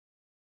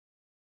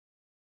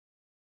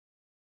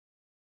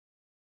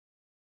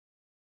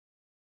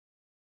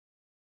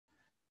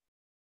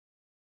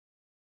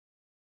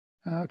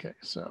Okay,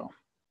 so.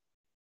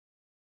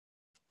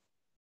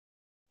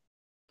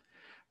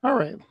 All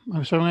right,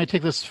 so I'm going to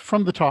take this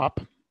from the top.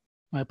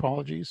 My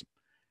apologies.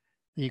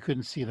 You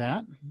couldn't see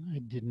that. I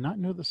did not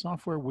know the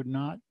software would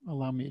not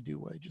allow me to do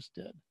what I just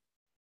did.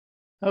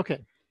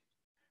 Okay,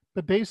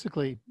 but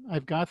basically,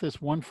 I've got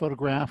this one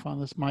photograph on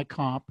this My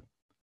Comp,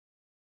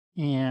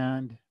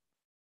 and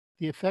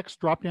the effects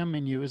drop-down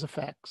menu is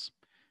effects.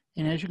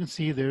 And as you can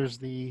see, there's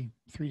the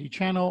 3D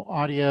channel,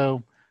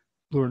 audio,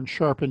 blur and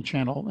sharpen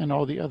channel, and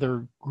all the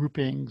other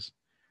groupings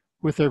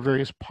with their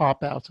various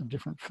pop-outs of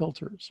different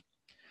filters.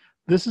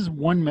 This is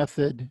one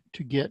method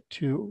to get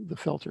to the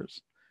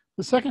filters.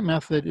 The second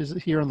method is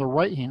here on the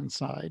right-hand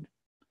side.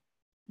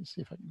 Let's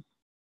see if I can,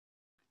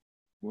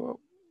 whoa,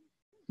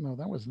 no,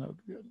 that was no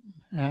good.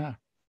 Am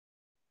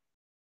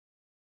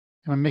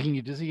I making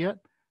you dizzy yet?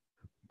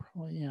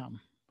 Probably am.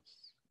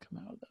 Let's come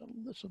out of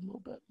that just a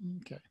little bit.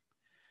 Okay,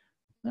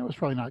 that was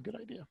probably not a good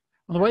idea.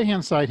 On the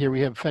right-hand side here,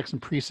 we have effects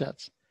and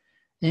presets.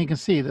 And you can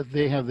see that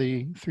they have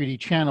the 3D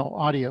channel,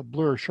 audio,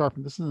 blur,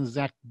 sharpen. This is an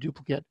exact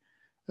duplicate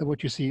of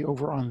what you see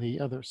over on the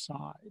other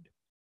side.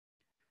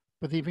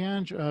 But the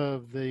advantage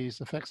of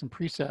these effects and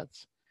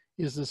presets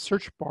is the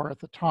search bar at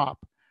the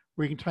top,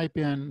 where you can type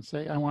in,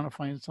 say, I want to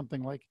find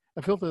something like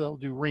a filter that will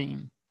do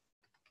rain.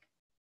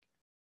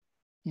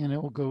 And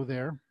it will go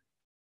there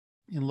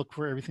and look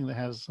for everything that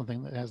has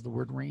something that has the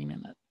word rain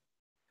in it.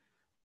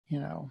 You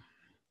know,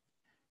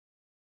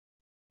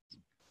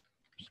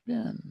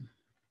 spin,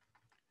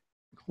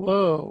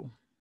 glow.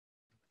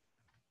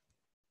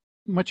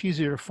 Much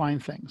easier to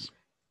find things.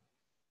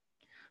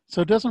 So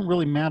it doesn't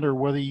really matter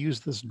whether you use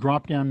this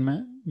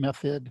drop-down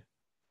method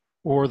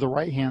or the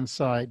right-hand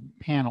side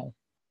panel.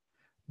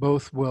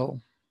 Both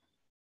will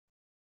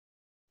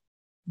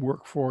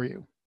work for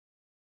you.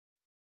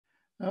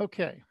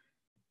 Okay.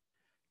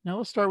 Now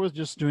let's start with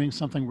just doing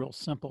something real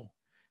simple.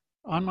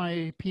 On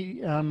my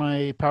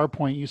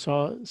PowerPoint, you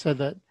saw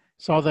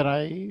that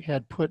I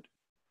had put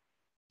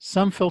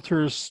some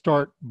filters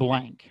start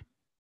blank.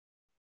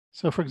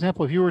 So for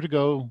example, if you were to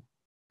go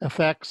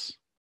effects,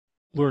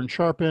 blur and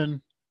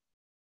sharpen,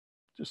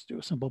 just do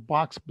a simple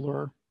box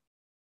blur,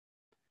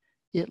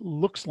 it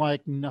looks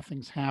like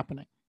nothing's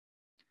happening.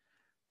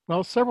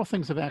 Well, several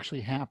things have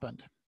actually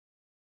happened.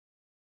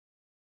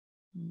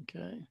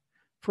 Okay,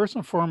 first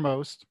and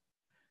foremost,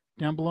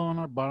 down below on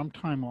our bottom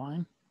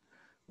timeline,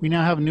 we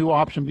now have a new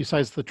option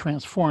besides the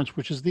transforms,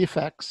 which is the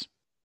effects,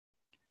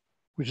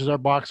 which is our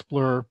box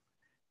blur,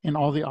 and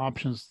all the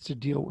options to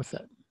deal with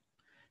it.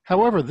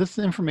 However, this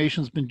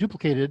information has been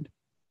duplicated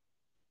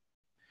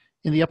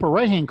in the upper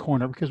right-hand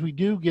corner because we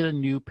do get a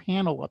new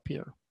panel up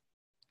here.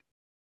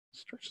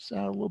 Stretch this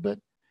out a little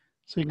bit.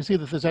 So you can see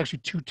that there's actually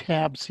two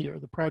tabs here,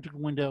 the project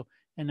window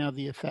and now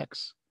the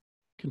effects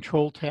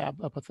control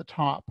tab up at the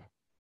top.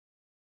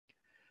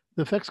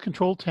 The effects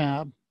control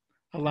tab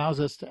allows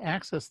us to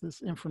access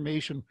this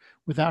information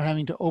without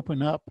having to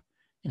open up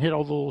and hit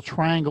all the little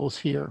triangles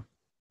here,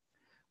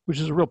 which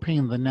is a real pain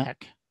in the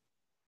neck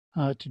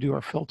to do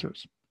our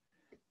filters.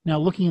 Now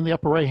looking in the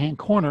upper right-hand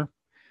corner,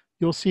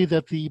 you'll see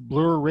that the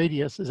blur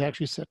radius is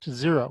actually set to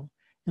 0.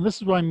 And this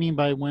is what I mean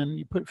by when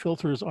you put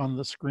filters on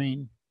the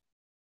screen.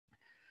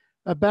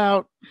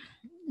 About,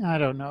 I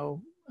don't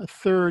know, a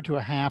third to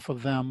a half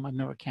of them, I've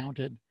never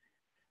counted,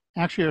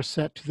 actually are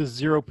set to the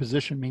 0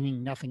 position,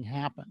 meaning nothing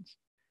happens.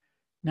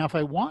 Now, if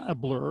I want a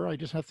blur, I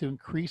just have to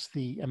increase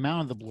the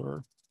amount of the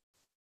blur.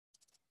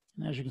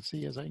 And as you can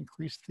see, as I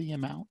increase the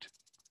amount,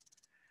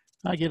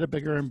 I get a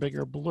bigger and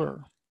bigger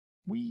blur.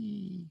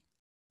 Whee!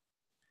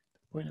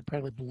 Point it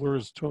probably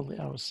blurs totally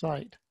out of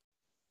sight.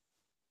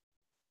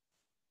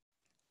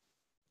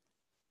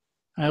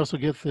 I also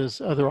get this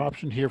other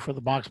option here for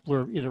the box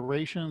blur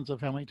iterations of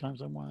how many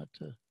times I want it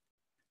to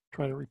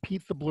try to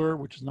repeat the blur,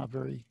 which is not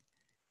very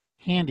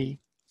handy.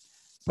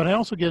 But I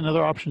also get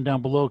another option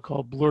down below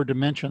called blur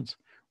dimensions.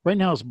 Right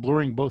now it's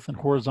blurring both in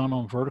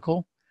horizontal and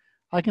vertical.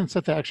 I can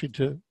set that actually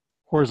to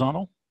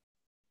horizontal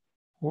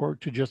or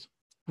to just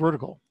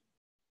vertical,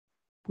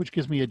 which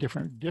gives me a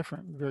very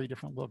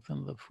different look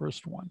than the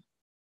first one.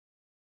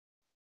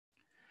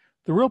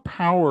 The real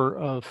power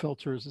of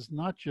filters is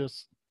not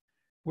just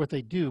what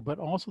they do, but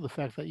also the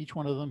fact that each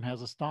one of them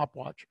has a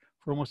stopwatch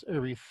for almost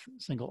every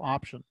single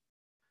option.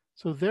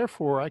 So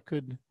therefore, I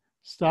could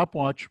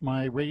stopwatch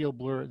my radial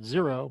blur at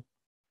 0,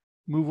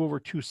 move over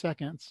 2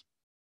 seconds,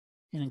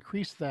 and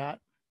increase that.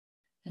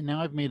 And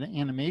now I've made an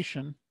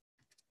animation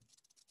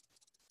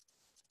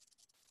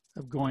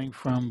of going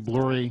from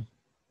blurry,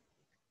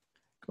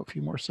 go a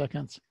few more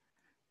seconds,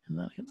 and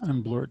then I can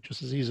unblur it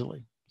just as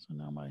easily. So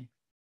now my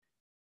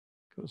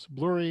goes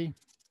blurry,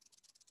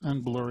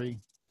 unblurry,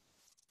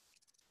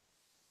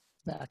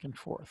 back and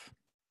forth.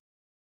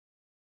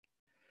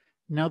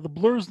 Now the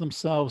blurs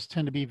themselves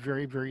tend to be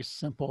very, very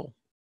simple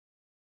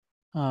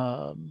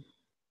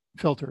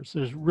filters.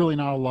 There's really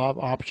not a lot of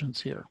options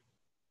here.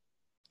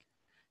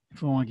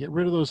 If I want to get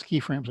rid of those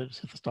keyframes, I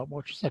just hit the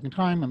stopwatch a second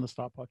time and the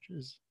stopwatch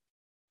is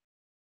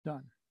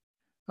done.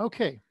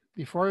 Okay,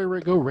 before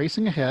I go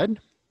racing ahead,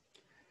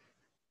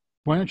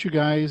 Why don't you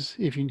guys,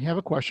 if you have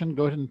a question,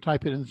 go ahead and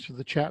type it into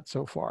the chat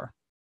so far.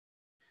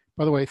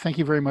 By the way, thank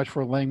you very much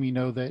for letting me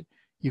know that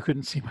you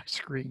couldn't see my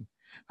screen.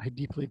 I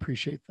deeply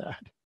appreciate that.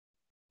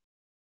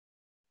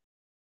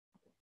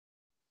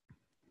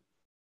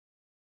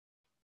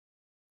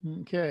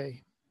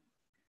 Okay.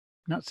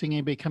 Not seeing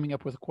anybody coming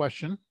up with a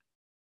question,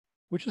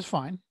 which is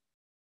fine.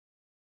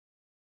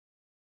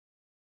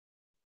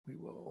 We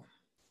will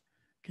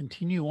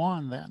continue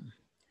on then.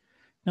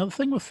 Now, the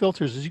thing with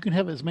filters is you can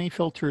have as many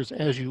filters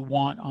as you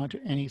want onto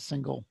any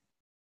single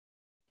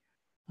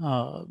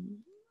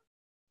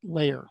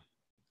layer.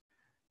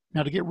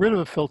 Now, to get rid of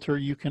a filter,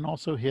 you can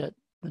also hit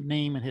the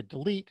name and hit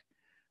delete.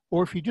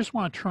 Or if you just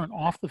want to turn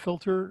off the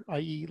filter,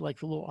 i.e. like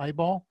the little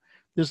eyeball,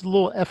 there's a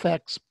little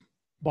FX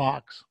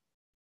box.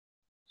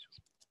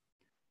 Just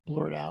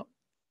blur it out.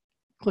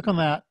 Click on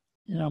that,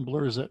 and it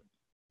unblurs it.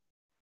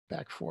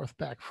 Back, forth,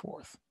 back,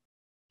 forth.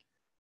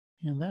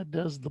 And that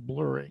does the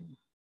blurring.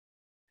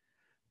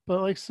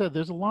 But like I said,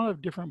 there's a lot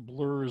of different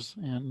blurs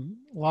and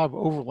a lot of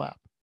overlap.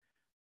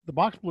 The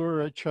box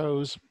blur I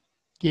chose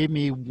gave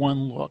me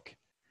one look.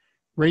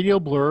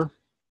 Radial blur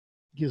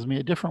gives me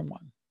a different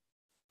one.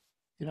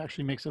 It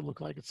actually makes it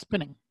look like it's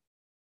spinning.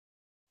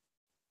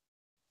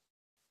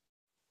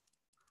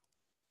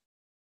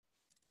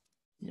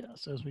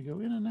 Yes, as we go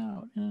in and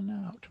out, in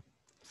and out.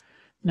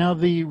 Now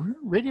the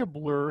radial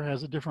blur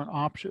has a different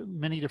option,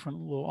 many different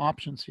little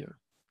options here.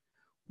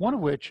 One of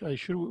which I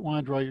should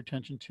want to draw your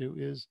attention to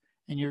is,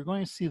 and you're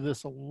going to see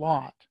this a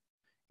lot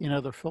in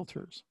other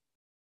filters,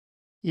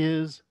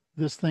 is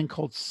this thing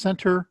called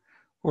center,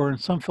 or in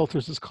some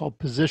filters it's called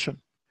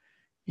position.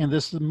 And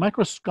this is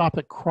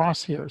microscopic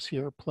crosshairs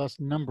here plus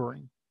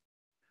numbering.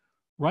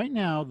 Right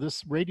now,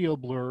 this radial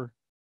blur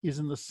is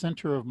in the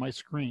center of my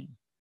screen.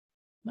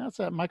 That's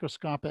that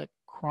microscopic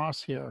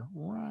crosshair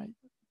right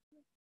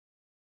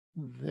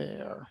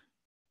there.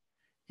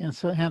 And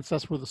so hence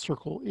that's where the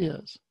circle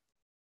is.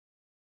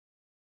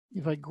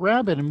 If I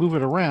grab it and move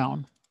it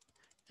around,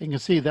 you can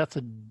see that's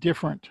a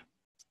different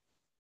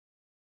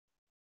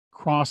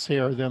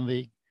crosshair than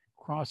the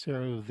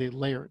crosshair of the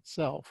layer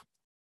itself.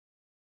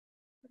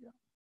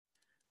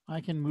 I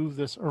can move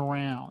this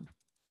around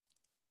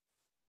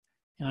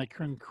and I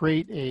can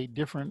create a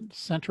different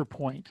center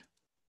point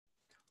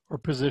or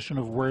position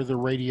of where the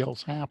radial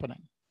is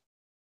happening.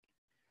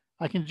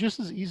 I can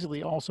just as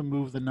easily also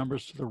move the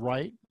numbers to the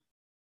right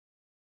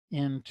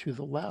and to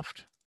the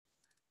left.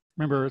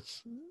 Remember,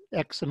 it's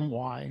X and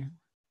Y,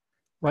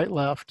 right,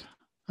 left,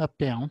 up,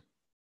 down.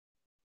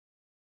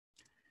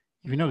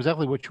 If you know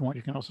exactly what you want,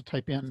 you can also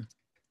type in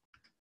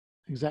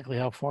exactly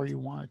how far you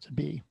want it to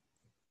be.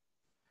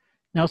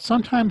 Now,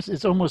 sometimes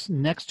it's almost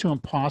next to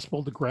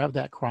impossible to grab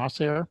that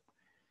crosshair.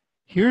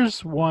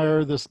 Here's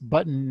where this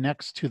button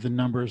next to the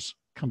numbers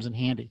comes in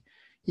handy.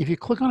 If you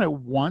click on it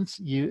once,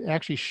 it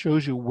actually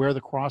shows you where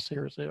the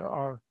crosshairs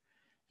are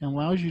and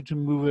allows you to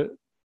move it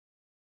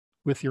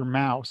with your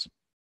mouse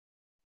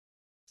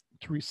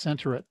to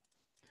recenter it.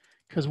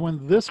 Because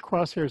when this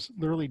crosshair is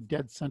literally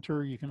dead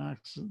center, you can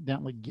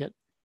accidentally get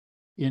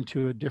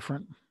into a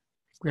different,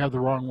 grab the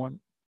wrong one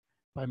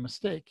by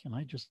mistake, and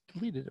I just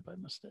deleted it by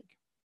mistake.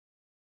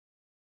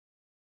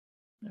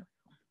 There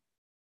we go.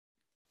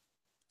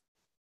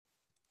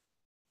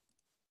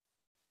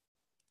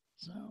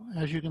 So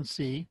as you can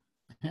see,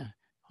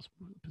 let's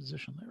move the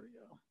position, there we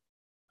go.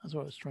 That's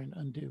what I was trying to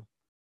undo.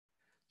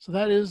 So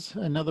that is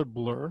another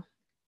blur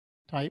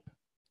type.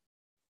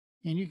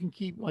 And you can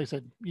keep, like I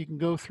said, you can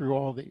go through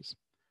all these.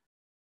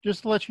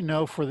 Just to let you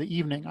know, for the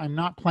evening, I'm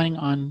not planning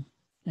on,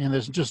 and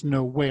there's just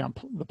no way on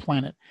the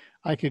planet,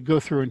 I could go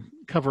through and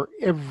cover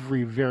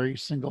every very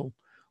single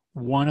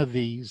one of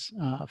these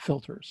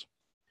filters.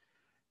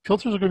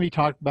 Filters are going to be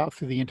talked about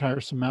through the entire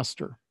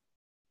semester.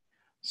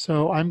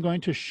 So I'm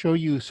going to show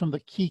you some of the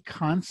key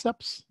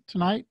concepts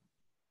tonight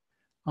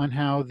on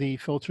how the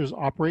filters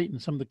operate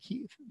and some of the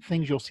key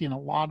things you'll see in a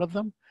lot of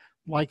them,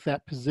 like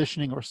that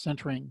positioning or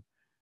centering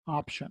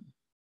option.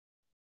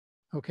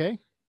 Okay,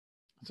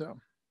 so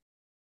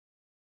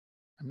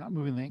I'm not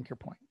moving the anchor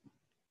point.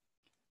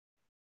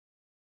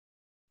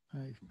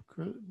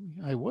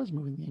 I was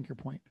moving the anchor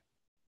point.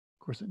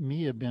 Of course, it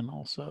may have been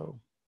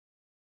also.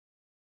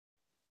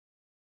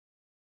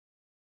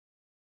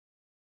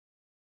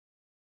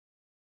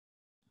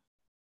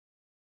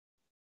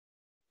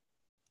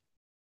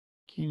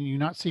 Can you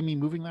not see me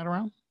moving that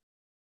around?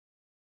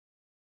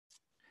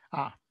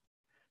 Ah,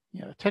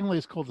 yeah, technically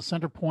it's called the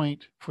center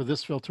point for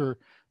this filter,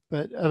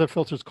 but other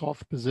filters call it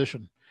the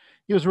position.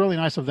 It was really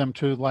nice of them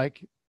to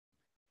like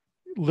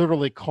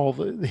literally call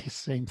the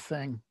same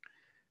thing,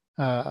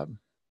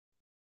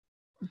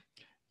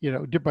 you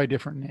know, by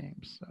different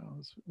names. So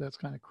that's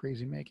kind of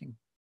crazy making.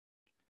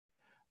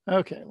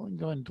 Okay, let me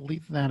go ahead and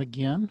delete that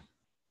again.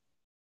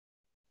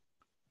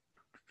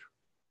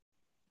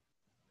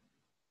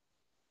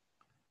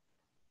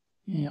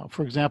 You know,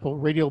 for example,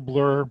 radial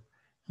blur, and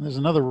there's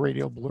another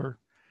radial blur.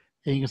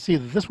 And you can see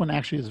that this one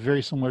actually is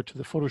very similar to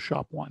the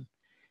Photoshop one.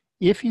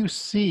 If you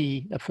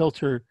see a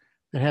filter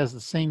that has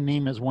the same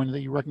name as one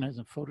that you recognize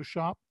in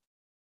Photoshop,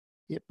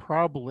 it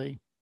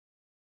probably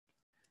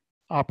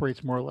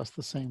operates more or less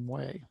the same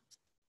way.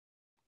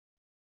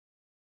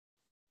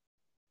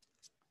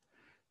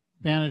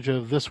 Advantage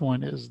of this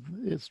one is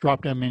its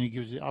drop-down menu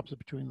gives you the opposite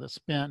between the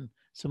spin,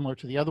 similar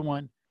to the other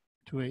one,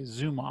 to a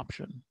zoom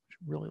option, which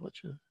really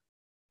lets you.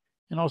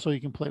 And also you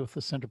can play with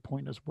the center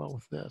point as well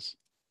with this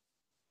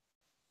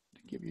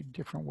to give you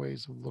different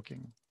ways of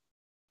looking.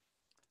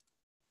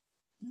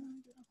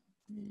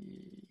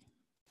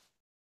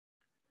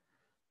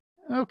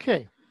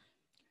 Okay.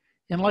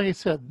 And like I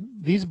said,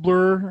 these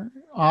blur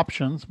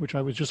options, which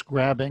I was just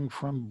grabbing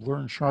from Blur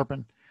and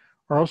Sharpen,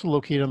 are also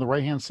located on the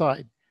right-hand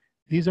side.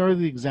 These are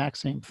the exact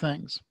same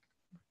things.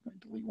 I'm going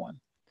to delete one.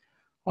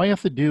 All you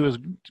have to do is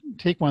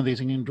take one of these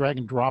and you can drag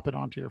and drop it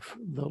onto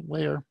the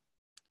layer.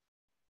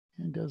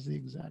 And it does the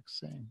exact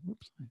same.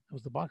 Oops, that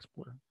was the box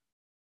blur. I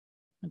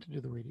meant to do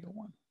the radio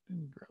one.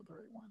 Didn't grab the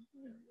right one.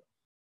 There we go.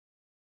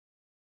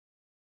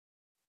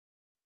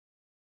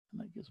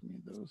 And that gives me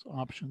those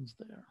options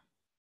there.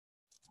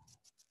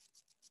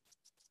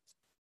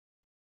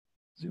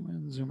 Zoom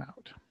in, zoom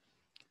out.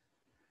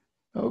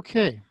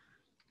 Okay.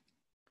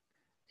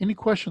 Any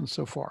questions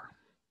so far?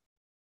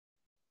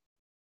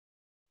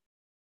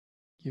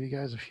 Give you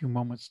guys a few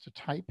moments to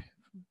type if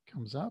it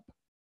comes up.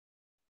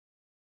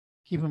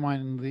 Keep in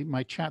mind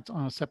my chat's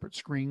on a separate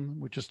screen,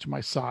 which is to my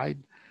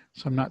side,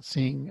 so I'm not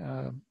seeing,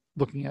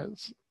 looking at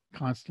it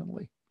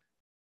constantly.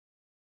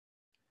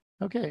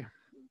 Okay,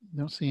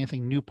 don't see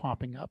anything new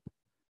popping up.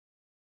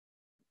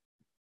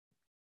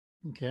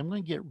 Okay, I'm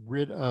going to get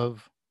rid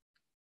of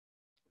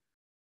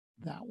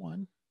that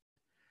one.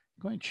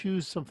 I'm going to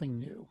choose something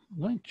new.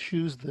 I'm going to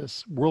choose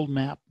this world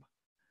map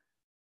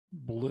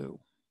blue.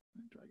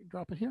 Drag and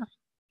drop it here.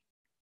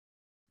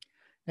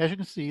 As you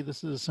can see,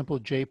 this is a simple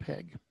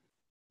JPEG.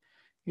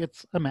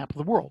 It's a map of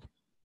the world.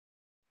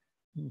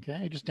 Okay,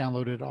 I just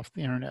downloaded it off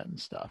the internet and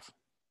stuff.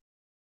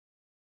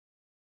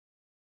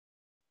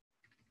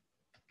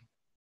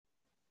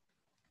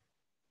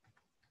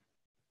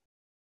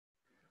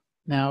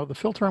 Now, the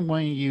filter I'm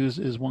going to use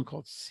is one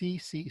called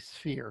CC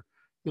Sphere.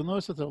 You'll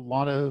notice that there are a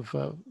lot of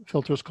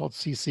filters called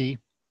CC.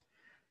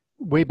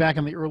 Way back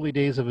in the early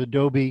days of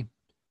Adobe,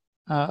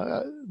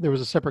 there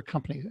was a separate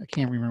company. I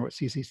can't remember what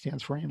CC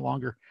stands for any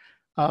longer.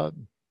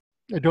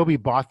 Adobe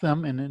bought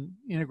them and then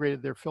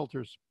integrated their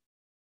filters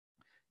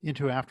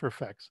into After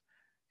Effects.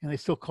 And they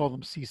still call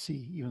them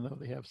CC, even though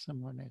they have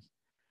similar names.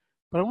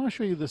 But I want to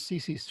show you the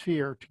CC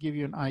Sphere to give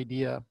you an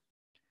idea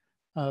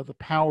of the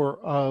power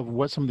of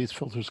what some of these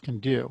filters can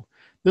do.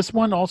 This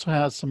one also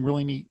has some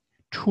really neat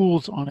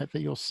tools on it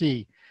that you'll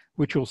see,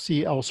 which you'll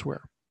see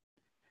elsewhere.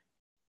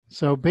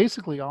 So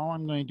basically all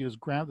I'm going to do is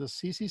grab the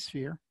CC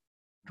Sphere,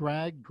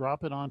 drag,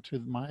 drop it onto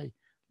my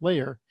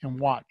layer, and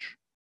watch.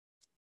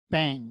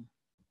 Bang.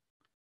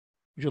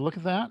 Would you look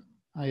at that?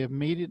 I have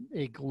made it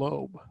a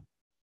globe,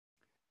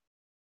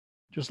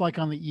 just like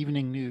on the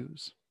evening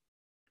news.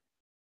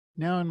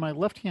 Now in my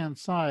left-hand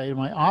side,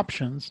 my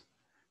options,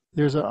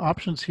 there's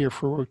options here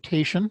for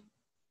rotation.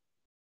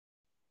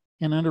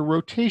 And under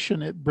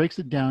rotation, it breaks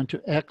it down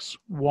to X,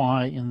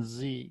 Y, and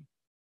Z.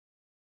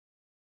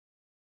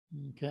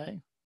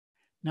 Okay.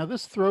 Now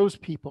this throws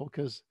people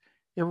because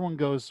everyone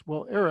goes,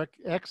 well, Eric,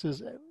 X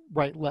is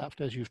right,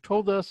 left, as you've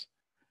told us.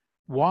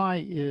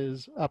 Y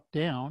is up,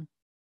 down.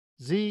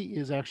 Z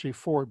is actually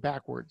forward,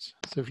 backwards.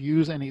 So if you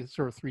use any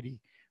sort of 3D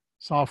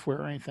software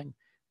or anything,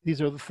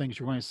 these are the things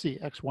you're going to see,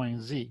 X, Y,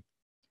 and Z.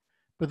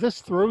 But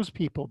this throws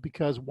people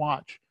because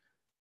watch.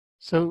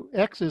 So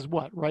X is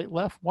what? Right,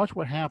 left? Watch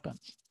what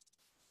happens.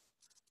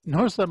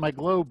 Notice that my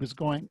globe is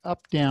going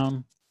up,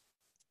 down,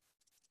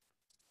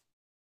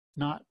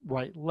 not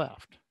right,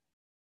 left.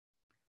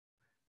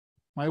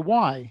 My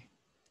Y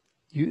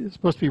is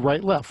supposed to be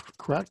right, left,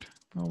 correct?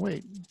 Oh,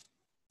 wait.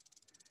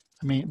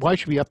 I mean, Y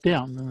should be up,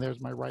 down, and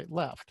there's my right,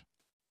 left.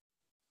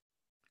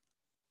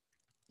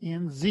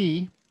 And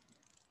Z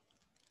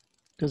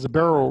does a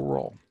barrel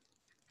roll.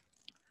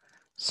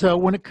 So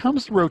when it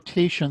comes to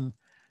rotation,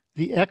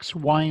 the X,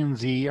 Y, and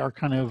Z are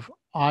kind of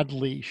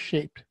oddly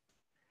shaped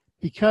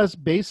because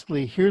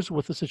basically here's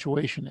what the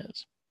situation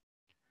is.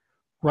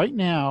 Right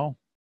now,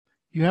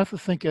 you have to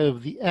think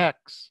of the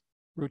X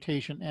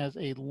rotation as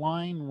a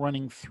line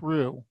running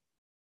through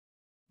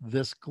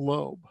this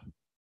globe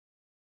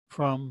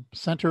from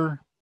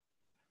center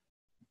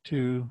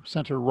to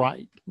center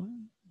right,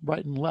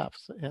 right and left,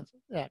 so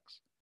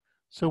X.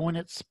 So when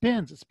it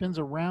spins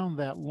around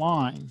that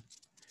line,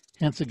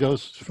 hence it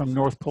goes from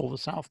North Pole to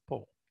South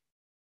Pole.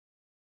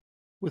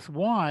 With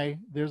Y,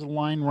 there's a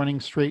line running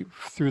straight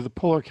through the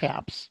polar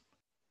caps,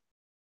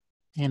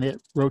 and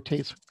it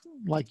rotates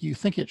like you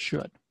think it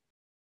should.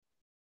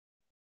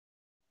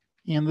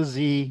 And the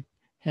Z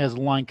has a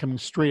line coming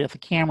straight at the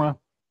camera,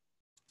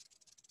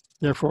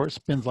 therefore it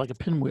spins like a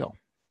pinwheel.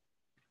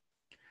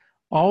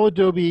 All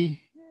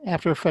Adobe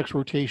After Effects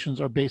rotations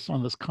are based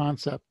on this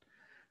concept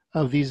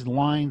of these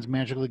lines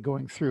magically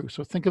going through.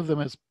 So think of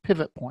them as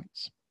pivot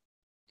points.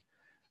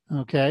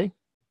 Okay,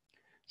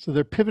 so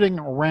they're pivoting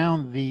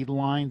around the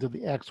lines of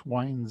the X,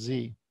 Y, and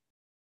Z.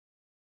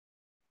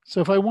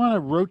 So if I want to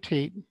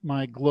rotate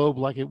my globe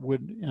like it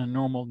would in a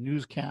normal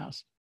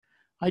newscast,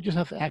 I just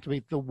have to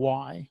activate the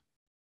Y,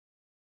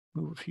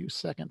 move a few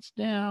seconds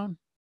down,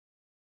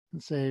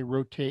 and say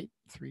rotate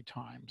 3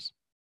 times.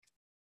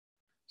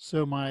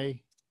 So my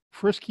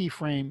first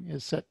keyframe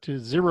is set to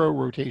 0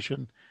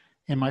 rotation,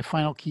 and my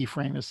final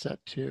keyframe is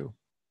set to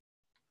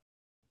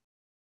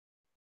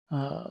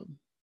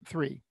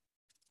 3.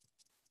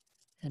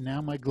 And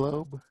now my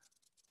globe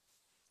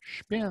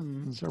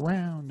spins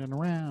around and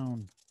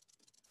around.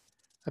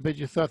 I bet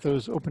you thought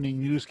those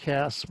opening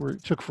newscasts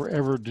took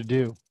forever to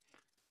do.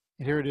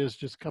 And here it is,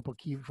 just a couple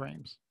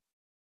keyframes,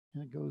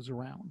 and it goes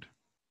around.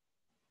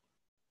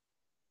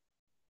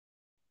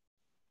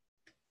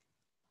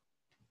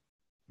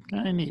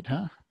 Kind of neat,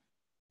 huh?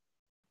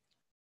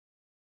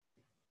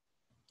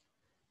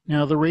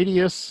 Now the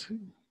radius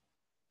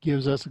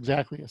gives us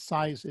exactly a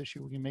size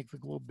issue. We can make the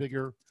globe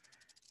bigger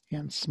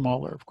and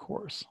smaller, of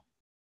course.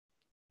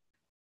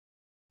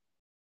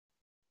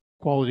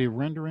 Quality of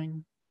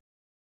rendering.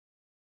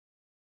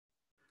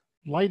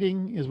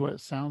 Lighting is what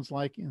it sounds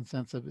like in the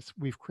sense of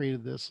we've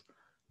created this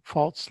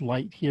false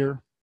light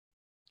here.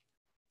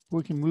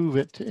 We can move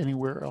it to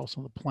anywhere else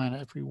on the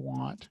planet if we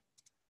want.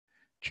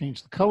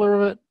 Change the color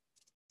of it.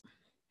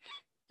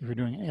 If you're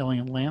doing an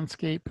alien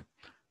landscape,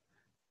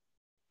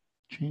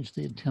 change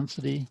the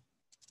intensity.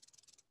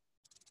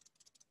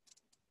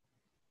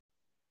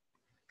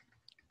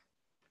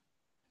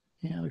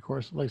 And of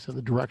course, like I said,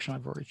 the direction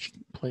I've already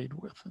played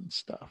with and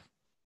stuff.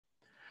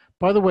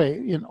 By the way,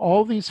 in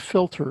all these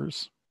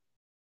filters,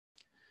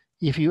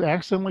 if you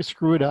accidentally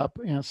screw it up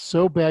and it's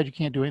so bad you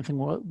can't do anything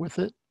with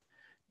it,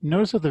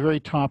 notice at the very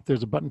top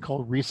there's a button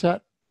called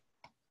Reset.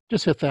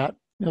 Just hit that.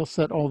 It'll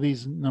set all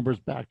these numbers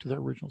back to their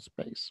original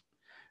space.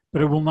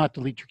 But it will not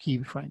delete your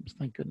keyframes,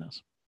 thank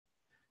goodness.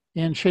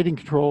 And shading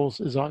controls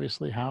is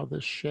obviously how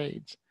this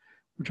shades,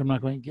 which I'm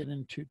not going to get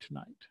into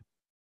tonight.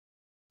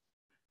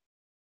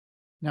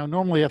 Now,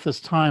 normally at this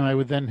time, I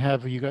would then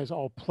have you guys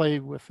all play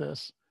with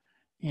this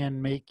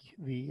and make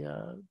the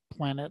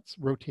planets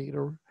rotate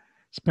or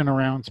spin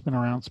around, spin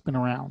around, spin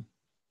around.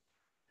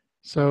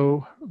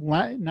 So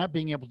not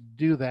being able to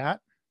do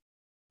that,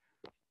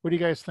 what do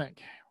you guys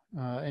think?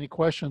 Any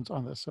questions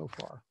on this so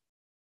far?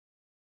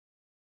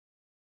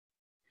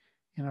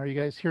 And are you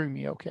guys hearing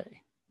me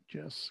okay?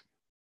 Just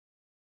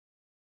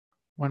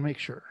want to make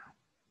sure.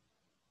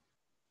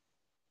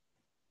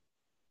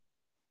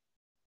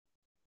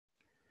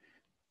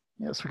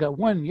 Yes, we got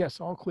one. Yes,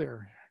 all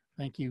clear.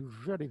 Thank you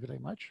very, very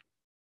much.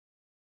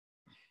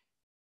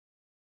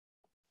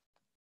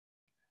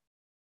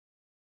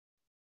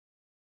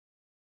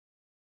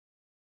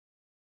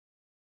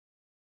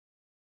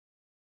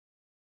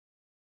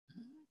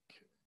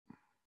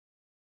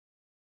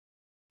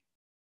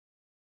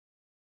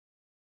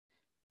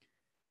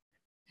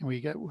 And we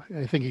get,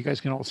 I think you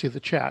guys can all see the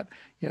chat.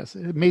 Yes,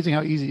 amazing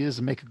how easy it is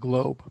to make a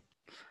globe.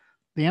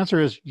 The answer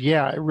is,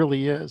 yeah, it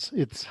really is.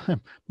 It's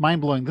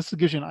mind-blowing. This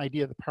gives you an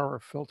idea of the power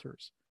of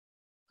filters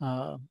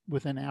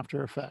within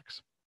After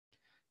Effects.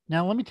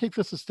 Now, let me take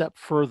this a step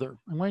further.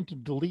 I'm going to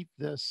delete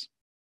this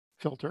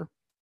filter.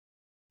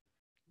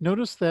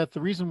 Notice that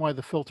the reason why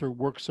the filter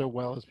works so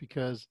well is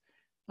because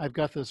I've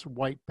got this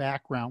white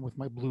background with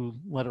my blue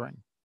lettering.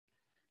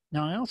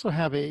 Now, I also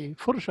have a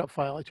Photoshop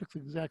file. I took the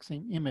exact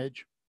same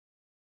image,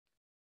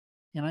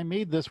 and I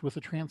made this with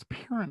a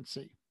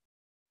transparency.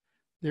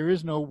 There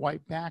is no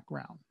white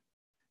background.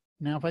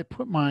 Now, if I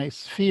put my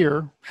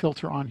sphere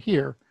filter on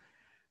here,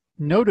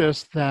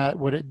 notice that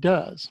what it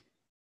does,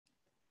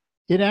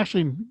 it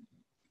actually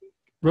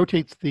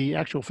rotates the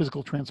actual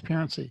physical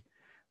transparency.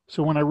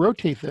 So when I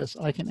rotate this,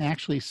 I can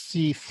actually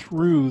see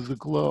through the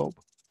globe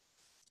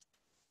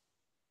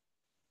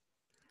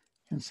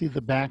and see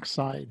the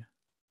backside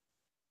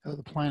of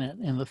the planet.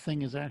 And the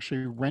thing is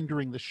actually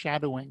rendering the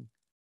shadowing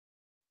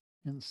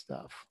and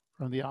stuff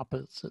from the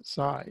opposite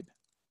side,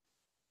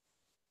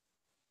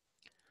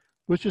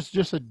 which is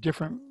just a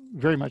different,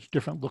 very much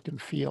different look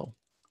and feel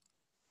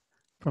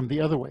from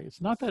the other way.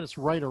 It's not that it's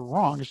right or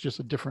wrong, it's just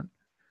a different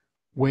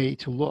way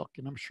to look.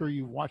 And I'm sure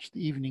you've watched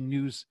the evening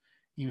news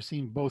and you've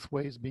seen both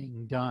ways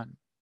being done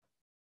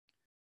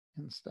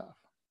and stuff.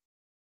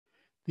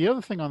 The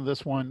other thing on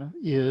this one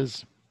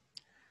is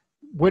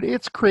what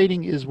it's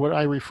creating is what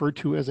I refer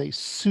to as a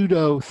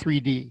pseudo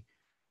 3D.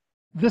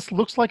 This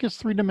looks like it's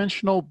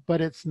three-dimensional,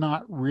 but it's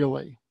not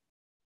really.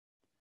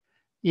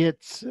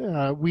 It's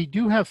we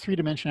do have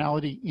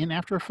three-dimensionality in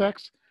After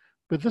Effects,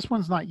 but this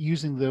one's not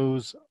using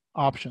those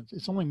options.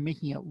 It's only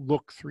making it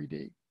look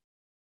 3D.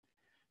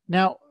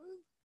 Now,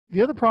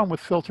 the other problem with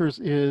filters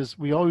is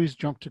we always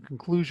jump to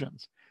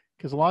conclusions,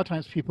 because a lot of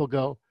times people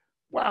go,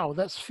 wow,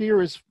 that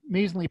sphere is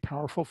amazingly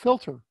powerful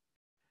filter.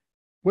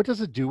 What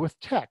does it do with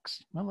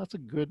text? Well, that's a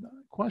good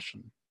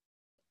question.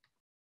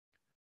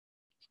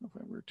 So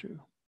if I were to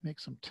make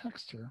some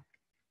text here,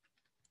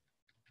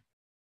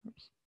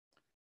 oops,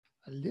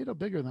 a little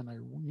bigger than I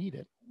need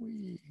it.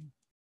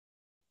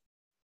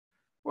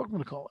 Welcome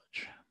to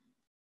college.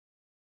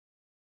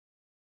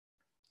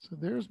 So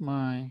there's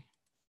my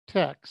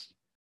text.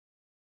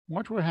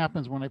 Watch what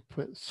happens when I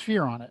put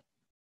sphere on it.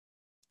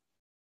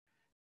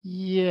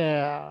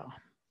 Yeah,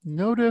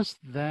 notice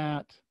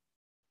that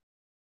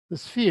the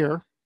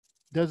sphere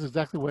does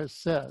exactly what it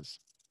says,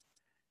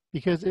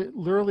 because it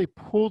literally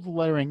pulled the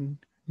lettering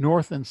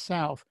north and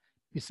south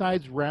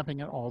besides wrapping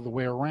it all the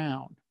way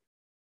around.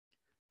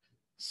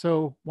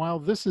 So while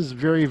this is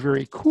very,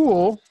 very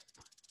cool,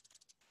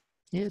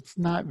 it's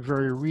not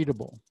very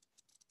readable.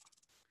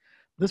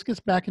 This gets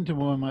back into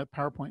one of my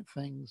PowerPoint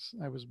things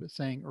I was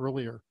saying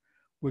earlier,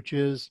 which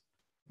is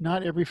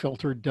not every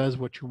filter does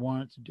what you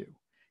want it to do.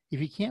 If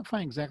you can't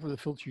find exactly the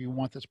filter you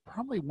want, there's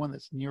probably one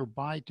that's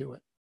nearby to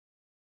it.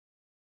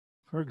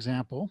 For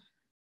example,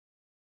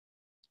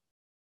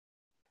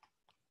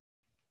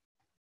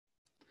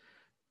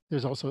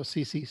 there's also a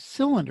CC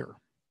cylinder.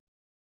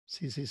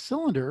 CC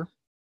cylinder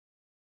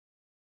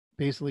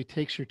basically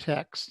takes your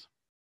text,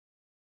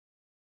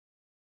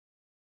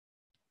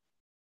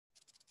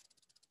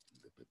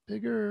 a bit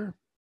bigger,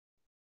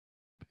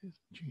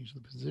 change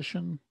the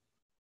position.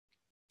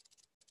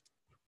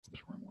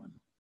 Oops, wrong one.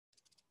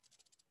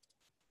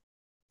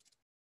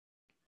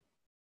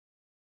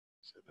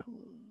 That's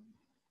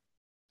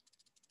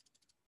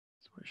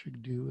what I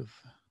should do with.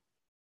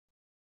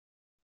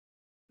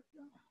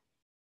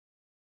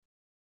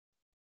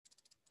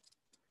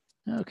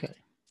 Okay.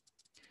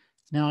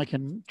 Now I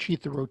can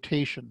cheat the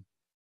rotation.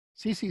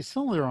 CC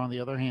cylinder, on the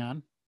other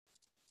hand,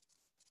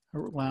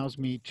 allows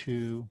me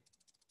to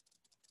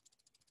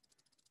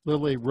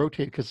literally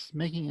rotate because it's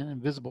making an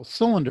invisible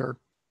cylinder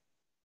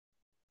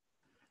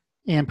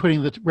and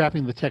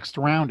wrapping the text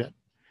around it.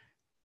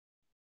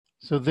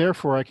 So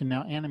therefore, I can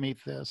now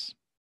animate this.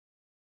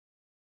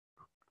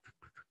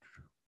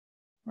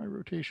 My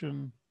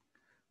rotation,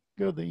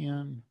 go to the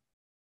end,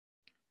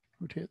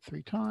 rotate it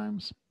 3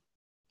 times,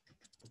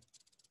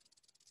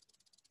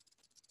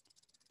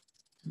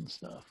 and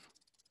stuff.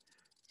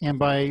 And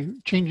by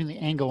changing the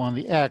angle on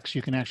the X,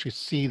 you can actually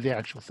see the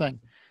actual thing.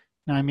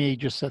 Now I may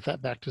just set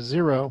that back to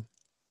 0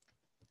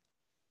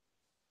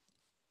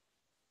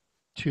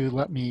 to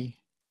let me,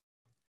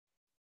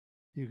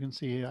 you can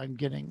see I'm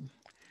getting,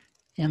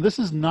 and this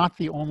is not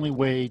the only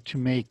way to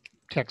make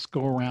text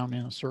go around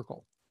in a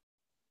circle.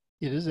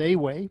 It is a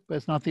way, but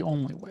it's not the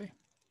only way.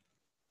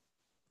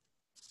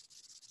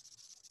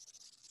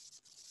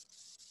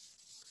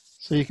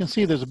 So you can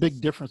see there's a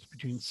big difference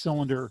between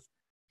cylinder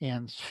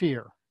and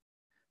sphere.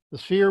 The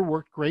sphere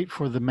worked great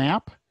for the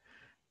map,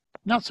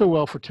 not so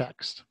well for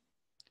text.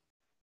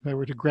 If I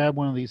were to grab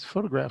one of these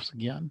photographs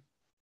again,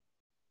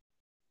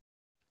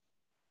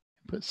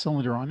 put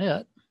cylinder on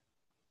it,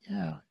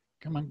 yeah,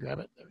 come on, grab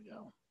it, there we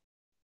go.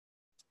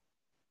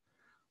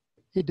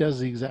 It does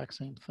the exact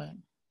same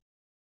thing.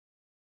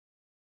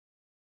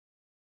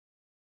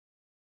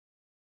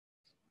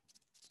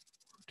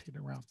 Rotate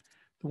around.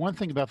 The one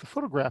thing about the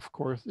photograph, of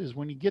course, is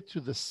when you get to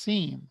the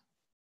seam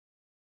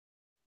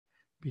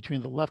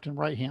between the left and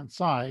right hand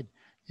side,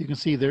 you can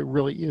see there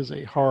really is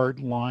a hard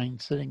line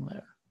sitting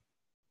there.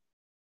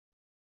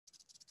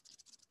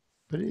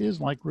 But it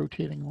is like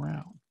rotating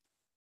around.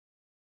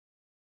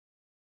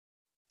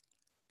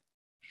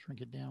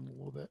 Shrink it down a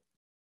little bit.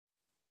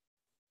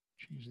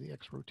 Change the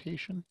X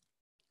rotation.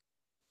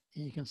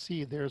 And you can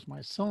see there's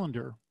my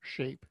cylinder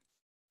shape.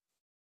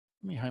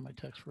 Let me hide my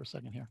text for a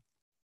second here.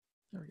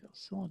 There we go,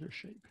 cylinder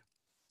shape.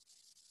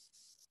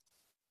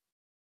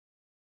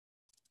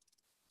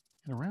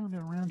 And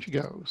around she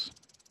goes.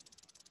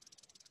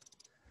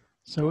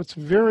 So it's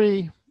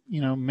very,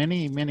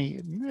 many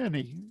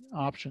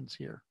options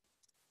here.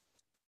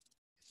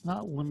 It's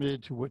not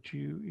limited to what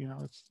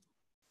it's,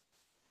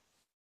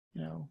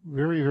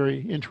 very,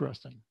 very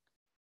interesting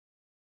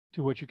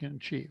to what you can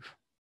achieve.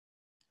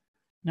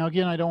 Now,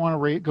 again, I don't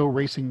want to go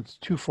racing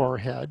too far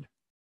ahead.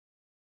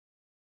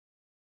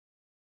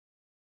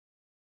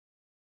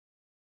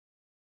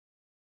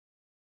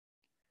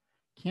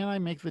 Can I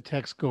make the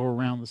text go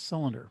around the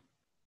cylinder?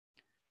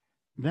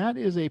 That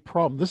is a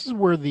problem. This is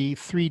where the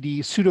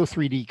 3D, pseudo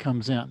 3D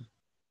comes in.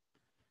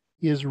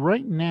 Is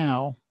right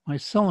now, my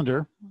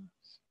cylinder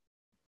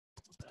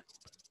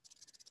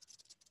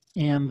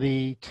and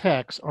the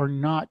text are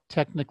not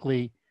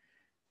technically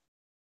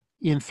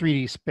in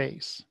 3D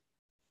space.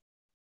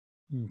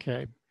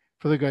 Okay.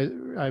 For the guys,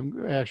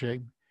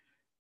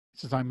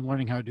 since I'm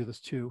learning how to do this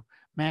too,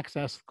 Max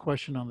asked the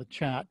question on the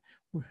chat,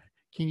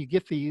 can you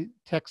get the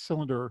text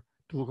cylinder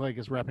to look like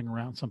it's wrapping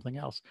around something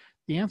else?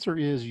 The answer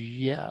is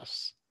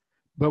yes,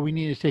 but we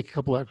need to take a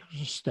couple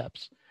extra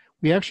steps.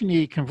 We actually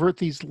need to convert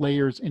these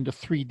layers into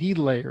 3D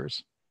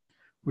layers,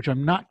 which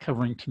I'm not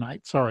covering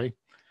tonight, sorry.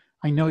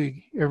 I know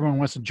everyone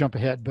wants to jump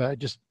ahead, but I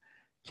just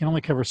can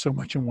only cover so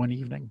much in one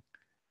evening.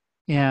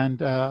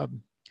 And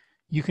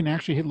you can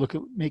actually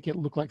make it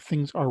look like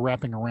things are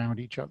wrapping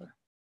around each other.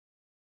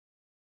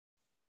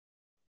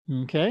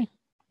 Okay,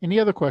 any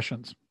other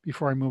questions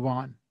before I move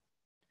on?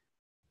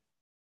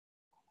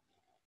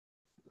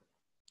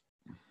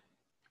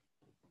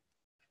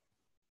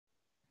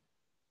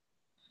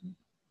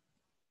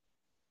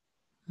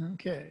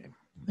 Okay,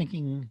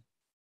 thinking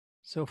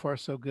so far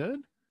so good.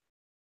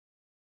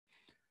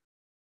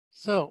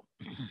 So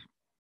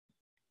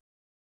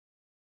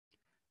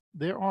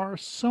there are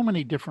so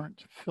many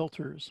different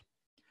filters.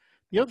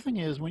 The other thing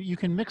is when you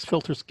can mix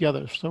filters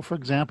together. So for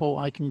example,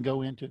 I can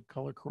go into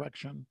color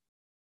correction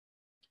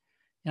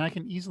and I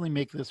can easily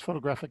make this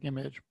photographic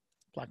image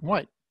black and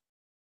white,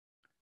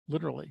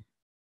 literally.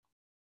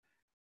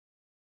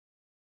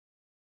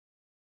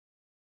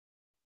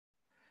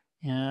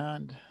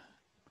 And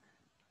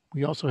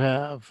we also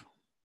have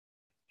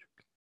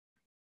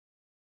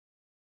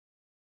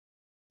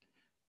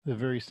the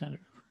very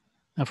standard.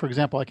 Now, for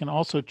example, I can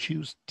also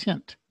choose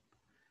tint.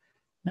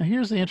 Now,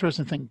 here's the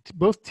interesting thing.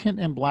 Both tint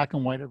and black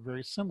and white are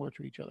very similar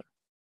to each other.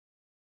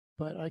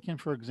 But I can,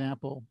 for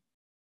example,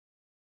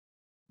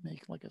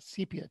 make like a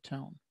sepia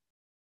tone.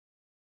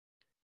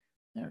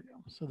 There we go.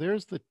 So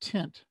there's the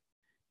tint,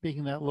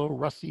 making that little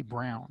rusty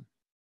brown.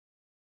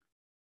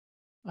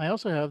 I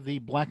also have the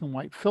black and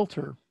white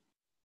filter.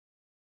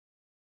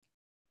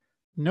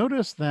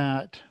 Notice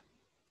that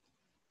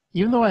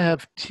even though I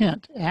have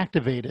tint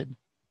activated,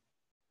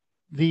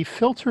 the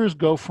filters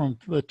go from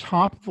the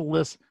top of the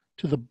list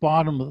to the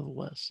bottom of the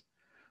list.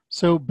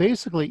 So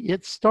basically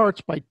it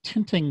starts by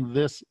tinting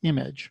this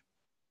image,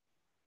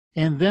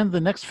 and then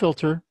the next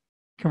filter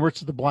converts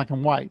to the black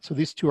and white. So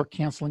these two are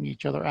canceling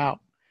each other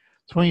out.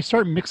 So when you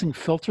start mixing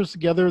filters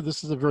together,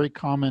 this is a very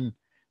common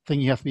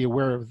thing you have to be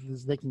aware of,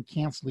 is they can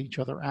cancel each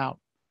other out.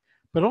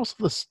 But also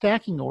the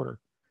stacking order.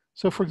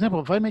 So for example,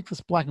 if I make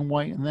this black and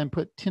white and then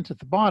put tint at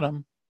the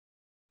bottom,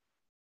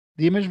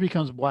 the image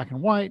becomes black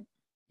and white,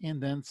 and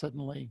then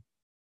suddenly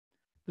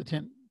the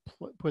tint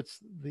makes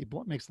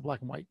the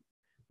black and white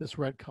this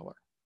red color.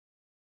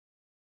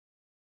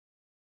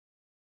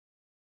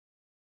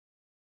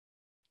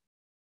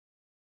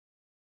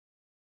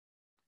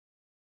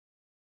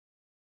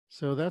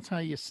 So that's how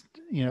you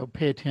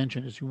pay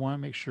attention, is you want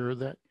to make sure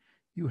that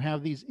you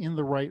have these in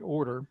the right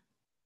order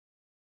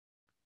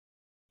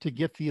to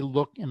get the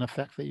look and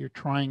effect that you're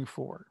trying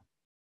for.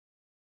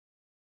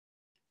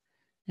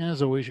 And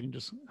as always, you can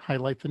just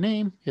highlight the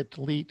name, hit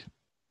delete,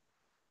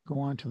 go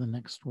on to the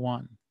next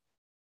one.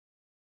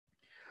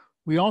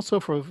 We also,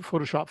 for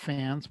Photoshop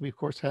fans, we of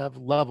course have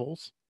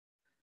levels,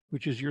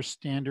 which is your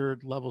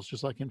standard levels,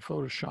 just like in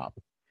Photoshop.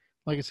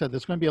 Like I said,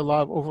 there's going to be a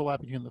lot of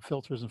overlap between the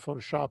filters in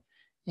Photoshop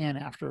and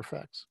After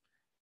Effects.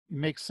 It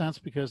makes sense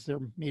because they're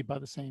made by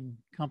the same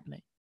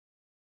company.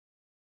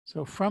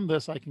 So from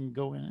this, I can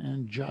go in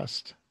and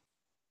adjust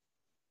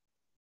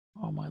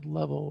all my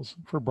levels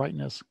for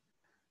brightness,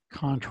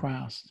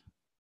 contrast.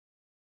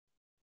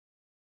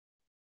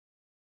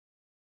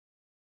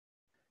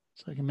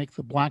 So I can make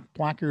the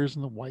blackers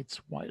and the whites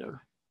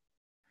whiter,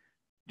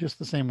 just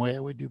the same way I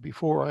would do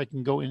before. I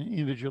can go in and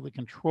individually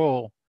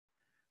control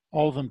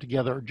all of them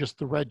together, just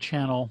the red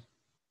channel,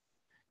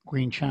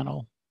 green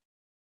channel,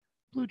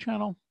 blue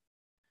channel,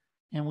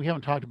 and we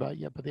haven't talked about it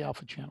yet, but the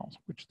alpha channels,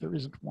 which there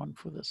isn't one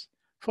for this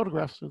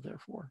photograph, so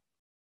therefore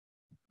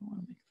I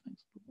want to make things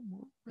a little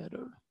more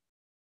redder.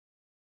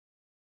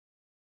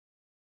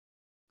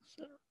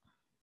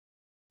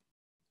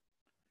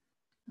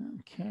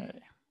 Okay.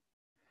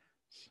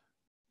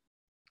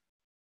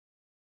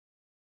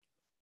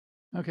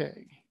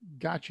 Okay,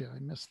 gotcha. I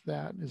missed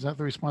that. Is that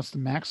the response to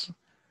Mac's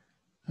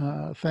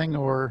thing,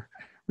 or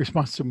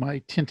response to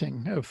my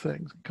tinting of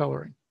things,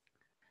 coloring?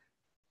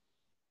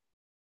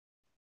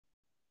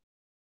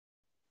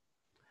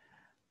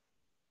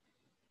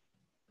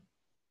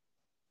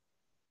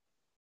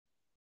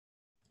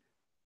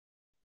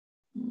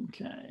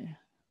 Okay.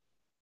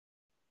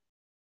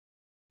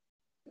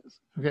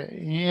 Okay,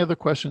 any other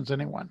questions,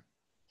 anyone?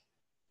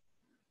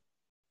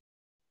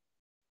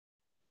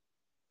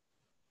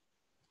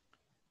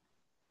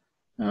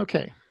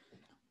 Okay.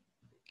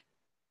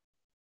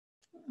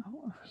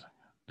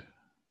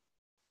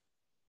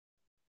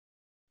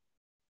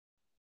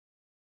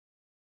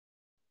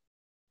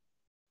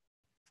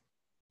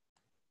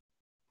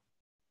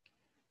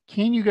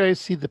 Can you guys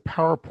see the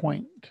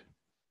PowerPoint?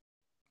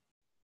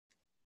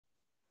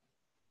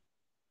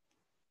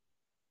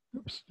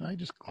 Oops, I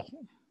just,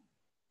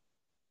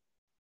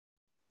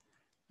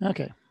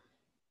 okay.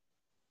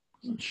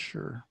 Wasn't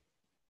sure.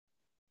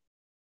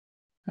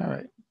 All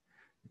right.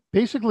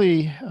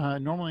 Basically,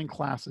 normally in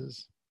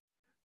classes,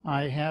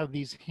 I have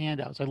these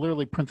handouts. I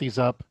literally print these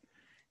up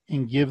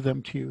and give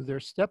them to you.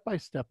 They're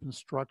step-by-step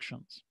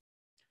instructions.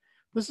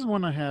 This is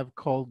one I have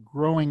called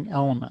Growing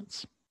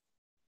Elements.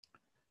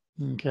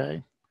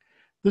 Okay.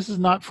 This is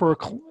not for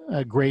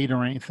a grade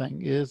or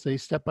anything. It is a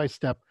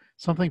step-by-step,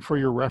 something for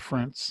your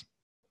reference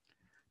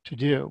to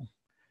do.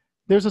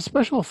 There's a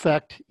special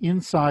effect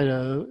inside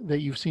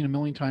that you've seen a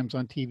million times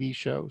on TV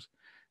shows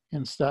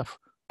and stuff,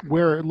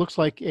 where it looks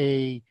like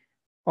a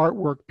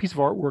piece of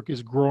artwork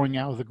is growing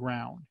out of the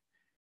ground.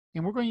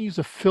 And we're going to use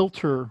a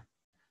filter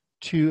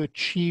to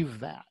achieve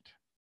that.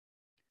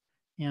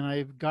 And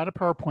I've got a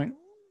PowerPoint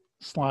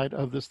slide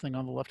of this thing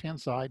on the left-hand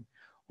side,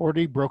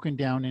 already broken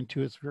down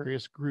into its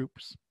various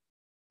groups.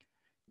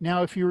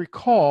 Now, if you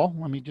recall,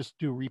 let me just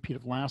do a repeat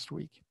of last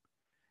week.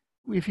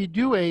 If you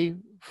do a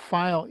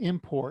file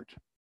import,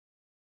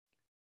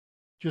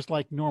 just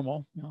like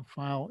normal,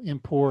 file,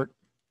 import,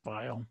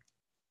 file,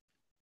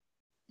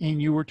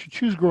 and you were to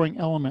choose growing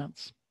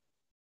elements,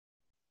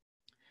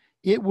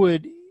 it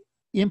would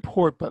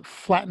import but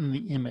flatten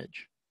the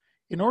image.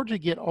 In order to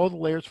get all the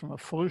layers from a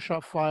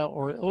Photoshop file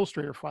or an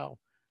Illustrator file,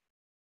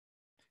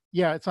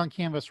 yeah, it's on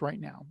Canvas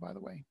right now, by the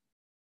way.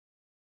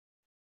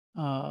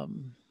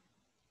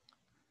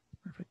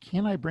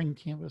 Can I bring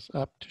Canvas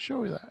up to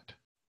show you that?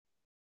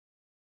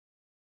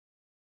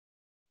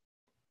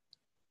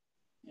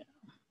 Yeah.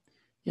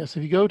 Yes,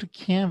 if you go to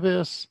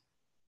Canvas,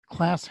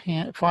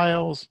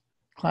 files,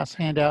 class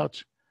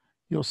handouts,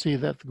 you'll see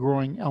that the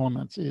growing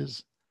elements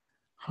is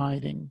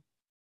hiding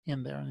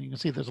in there. And you can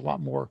see there's a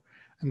lot more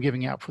I'm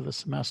giving out for the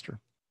semester.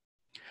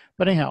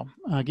 But anyhow,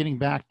 getting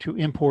back to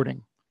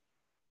importing.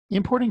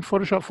 Importing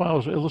Photoshop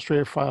files or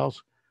Illustrator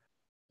files,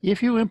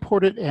 if you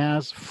import it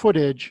as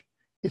footage,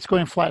 it's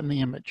going to flatten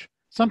the image.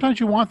 Sometimes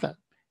you want that.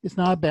 It's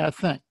not a bad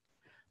thing.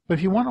 But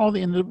if you want all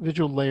the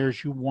individual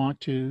layers, you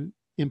want to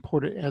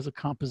import it as a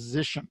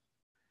composition.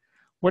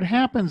 What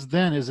happens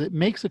then is it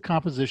makes a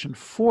composition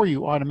for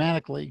you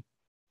automatically,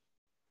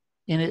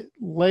 and it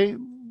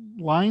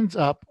lines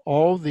up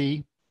all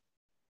the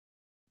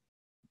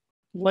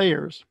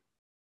layers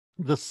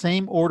the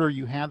same order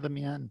you had them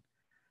in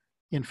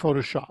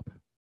Photoshop.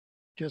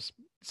 Just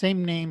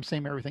same name,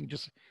 same everything,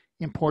 just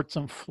imports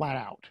them flat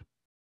out.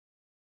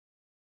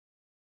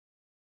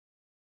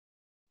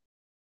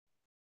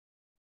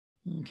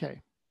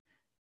 Okay.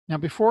 Now,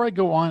 before I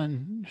go on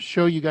and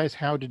show you guys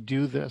how to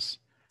do this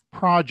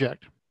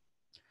project,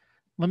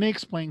 let me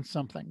explain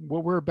something.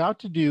 What we're about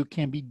to do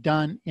can be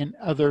done in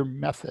other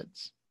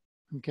methods,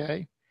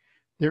 okay?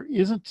 There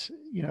isn't,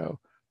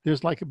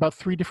 there's like about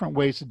 3 different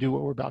ways to do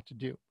what we're about to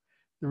do.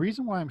 The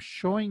reason why I'm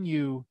showing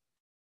you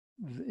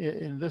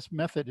in this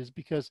method is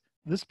because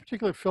this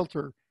particular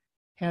filter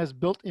has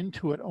built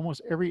into it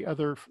almost every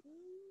other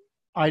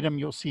item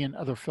you'll see in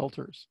other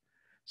filters.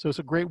 So it's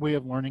a great way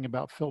of learning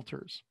about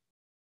filters.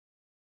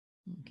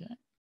 Okay.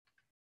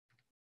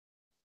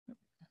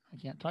 I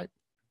can't type.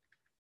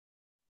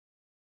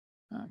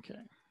 Okay.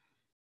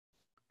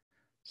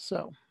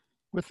 So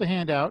with the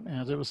handout,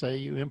 as it will say,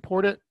 you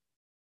import it,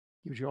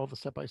 gives you all the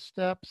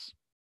step-by-steps,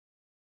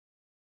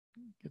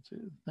 gets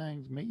you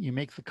things, you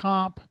make the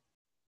comp.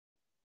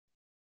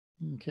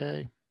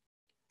 Okay.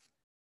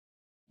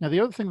 Now the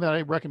other thing that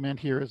I recommend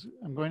here is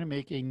I'm going to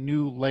make a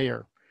new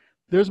layer.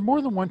 There's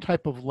more than one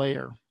type of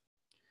layer.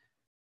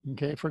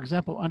 Okay, for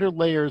example, under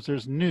layers,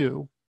 there's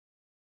new.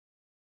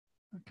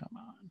 Oh, come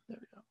on, there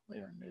we go,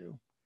 layer new.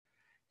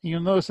 And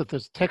you'll notice that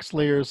there's text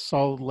layers,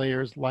 solid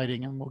layers,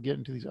 lighting, and we'll get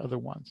into these other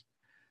ones.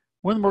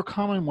 One of the more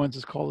common ones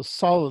is called a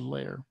solid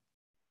layer.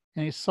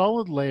 And a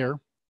solid layer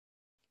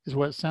is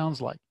what it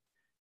sounds like.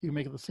 You can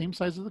make it the same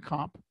size as the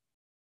comp.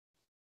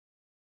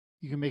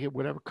 You can make it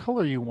whatever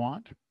color you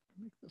want.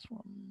 Make this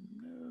one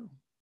new.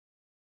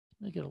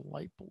 Make it a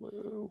light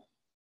blue.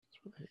 That's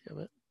what they have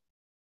it.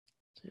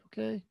 Say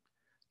okay.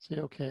 Say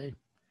okay.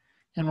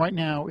 And right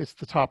now it's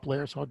the top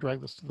layer, so I'll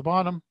drag this to the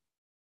bottom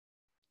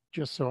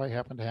just so I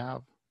happen to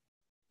have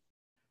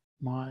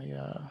my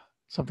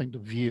something to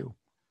view.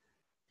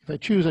 If I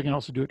choose, I can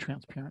also do it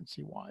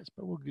transparency-wise,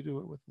 but we'll do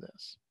it with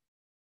this.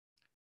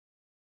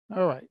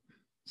 All right,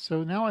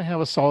 so now I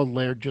have a solid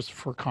layer just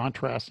for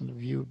contrast and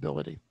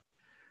viewability.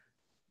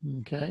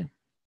 Okay.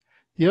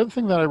 The other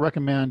thing that I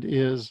recommend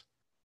is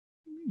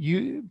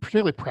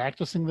particularly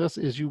practicing this,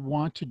 is you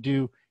want to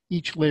do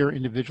each layer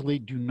individually.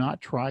 Do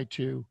not try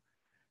to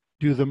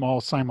do them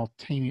all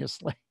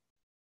simultaneously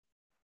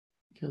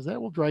because that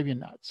will drive you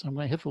nuts. So I'm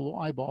going to hit the little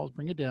eyeballs,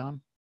 bring it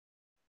down.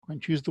 I'm going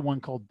to choose the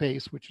one called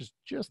base, which is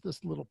just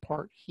this little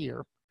part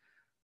here.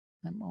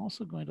 I'm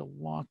also going to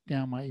lock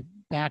down my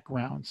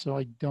background so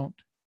I don't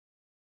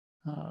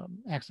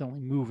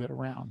accidentally move it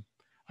around.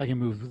 I can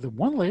move the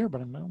one layer,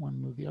 but I don't want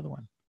to move the other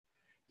one.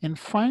 And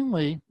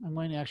finally, I'm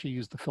going to actually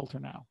use the filter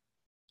now.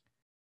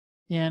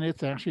 And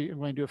it's actually, I'm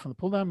going to do it from the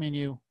pull down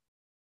menu,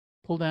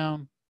 pull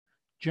down,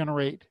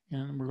 generate,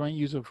 and we're going to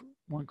use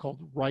one called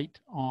Write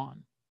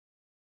On.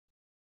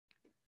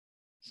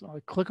 So I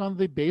click on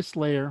the base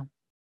layer,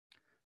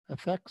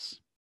 effects,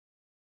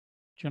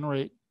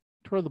 generate,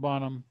 toward the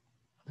bottom,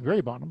 the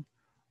very bottom,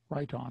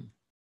 Write On.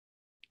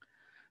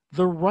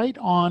 The Write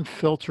On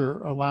filter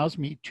allows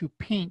me to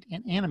paint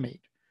and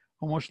animate,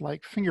 almost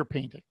like finger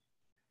painting.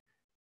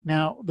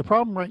 Now, the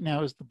problem right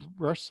now is the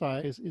brush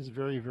size is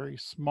very, very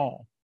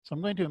small. So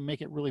I'm going to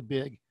make it really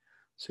big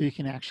so you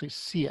can actually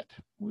see it.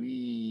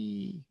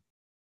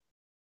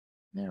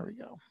 There we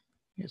go.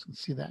 You guys can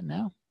see that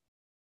now.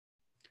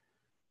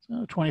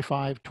 So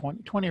 25,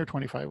 20 or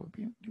 25 would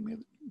be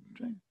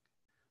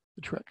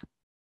the trick.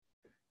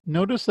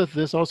 Notice that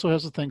this also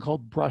has a thing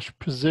called brush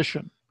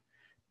position,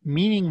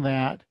 meaning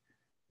that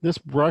this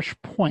brush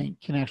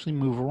point can actually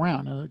move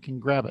around and it can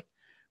grab it.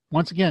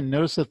 Once again,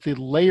 notice that the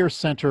layer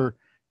center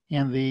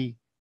and the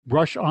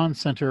brush on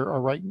center are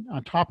right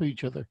on top of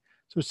each other.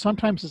 So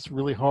sometimes it's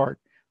really hard.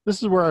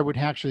 This is where I would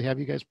actually have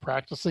you guys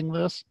practicing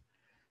this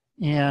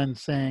and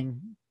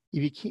saying,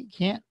 if you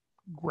can't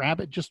grab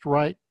it just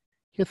right,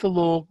 hit the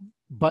little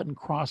button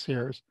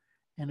crosshairs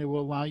and it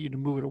will allow you to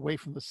move it away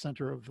from the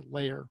center of the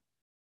layer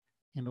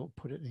and it'll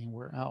put it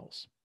anywhere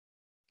else.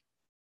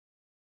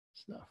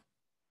 Stuff.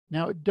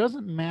 Now, it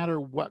doesn't matter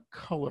what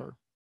color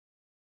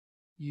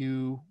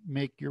you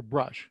make your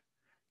brush,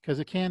 because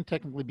it can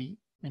technically be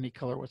any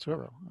color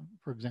whatsoever.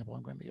 For example,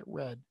 I'm going to make it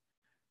red,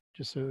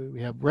 just so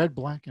we have red,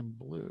 black, and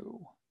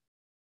blue.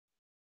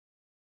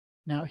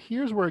 Now,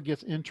 here's where it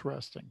gets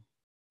interesting.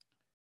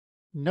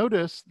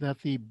 Notice that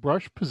the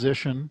brush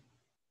position,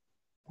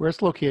 where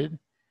it's located,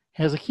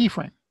 has a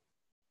keyframe.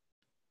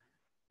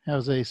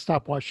 Has a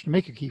stopwatch to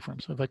make a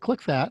keyframe. So if I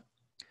click that,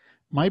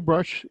 my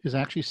brush is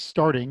actually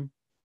starting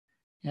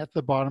at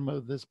the bottom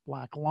of this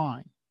black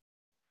line.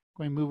 I'm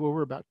going to move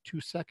over about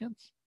 2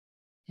 seconds.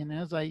 And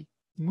as I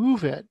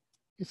move it,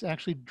 it's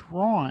actually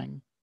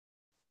drawing.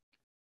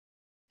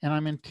 And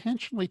I'm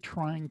intentionally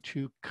trying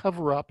to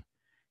cover up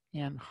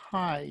and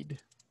hide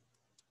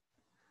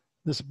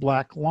this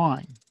black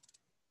line.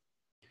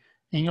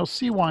 And you'll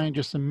see why in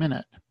just a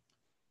minute.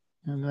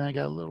 And then I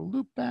got a little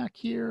loop back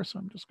here, so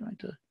I'm just going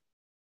to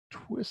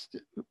twist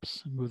it.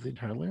 Oops, move the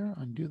entire layer,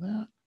 undo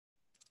that.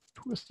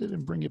 Twist it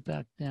and bring it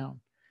back down.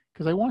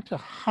 Because I want to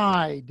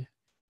hide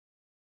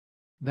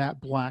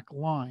that black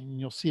line. And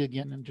you'll see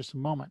again in just a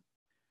moment.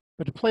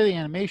 But to play the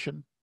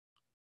animation,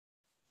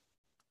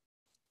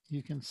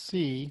 you can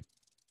see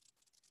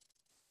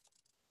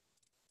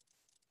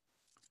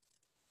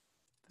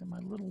that my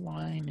little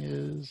line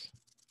is,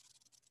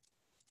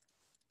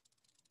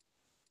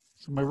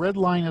 so my red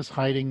line is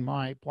hiding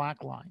my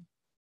black line.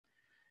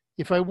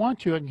 If I want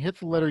to, I can hit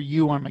the letter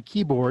U on my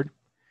keyboard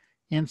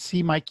and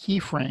see my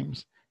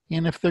keyframes.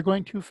 And if they're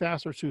going too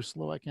fast or too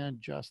slow, I can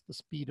adjust the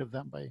speed of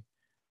them by,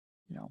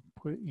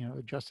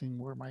 adjusting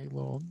where my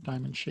little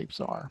diamond shapes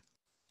are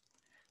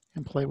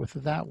and play with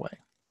it that way.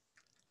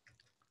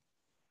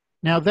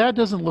 Now that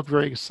doesn't look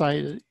very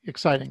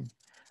exciting,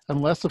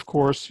 unless of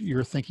course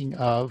you're thinking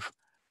of,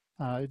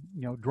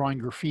 drawing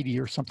graffiti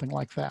or something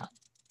like that.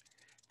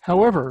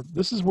 However,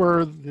 this is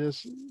where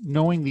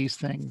knowing these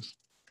things,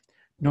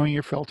 knowing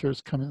your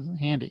filters, come in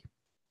handy.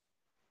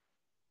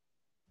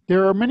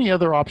 There are many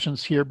other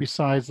options here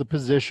besides the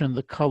position,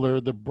 the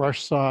color, the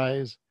brush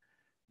size,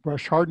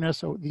 brush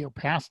hardness, the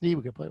opacity,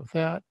 we can play with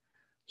that,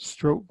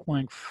 stroke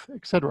length,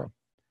 etc.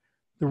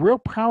 The real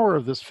power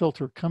of this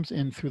filter comes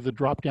in through the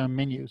drop-down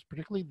menus,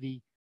 particularly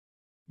the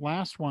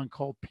last one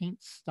called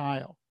Paint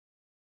Style.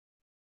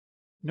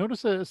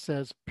 Notice that it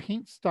says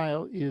Paint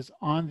Style is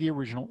on the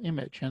original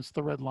image, hence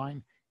the red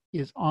line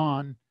is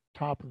on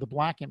top of the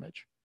black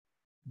image.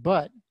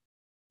 But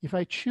if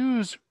I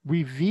choose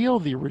Reveal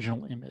the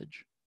original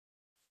image,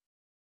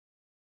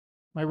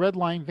 my red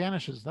line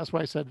vanishes. That's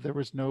why I said there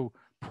was no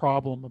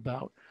problem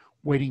about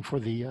waiting for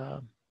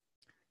the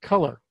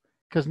color.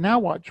 Because now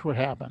watch what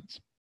happens.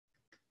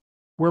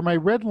 Where my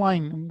red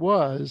line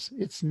was,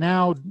 it's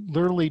now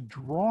literally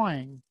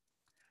drawing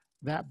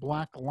that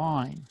black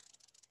line.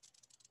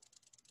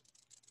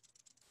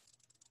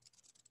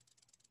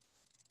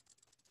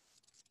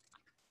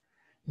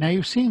 Now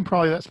you've seen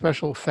probably that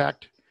special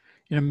effect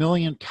in a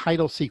million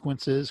title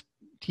sequences,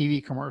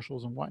 TV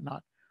commercials and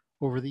whatnot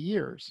over the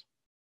years.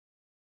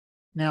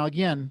 Now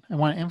again, I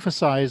want to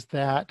emphasize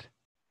that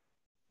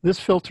this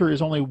filter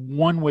is only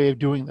one way of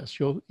doing this.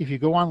 If you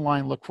go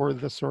online, look for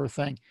this sort of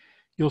thing,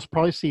 you'll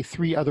probably see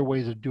 3 other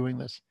ways of doing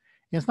this.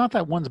 And it's not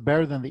that one's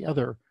better than the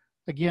other.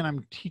 Again,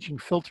 I'm teaching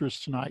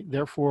filters tonight.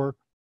 Therefore,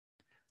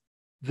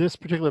 this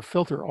particular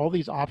filter, all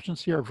these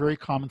options here are very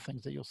common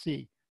things that you'll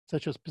see,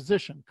 such as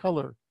position,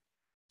 color,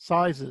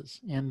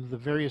 sizes, and the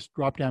various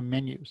drop-down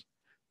menus.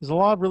 There's a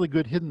lot of really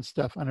good hidden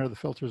stuff under the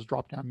filter's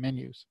drop-down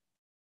menus.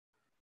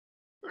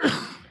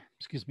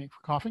 Excuse me for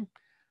coughing.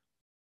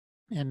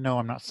 And no,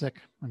 I'm not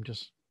sick. I'm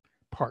just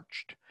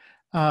parched.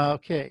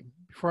 Okay,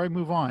 before I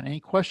move on, any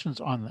questions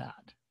on that?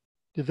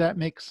 Did that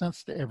make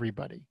sense to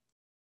everybody?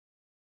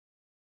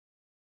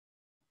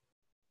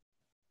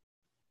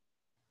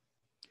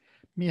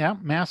 Yeah,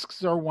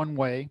 masks are one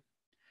way.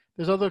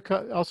 There's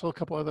also a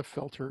couple other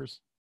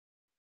filters.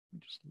 Let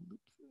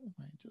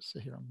me just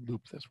sit here and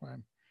loop this while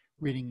I'm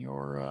reading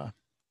your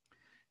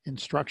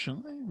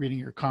instruction, reading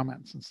your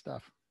comments and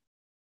stuff.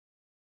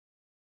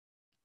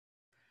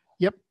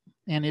 Yep,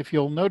 and if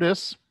you'll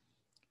notice,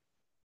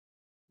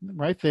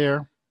 right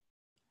there,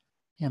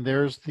 and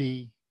there's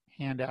the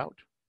handout,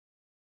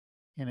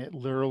 and it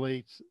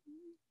literally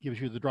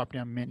gives you the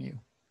drop-down menu.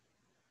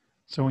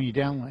 So when you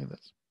download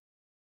this,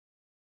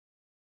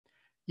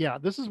 yeah,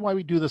 this is why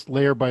we do this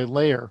layer by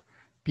layer,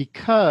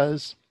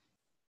 because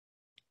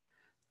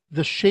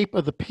the shape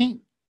of the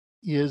paint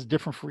is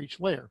different for each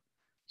layer.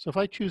 So if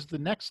I choose the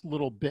next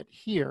little bit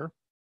here,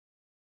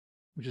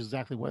 which is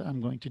exactly what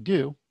I'm going to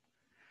do.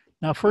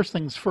 Now, first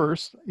things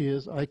first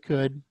is I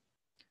could,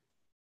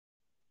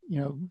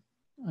 I'm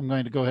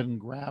going to go ahead and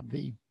grab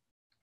the,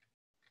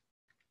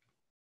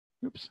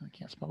 oops, I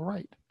can't spell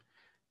right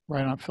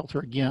on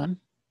filter again,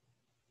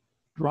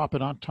 drop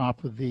it on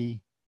top of the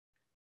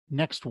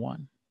next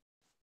one.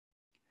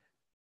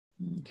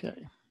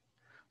 Okay,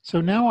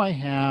 so now I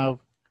have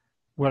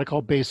what I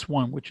call base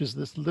 1, which is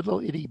this little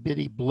itty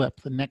bitty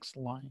blip, the next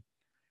line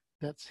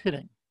that's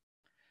hitting.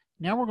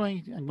 Now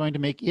I'm going to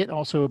make it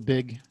also a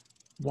big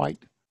white.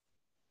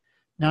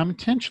 Now I'm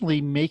intentionally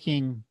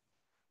making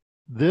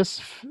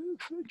this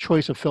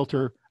choice of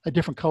filter a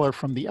different color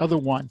from the other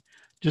one,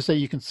 just so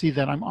you can see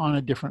that I'm on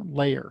a different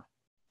layer.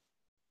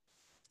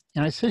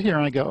 And I sit here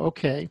and I go,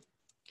 okay,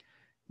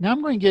 now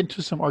I'm going to get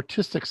into some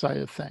artistic side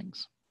of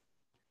things.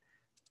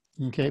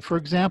 Okay, for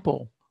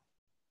example,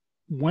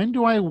 when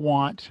do I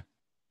want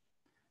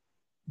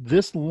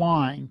this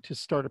line to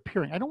start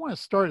appearing? I don't want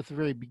to start at the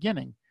very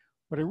beginning.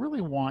 What I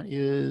really want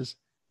is,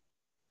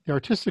 the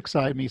artistic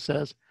side of me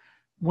says,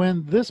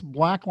 when this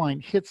black line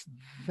hits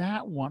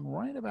that one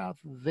right about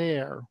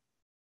there,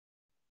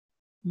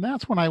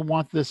 that's when I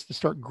want this to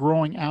start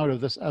growing out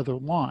of this other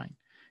line.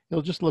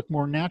 It'll just look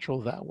more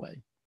natural that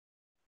way.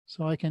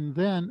 So I can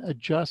then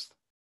adjust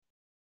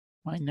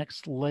my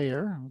next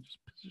layer. I'll just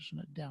position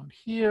it down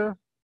here,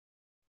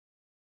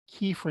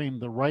 keyframe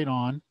the right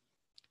on,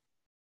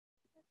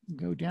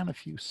 go down a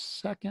few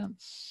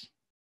seconds,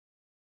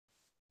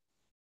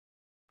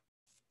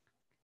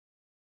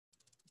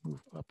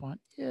 move up on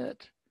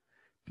it.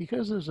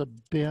 Because there's a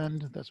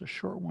bend, that's a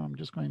short one, I'm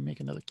just going to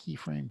make another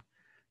keyframe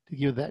to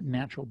give that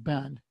natural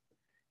bend.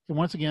 And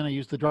once again, I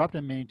use the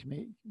drop-down menu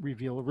to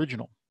reveal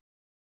original.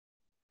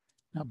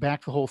 Now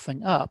back the whole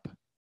thing up.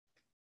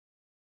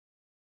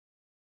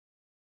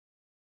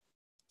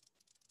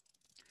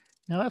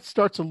 Now that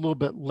starts a little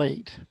bit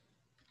late.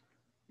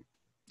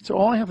 So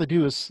all I have to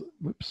do is,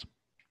 whoops,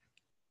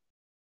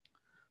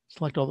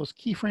 select all those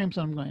keyframes, and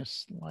I'm going to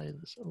slide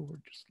this over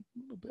just a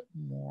little bit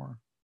more.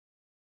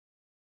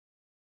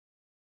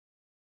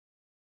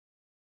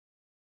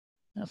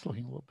 That's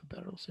looking a little bit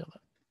better. Let's see how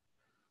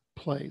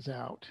that plays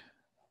out.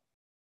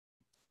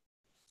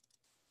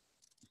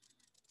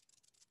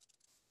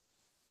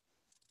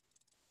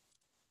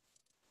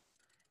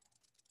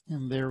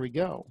 And there we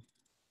go.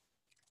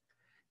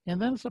 And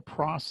then it's a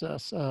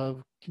process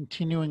of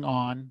continuing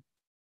on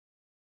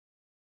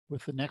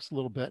with the next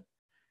little bit.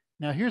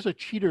 Now here's a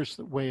cheater's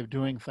way of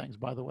doing things,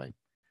 by the way.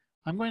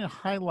 I'm going to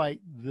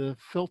highlight the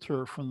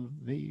filter from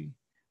the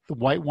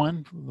white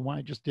one, the one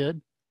I just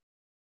did,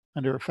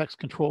 under Effects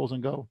Controls,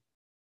 and go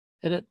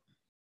Edit,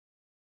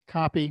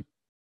 Copy,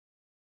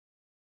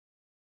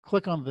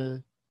 click on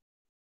the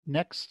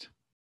next,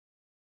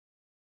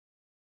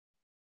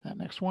 that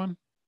next one,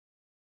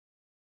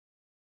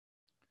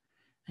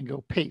 and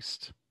go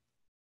Paste.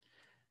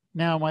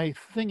 Now my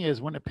thing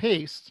is, when it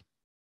pastes,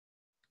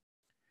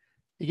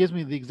 it gives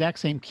me the exact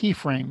same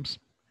keyframes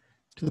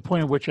to the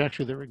point at which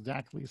actually they're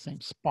exactly the same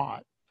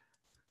spot.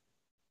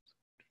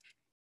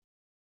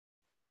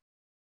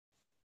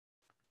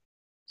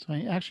 So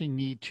I actually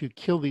need to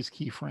kill these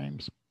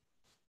keyframes.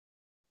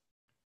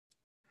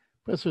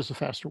 But it's just a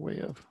faster way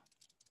of,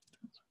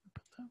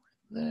 put that right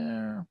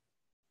there.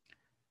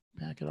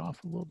 Back it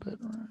off a little bit,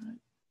 right?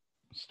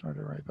 Start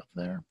it right about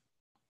there.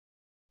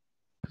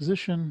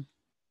 Position,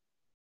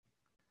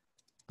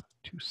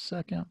 2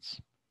 seconds.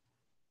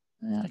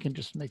 And I can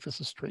just make this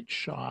a straight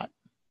shot.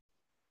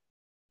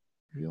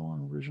 Reveal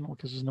on original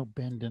because there's no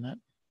bend in it.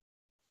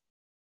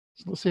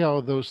 So let's see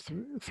how those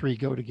three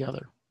go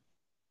together.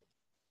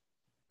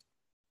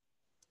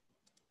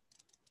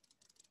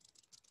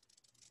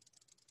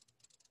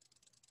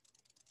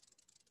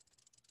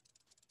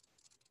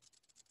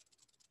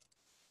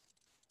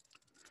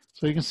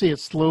 So you can see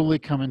it's slowly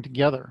coming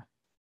together.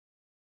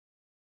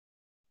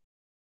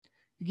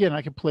 Again,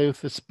 I can play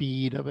with the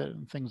speed of it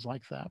and things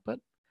like that, but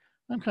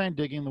I'm kind of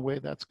digging the way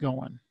that's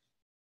going.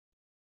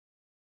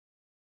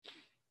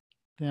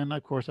 Then,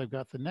 of course, I've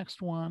got the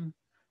next one.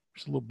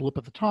 There's a little blip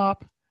at the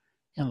top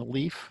and the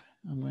leaf.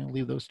 I'm going to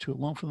leave those two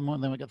alone for the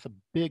moment. Then we got the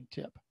big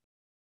tip.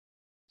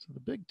 So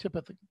the big tip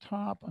at the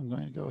top, I'm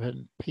going to go ahead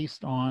and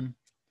paste on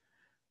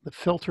the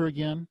filter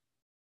again.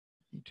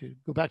 I need to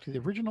go back to the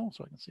original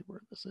so I can see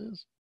where this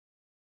is.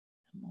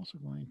 I'm also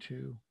going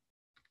to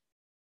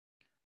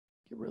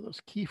get rid of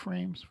those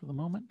keyframes for the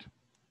moment.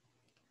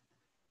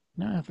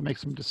 Now I have to make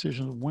some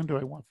decisions. When do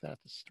I want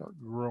that to start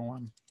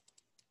growing?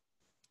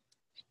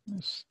 So I'm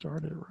going to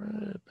start it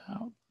right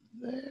about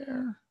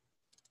there.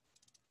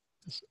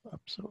 This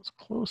up so it's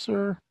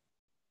closer.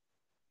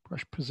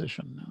 Brush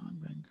position. Now I'm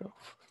going to go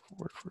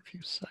forward for a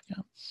few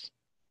seconds.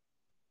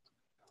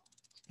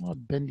 It's a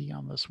lot bendy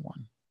on this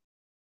one.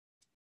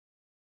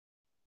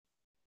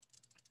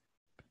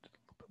 Bend it a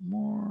little bit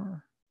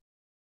more.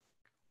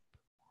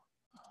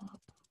 Up.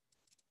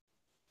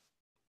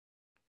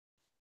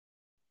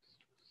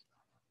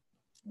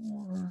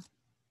 More.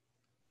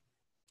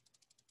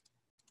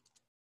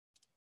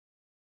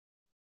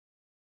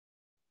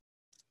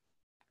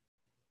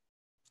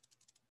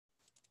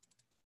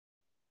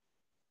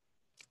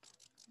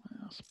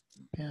 Last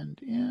bend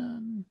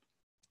in.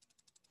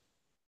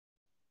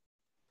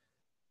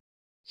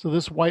 So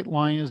this white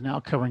line is now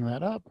covering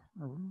that up.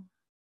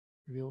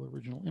 Reveal the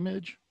original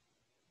image.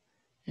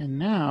 And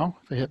now,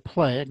 if I hit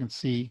play, I can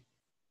see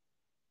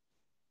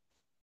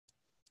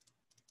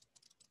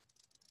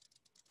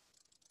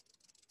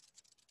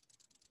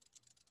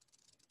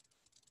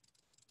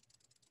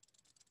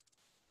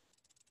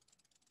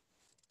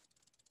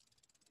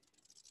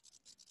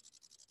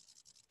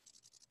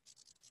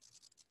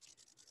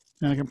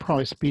And I can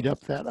probably speed up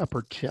that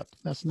upper tip.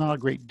 That's not a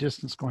great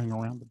distance going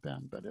around the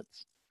bend, but it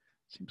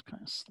seems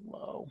kind of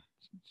slow.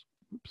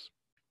 Oops.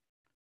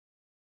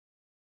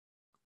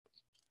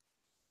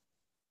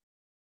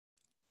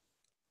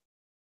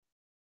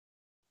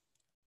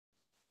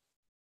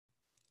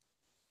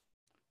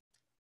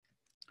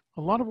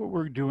 A lot of what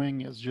we're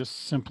doing is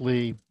just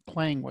simply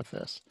playing with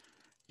this,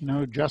 you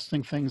know,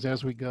 adjusting things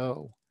as we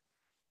go,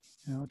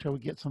 you know, until we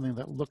get something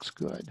that looks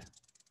good.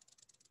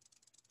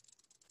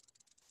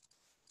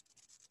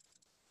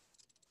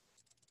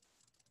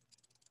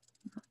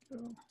 There we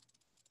go.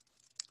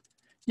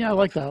 Yeah, I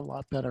like that a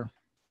lot better.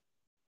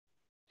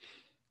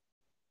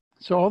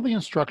 So all the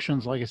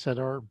instructions, like I said,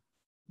 are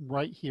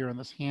right here in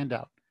this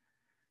handout.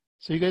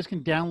 So you guys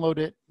can download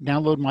it,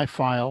 download my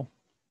file,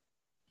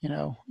 you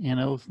know, and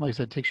it, like I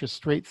said, it takes you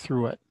straight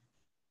through it.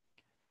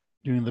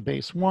 Doing the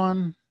base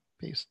 1,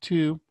 base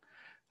 2.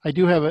 I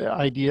do have an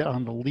idea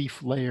on the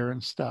leaf layer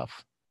and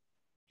stuff,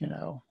 you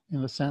know,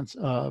 in the sense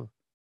of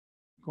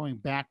going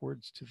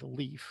backwards to the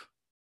leaf.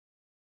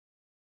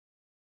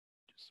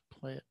 Just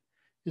play it.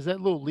 Is that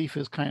little leaf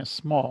is kind of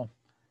small.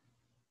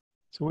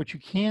 So what you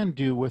can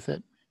do with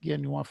it,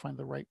 again, you want to find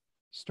the right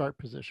start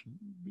position.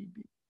 Be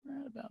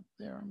right about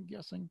there, I'm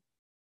guessing.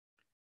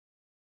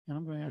 And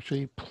I'm going to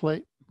actually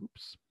play,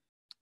 oops.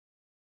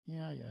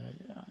 Yeah, I know,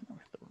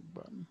 hit the wrong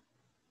button.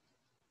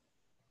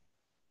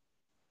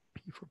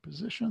 P for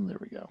position, there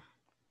we go.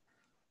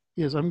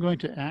 Is I'm going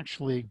to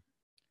actually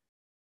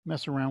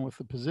mess around with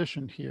the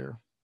position here.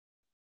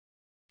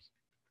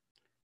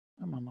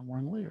 I'm on the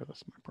wrong layer,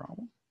 that's my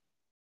problem.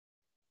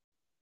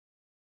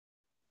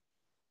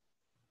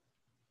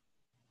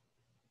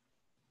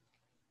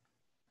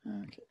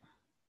 Okay,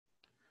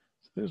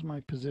 so there's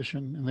my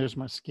position and there's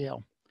my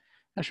scale.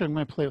 Actually, I'm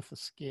going to play with the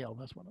scale.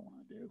 That's what I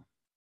want to do.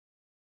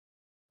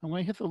 I'm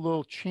going to hit the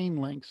little chain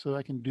link so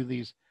I can do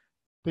these.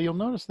 But you'll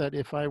notice that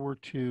if I were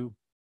to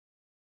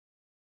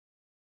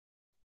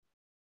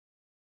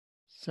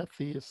set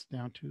these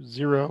down to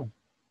 0,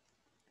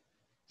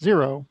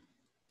 0,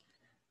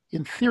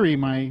 in theory,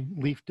 my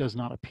leaf does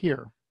not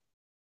appear.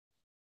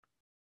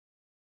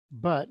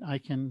 But I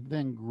can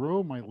then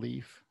grow my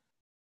leaf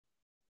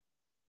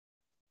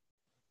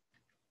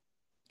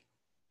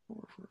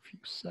for a few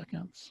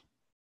seconds.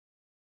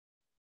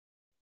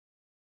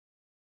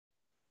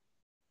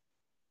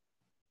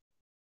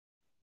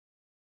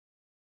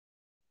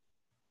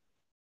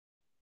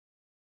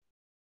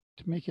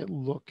 To make it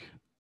look.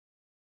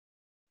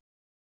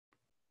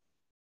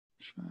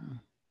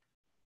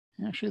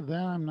 Actually,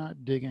 that I'm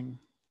not digging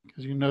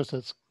because you notice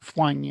it's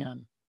flying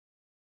in.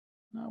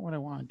 Not what I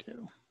want to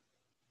do.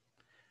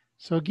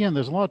 So again,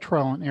 there's a lot of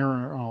trial and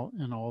error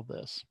in all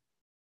this.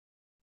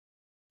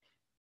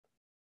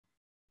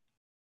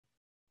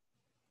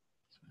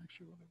 So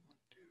actually what I want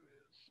to do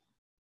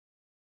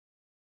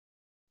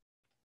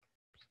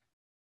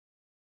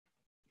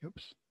is,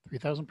 oops,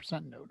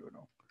 3,000%, no,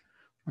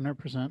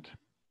 100%. Go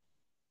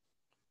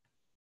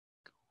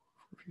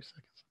for a few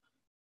seconds.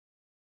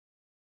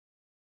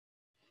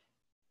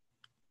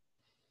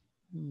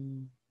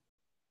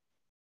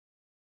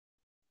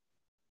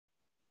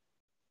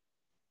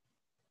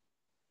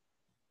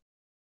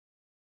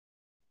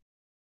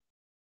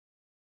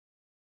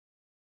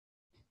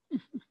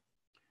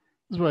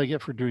 This is what I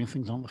get for doing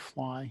things on the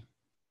fly.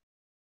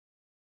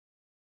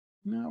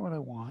 Not what I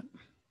want.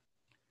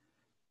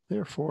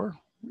 Therefore,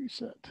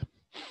 reset.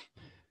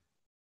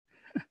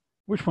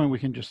 Which one we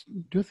can just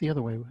do it the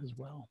other way as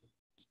well.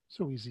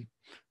 So easy.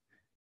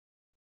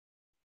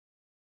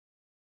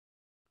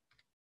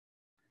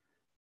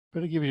 But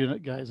to give you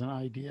guys an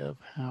idea of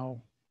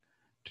how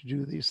to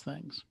do these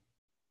things.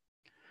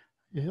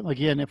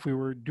 Again, if we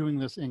were doing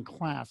this in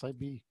class, I'd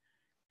be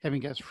having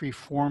guys free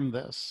form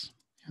this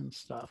and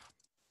stuff.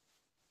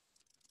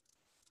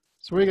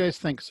 So what do you guys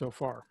think so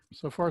far?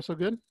 So far, so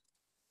good?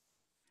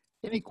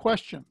 Any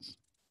questions?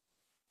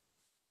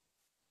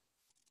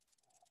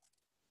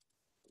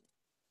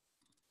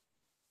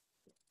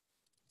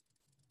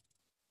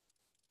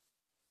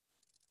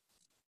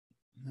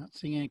 Not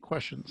seeing any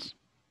questions.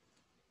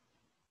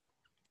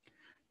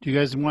 Do you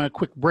guys want a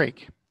quick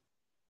break?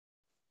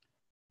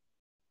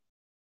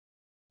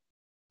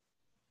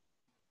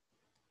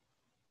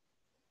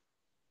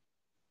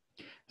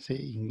 See,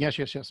 you can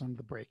yes on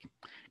the break,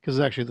 because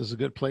actually this is a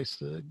good place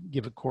to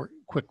give a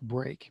quick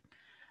break.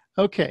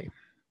 Okay.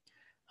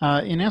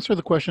 In answer to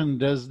the question,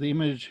 does the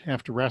image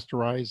have to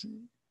rasterize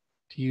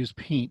to use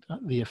paint,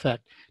 the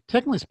effect?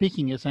 Technically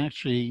speaking, it's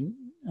actually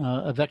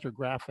a vector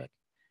graphic.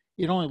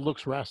 It only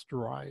looks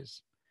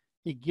rasterized.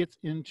 It gets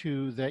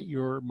into that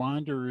your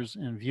monitors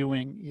and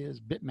viewing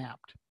is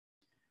bitmapped.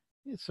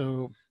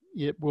 So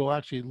it will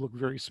actually look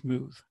very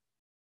smooth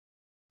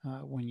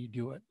when you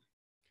do it.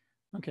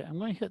 Okay, I'm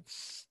going to hit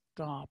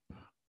stop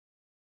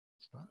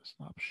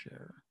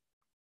share.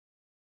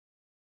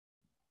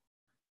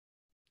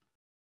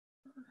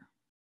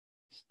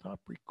 Stop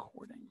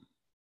recording.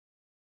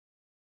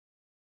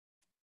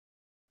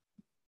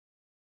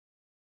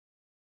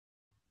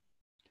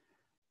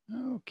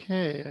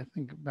 Okay, I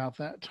think about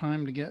that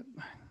time to get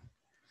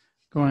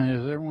Go on,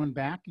 is everyone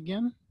back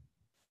again?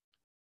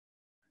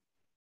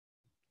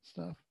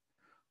 Stuff.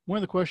 One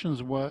of the questions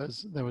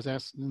that was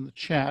asked in the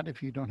chat,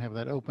 if you don't have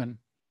that open,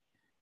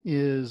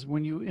 is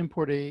when you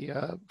import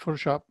a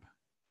Photoshop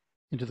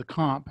into the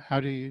comp,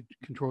 how do you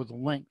control the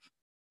length?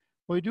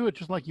 Well, you do it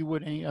just like you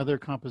would any other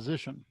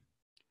composition.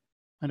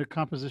 Under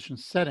composition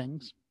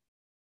settings,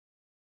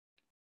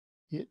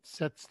 it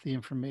sets the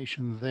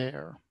information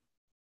there.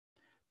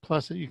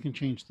 Plus, you can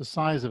change the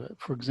size of it.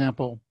 For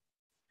example,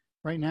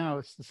 right now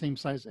it's the same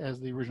size as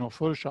the original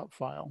Photoshop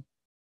file,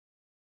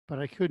 but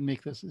I could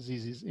make this as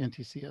easy as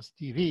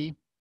NTSC-DV.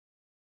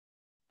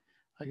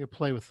 I could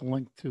play with the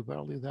length too, but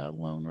I'll leave that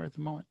alone right at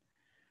the moment.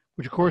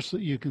 Which of course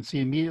you can see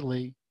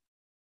immediately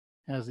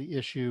has the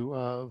issue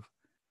of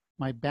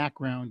my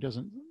background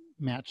doesn't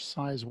match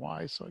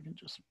size-wise, so I can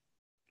just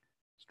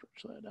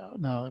stretch that out.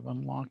 Now I've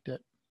unlocked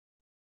it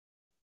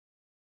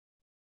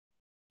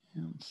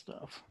and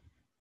stuff.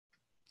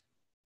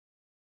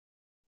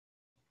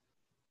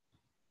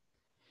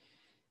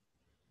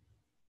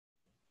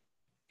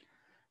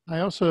 I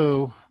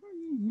also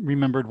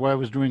remembered what I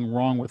was doing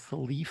wrong with the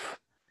leaf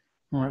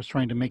when I was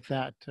trying to make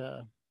that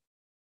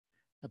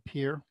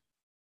appear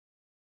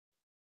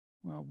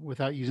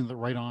without using the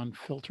right-on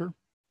filter.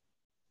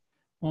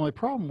 Well, my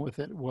problem with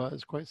it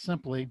was quite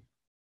simply,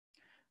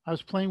 I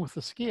was playing with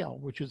the scale,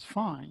 which is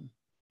fine,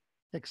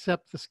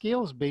 except the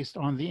scale is based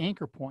on the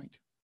anchor point,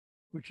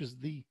 which is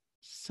the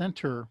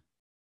center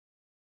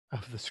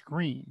of the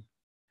screen.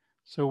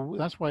 So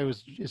that's why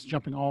it's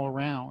jumping all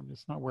around.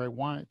 It's not where I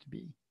want it to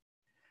be.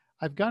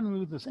 I've got to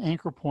move this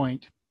anchor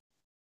point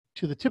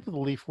to the tip of the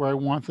leaf where I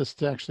want this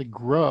to actually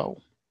grow,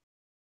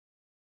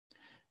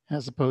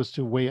 as opposed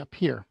to way up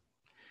here.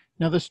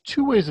 Now there's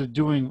two ways of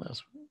doing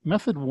this.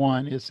 Method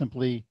one is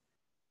simply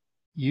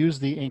use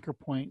the anchor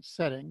point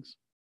settings.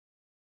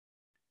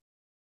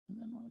 And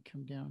then when I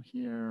come down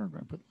here, I'm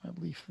going to put my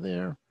leaf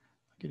there.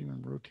 I can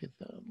even rotate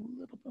that a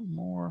little bit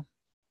more.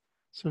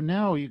 So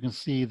now you can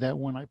see that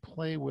when I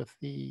play with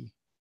the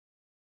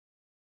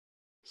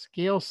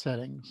scale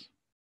settings,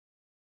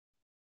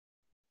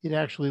 it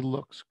actually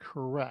looks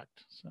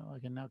correct. So I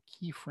can now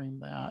keyframe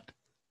that.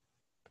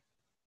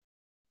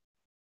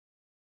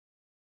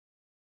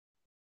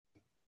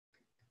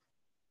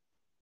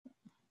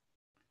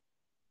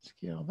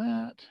 Scale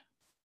that,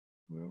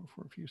 go over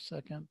for a few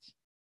seconds.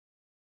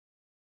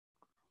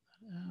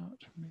 Grow that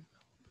out, make that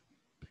a little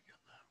bit bigger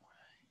that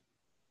way.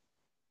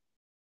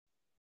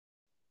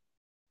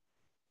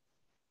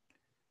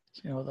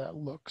 See how that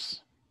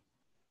looks.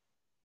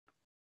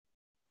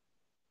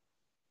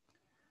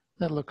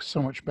 That looks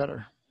so much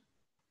better,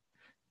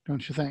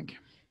 don't you think?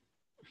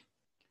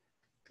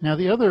 Now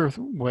the other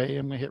way,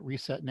 I'm going to hit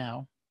reset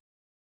now.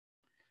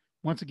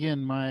 Once again,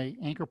 my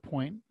anchor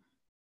point,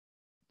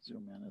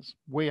 zoom in, is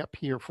way up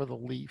here for the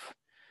leaf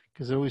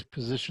because it always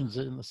positions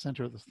it in the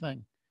center of the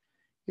thing.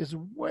 Is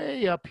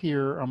way up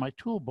here on my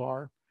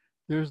toolbar.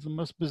 There's the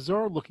most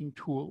bizarre looking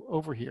tool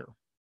over here.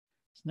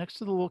 It's next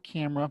to the little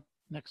camera,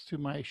 next to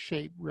my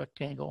shape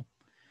rectangle.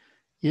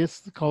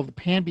 It's called the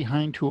pan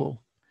behind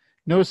tool.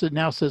 Notice it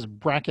now says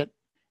bracket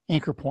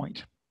anchor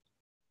point,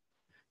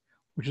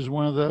 which is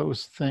one of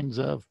those things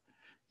of,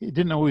 it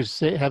didn't always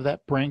have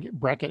that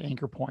bracket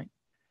anchor point.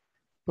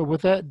 But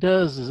what that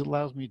does is it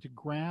allows me to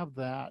grab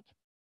that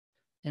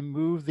and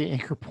move the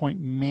anchor point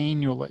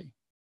manually,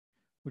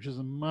 which is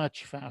a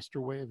much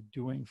faster way of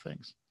doing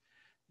things.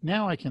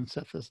 Now I can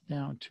set this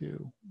down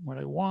to what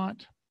I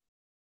want,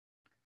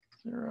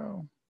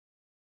 0.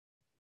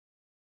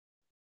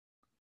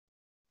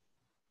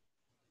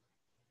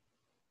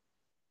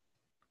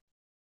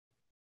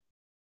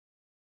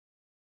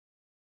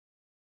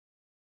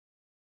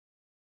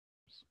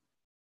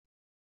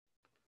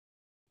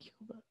 Kill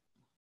that.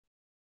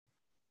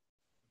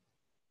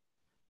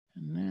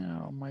 And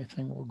now my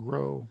thing will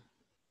grow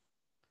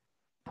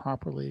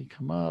properly,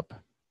 come up,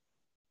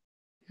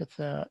 hit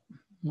that.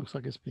 Looks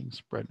like it's being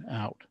spread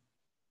out.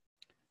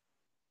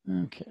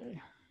 Okay.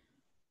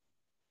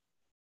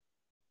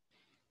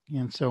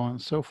 And so on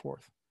and so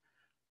forth.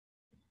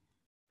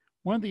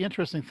 One of the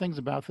interesting things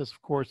about this,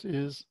 of course,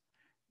 is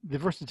the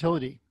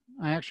versatility.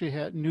 I actually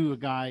knew a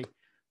guy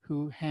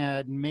who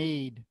had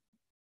made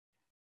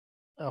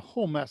a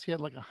whole mess. He had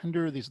like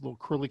 100 of these little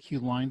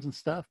curlicue lines and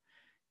stuff.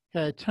 He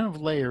had a ton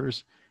of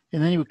layers,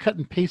 and then he would cut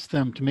and paste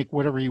them to make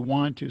whatever he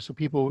wanted to. So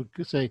people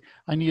would say,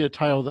 I need a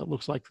tile that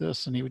looks like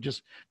this, and he would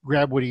just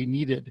grab what he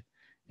needed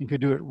and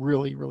could do it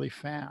really, really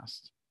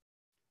fast.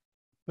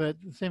 But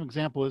the same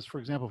example is, for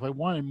example, if I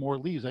wanted more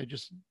leaves, I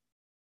just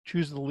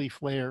choose the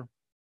leaf layer,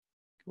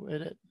 go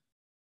edit,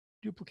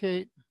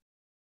 duplicate.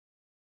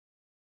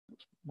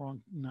 Oops,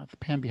 wrong, not the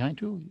pan behind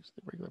tool, use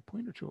the regular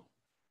pointer tool.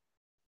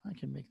 I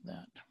can make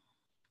that.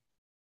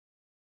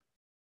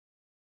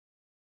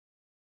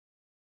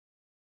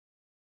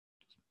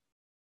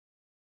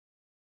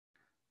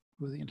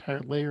 Move the entire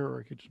layer, or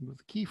I could just move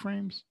the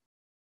keyframes.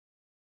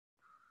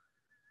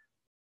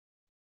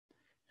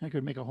 I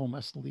could make a whole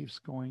mess of leaves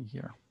going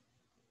here.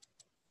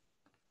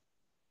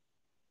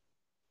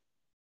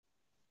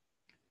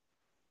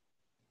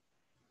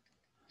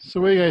 So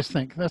what do you guys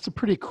think? That's a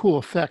pretty cool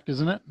effect,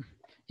 isn't it?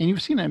 And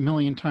you've seen it a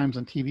million times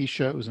on TV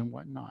shows and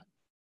whatnot.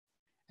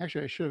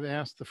 Actually, I should have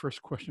asked the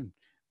first question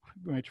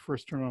when I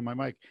first turned on my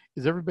mic.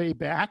 Is everybody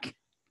back?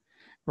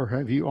 Or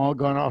have you all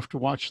gone off to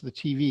watch the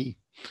TV?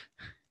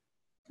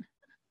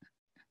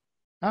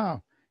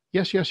 Oh,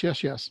 yes, yes,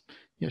 yes, yes.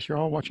 Yes, you're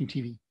all watching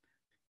TV.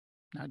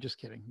 Not just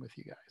kidding with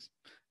you guys.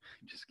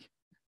 Just kidding.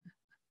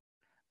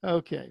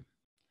 Okay.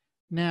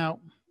 Now,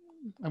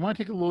 I want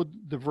to take a little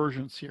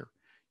divergence here.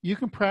 You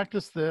can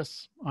practice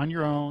this on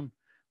your own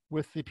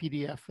with the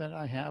PDF that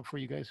I have for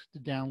you guys to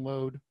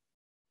download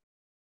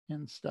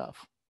and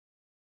stuff.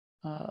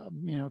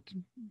 You know,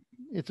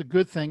 it's a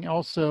good thing.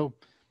 Also,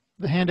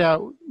 the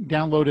handout,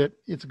 download it.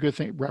 It's a good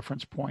thing,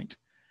 reference point.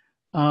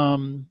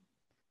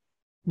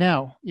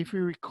 Now, if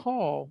you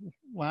recall,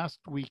 last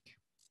week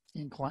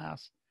in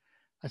class,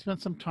 I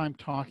spent some time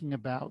talking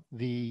about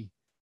the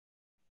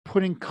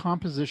putting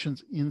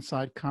compositions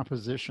inside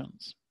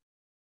compositions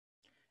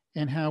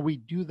and how we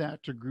do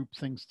that to group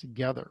things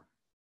together.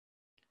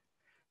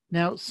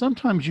 Now,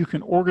 sometimes you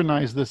can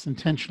organize this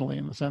intentionally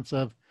in the sense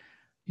of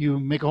you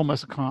make a whole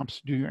mess of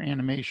comps, do your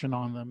animation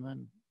on them,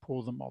 then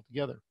pull them all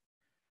together.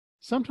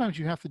 Sometimes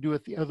you have to do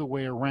it the other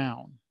way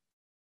around.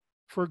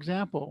 For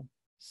example,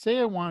 say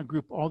I want to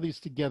group all these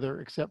together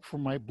except for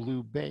my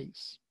blue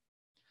base.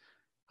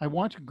 I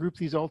want to group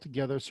these all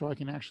together so I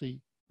can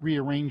actually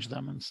rearrange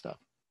them and stuff.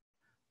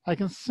 I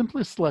can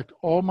simply select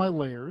all my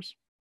layers,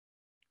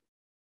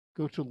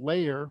 go to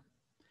Layer,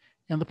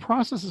 and the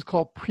process is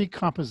called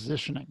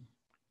pre-compositioning.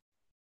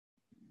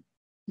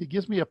 It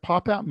gives me a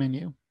pop-out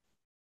menu,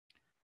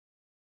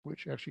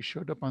 which actually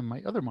showed up on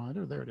my other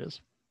monitor. There it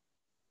is.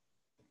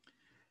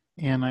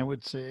 And I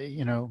would say,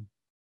 you know,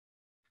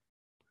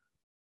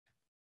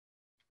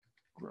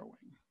 growing.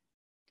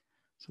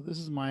 So this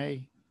is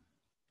my,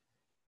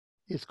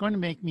 it's going to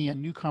make me a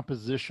new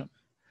composition.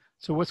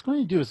 So what's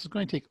going to do is it's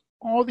going to take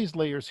all these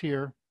layers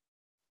here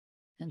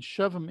and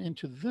shove them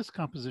into this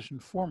composition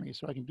for me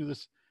so I can do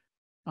this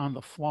on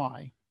the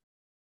fly.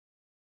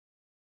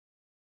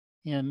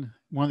 And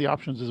one of the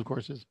options is, of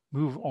course, is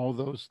move all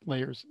those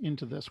layers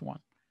into this one,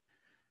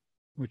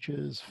 which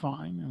is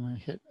fine. And I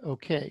hit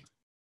OK.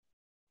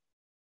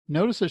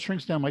 Notice it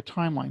shrinks down my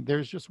timeline.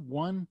 There's just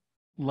one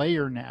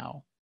layer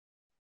now.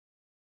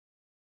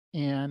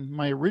 And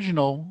my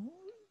original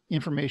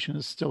information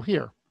is still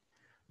here,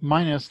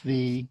 minus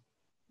the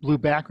blue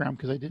background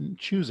because I didn't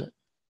choose it.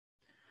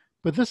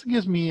 But this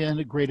gives me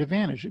a great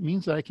advantage. It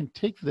means that I can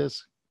take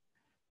this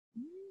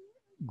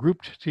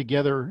grouped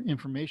together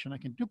information, I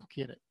can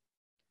duplicate it.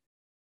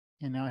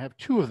 And now I have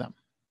two of them.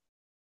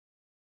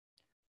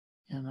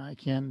 And I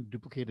can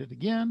duplicate it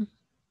again,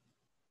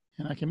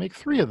 and I can make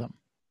three of them.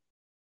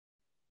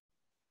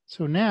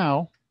 So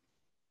now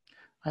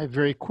I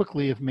very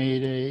quickly have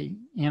made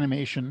an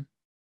animation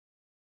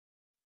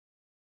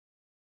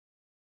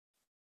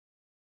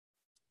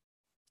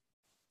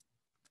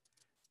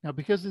now.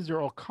 Because these are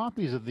all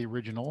copies of the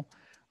original,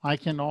 I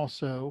can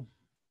also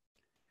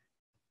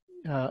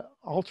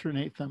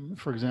alternate them.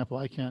 For example,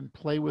 I can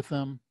play with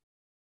them.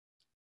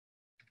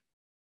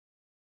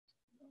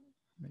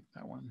 Make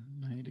that one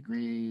 90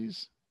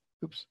 degrees.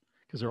 Oops,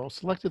 because they're all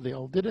selected. They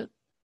all did it.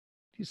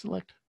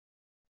 Deselect.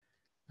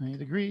 90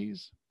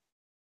 degrees.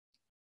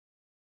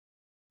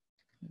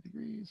 90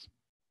 degrees.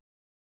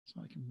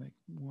 So I can make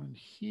one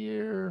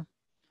here.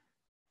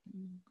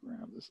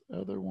 Grab this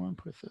other one,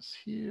 put this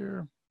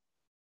here.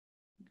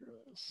 Grab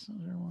this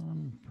other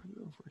one, put it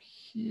over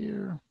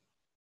here.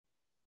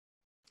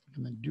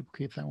 And then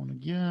duplicate that one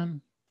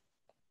again.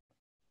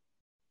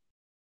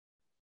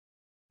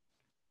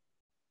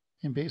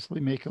 And basically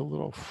make a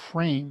little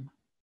frame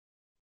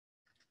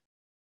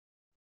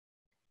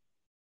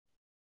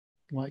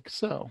like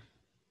so.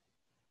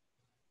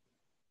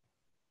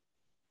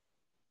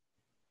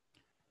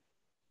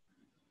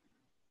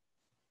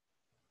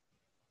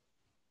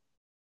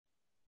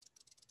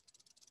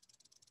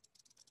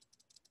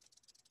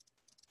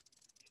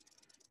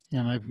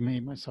 And I've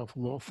made myself a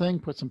little thing,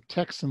 put some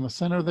text in the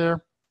center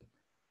there,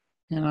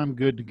 and I'm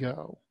good to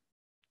go.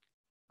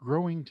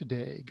 Growing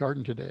today,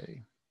 garden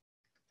today.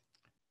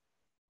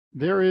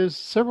 There is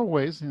several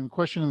ways, and the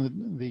question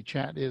in the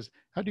chat is,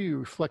 how do you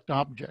reflect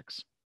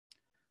objects?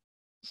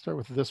 Let's start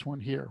with this one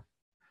here.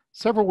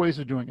 Several ways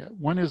of doing it.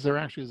 One is there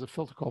actually is a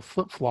filter called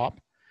flip-flop,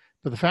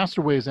 but the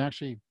faster way is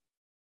actually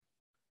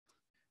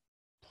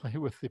play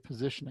with the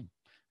positioning.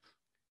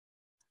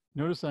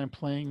 Notice I'm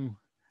playing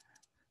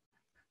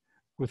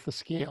with the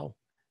scale.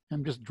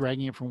 I'm just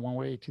dragging it from one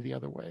way to the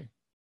other way.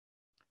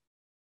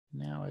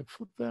 Now I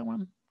flip that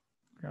one,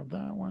 grab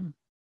that one.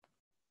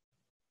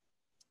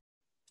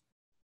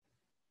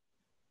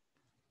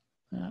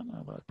 And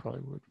I probably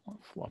would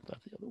want to flop that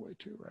the other way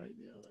too, right?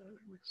 Yeah, there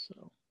we go.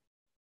 So.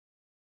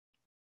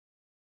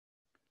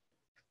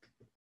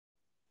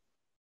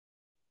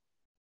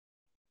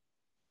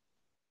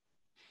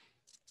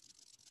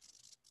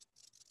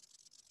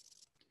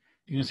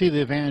 You can see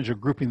the advantage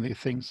of grouping the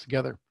things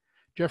together.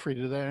 Jeffrey,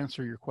 did that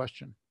answer your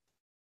question?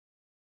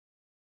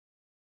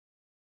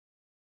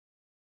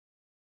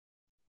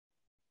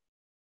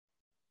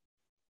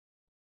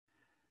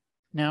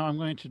 Now I'm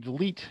going to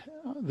delete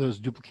those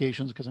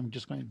duplications because I'm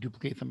just going to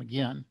duplicate them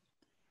again.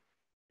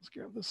 Let's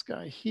grab this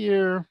guy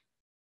here.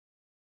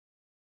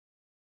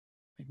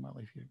 Make my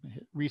life here. I'm going to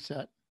hit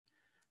reset.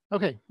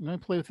 Okay, I'm going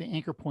to play with the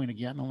anchor point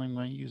again, only I'm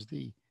going to use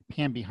the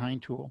pan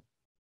behind tool.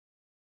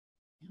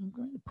 And I'm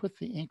going to put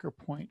the anchor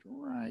point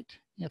right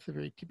at the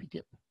very tippy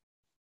tip.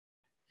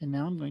 And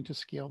now I'm going to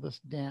scale this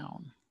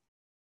down.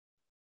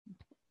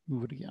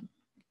 Move it again.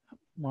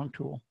 Wrong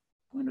tool.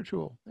 Pointer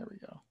tool. There we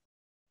go.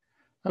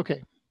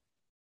 Okay,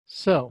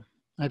 so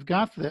I've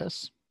got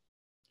this,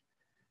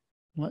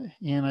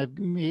 and I've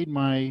made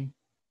my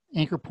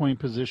anchor point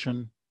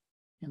position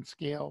and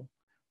scale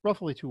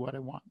roughly to what I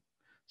want.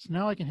 So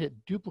now I can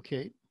hit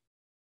duplicate.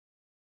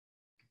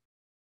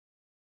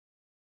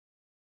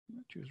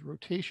 Choose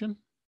rotation,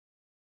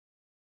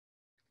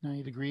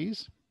 90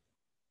 degrees.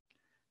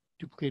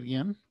 Duplicate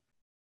again.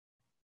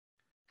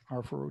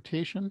 R for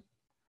rotation,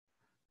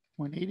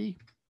 180.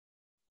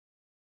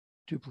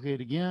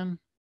 Duplicate again.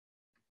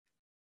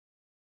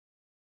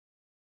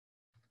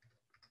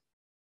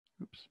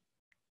 Oops,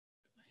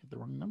 I hit the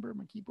wrong number on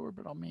my keyboard,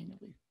 but I'll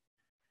manually.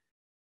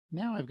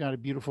 Now I've got a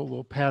beautiful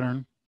little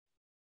pattern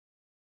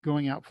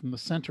going out from the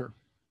center.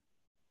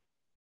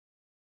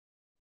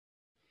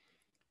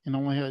 And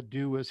all I had to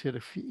do was hit a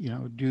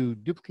few,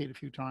 duplicate a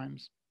few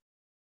times.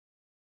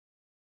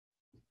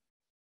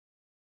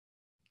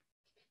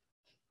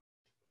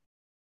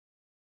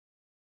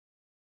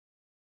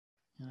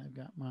 And I've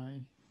got my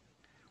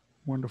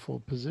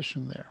wonderful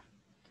position there.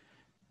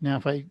 Now,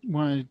 if I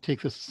want to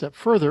take this a step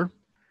further,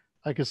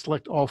 I could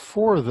select all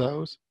 4 of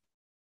those,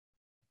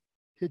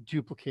 hit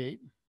duplicate,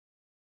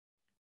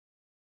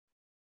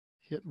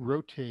 hit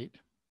rotate,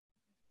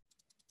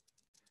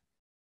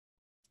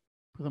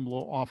 put them a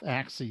little off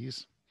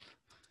axes.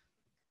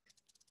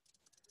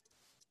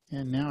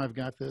 And now I've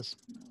got this,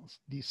 let's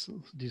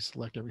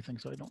deselect everything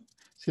so I don't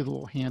see the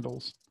little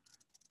handles.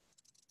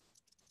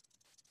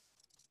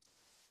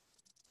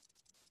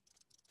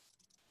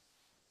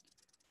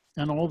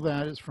 And all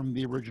that is from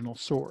the original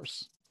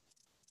source.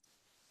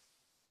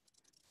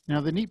 Now,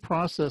 the neat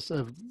process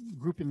of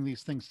grouping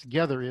these things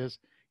together is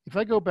if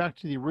I go back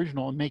to the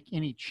original and make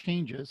any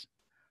changes,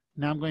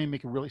 now I'm going to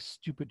make a really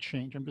stupid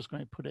change. I'm just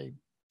going to put a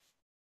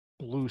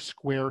blue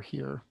square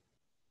here.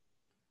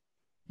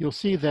 You'll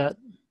see that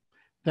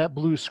that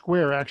blue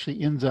square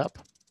actually ends up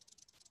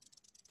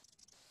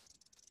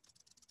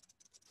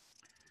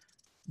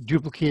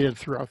duplicated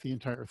throughout the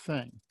entire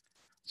thing.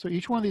 So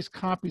each one of these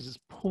copies is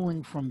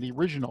pulling from the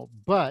original,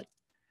 but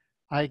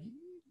I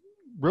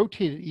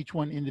rotated each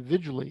one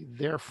individually.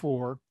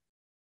 Therefore,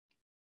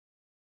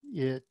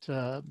 you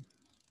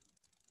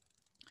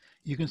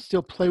can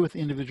still play with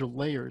individual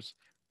layers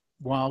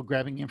while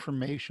grabbing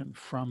information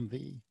from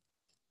the.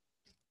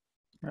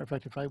 Matter of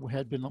fact, if I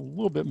had been a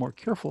little bit more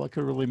careful, I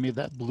could have really made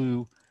that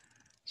blue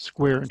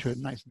square into a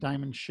nice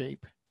diamond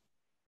shape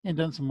and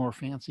done some more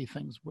fancy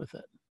things with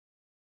it.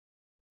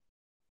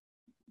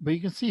 But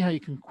you can see how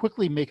you can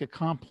quickly make a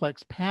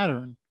complex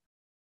pattern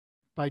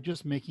by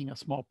just making a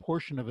small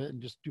portion of it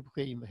and just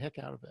duplicating the heck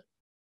out of it.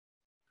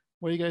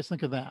 What do you guys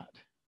think of that?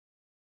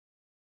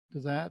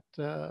 Does that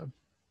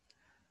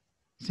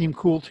seem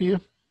cool to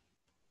you?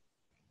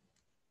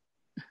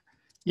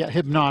 Yeah,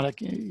 hypnotic,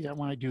 yeah,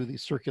 when I do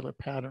these circular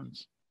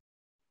patterns.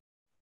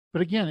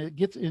 But again, it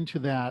gets into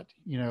that,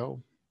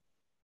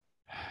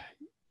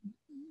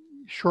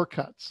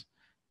 shortcuts.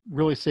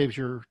 Really saves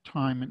your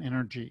time and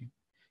energy.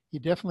 You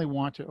definitely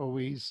want to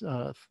always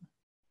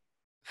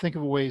think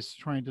of ways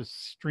trying to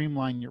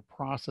streamline your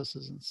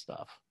processes and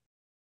stuff.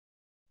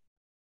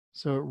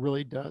 So it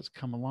really does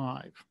come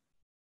alive.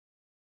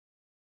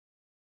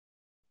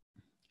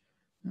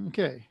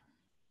 Okay.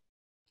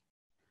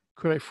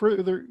 Could I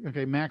further,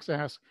 okay, Max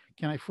asks,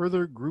 can I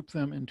further group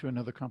them into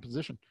another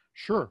composition?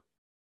 Sure.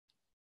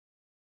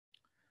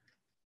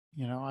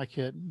 I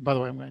could, by the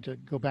way, I'm going to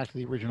go back to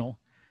the original,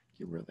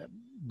 get rid of that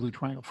blue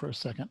triangle for a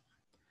second.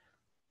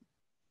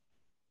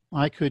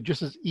 I could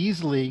just as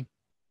easily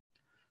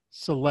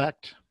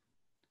select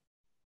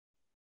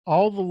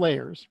all the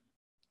layers,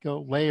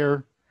 go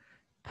layer,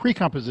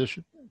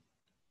 pre-composition.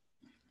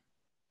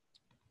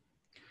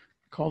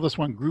 Call this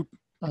one group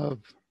of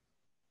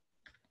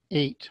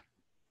 8.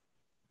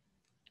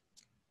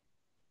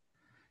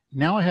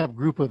 Now I have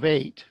group of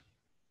 8.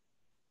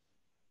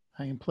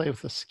 I can play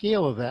with the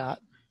scale of that.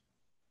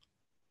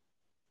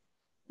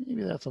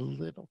 Maybe that's a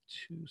little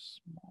too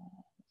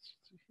small. Let's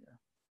see here.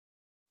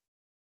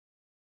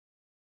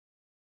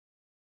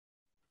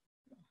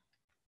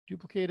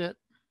 Duplicate it.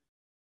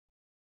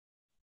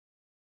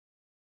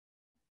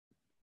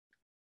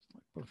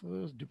 Select both of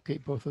those,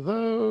 duplicate both of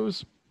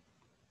those.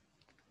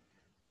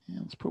 And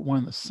let's put one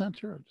in the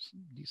center. I'll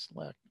just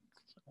deselect.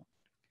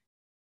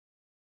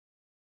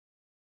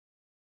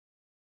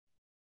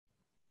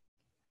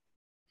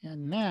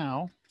 And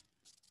now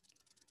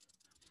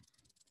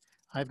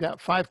I've got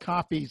 5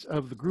 copies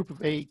of the group of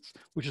 8s,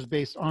 which is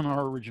based on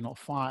our original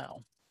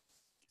file.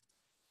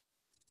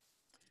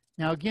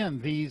 Now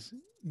again, these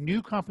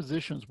new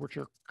compositions, which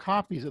are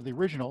copies of the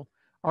original,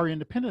 are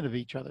independent of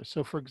each other.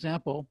 So for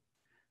example,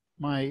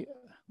 my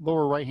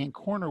lower right-hand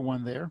corner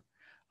one there,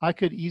 I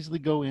could easily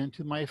go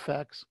into my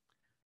effects,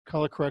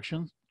 color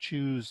correction,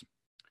 choose,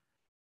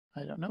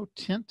 I don't know,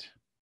 tint.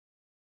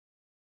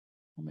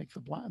 We'll make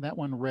that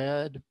one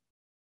red.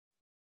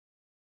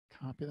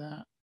 Copy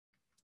that.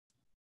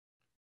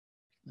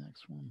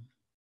 Next one.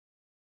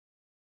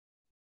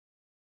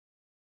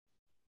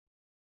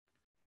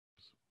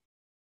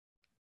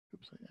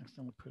 Oops, I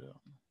accidentally put it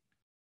on.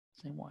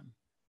 Same one.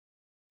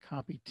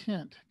 Copy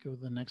tint, go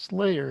to the next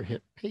layer,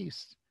 hit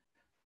paste.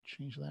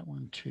 Change that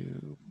one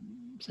to,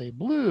 say,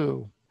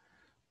 blue.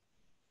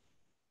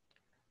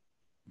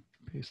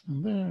 Paste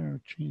in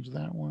there, change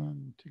that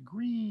one to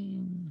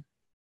green.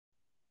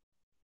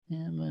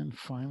 And then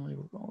finally,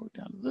 we'll go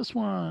down to this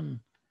one,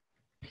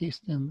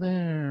 paste in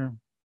there.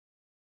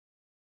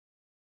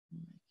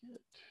 Make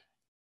it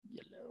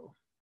yellow.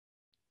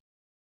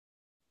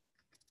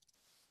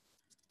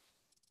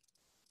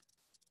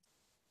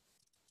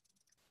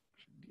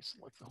 Should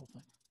deselect the whole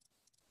thing.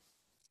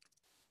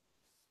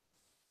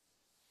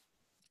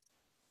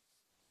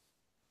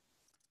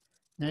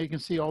 Now you can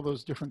see all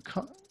those different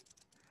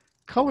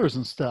colors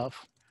and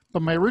stuff,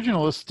 but my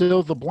original is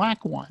still the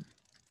black one,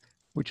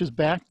 which is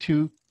back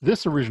to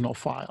this original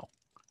file.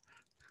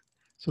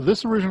 So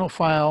this original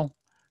file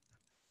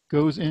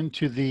goes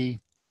into the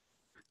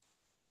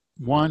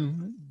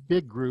one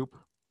big group,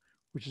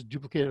 which is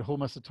duplicated a whole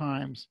mess of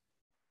times,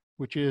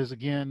 which is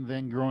again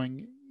then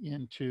growing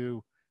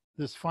into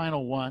this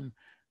final one,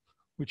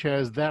 which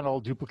has that all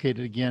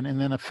duplicated again, and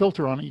then a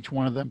filter on each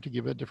one of them to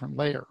give it a different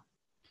layer.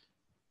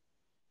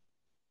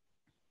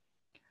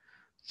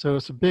 So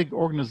it's a big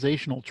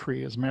organizational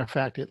tree. As a matter of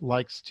fact, it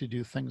likes to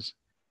do things.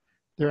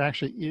 There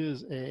actually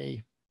is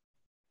a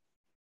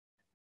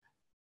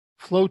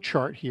flow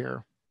chart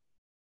here,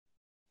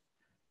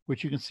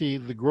 which you can see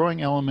the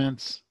growing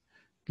elements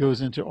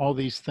goes into all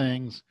these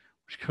things,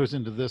 which goes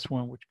into this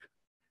one.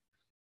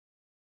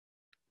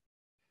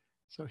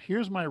 So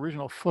here's my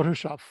original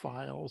Photoshop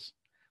files,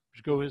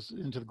 which goes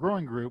into the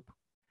growing group.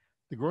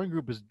 The growing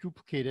group is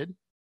duplicated,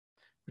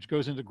 which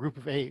goes into group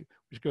of 8,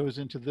 which goes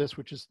into this,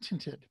 which is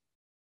tinted.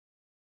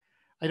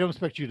 I don't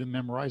expect you to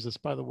memorize this,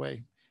 by the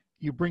way.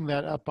 You bring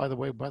that up, by the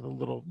way, by the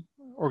little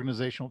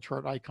organizational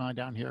chart icon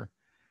down here.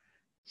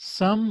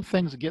 Some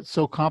things get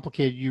so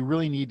complicated, you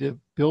really need to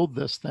build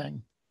this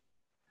thing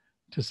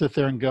to sit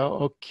there and go,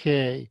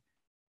 okay,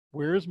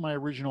 where's my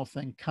original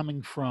thing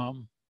coming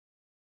from?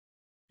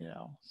 You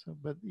know, so,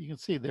 but you can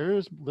see there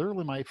is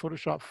literally my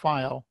Photoshop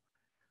file,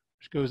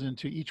 which goes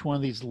into each one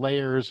of these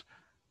layers.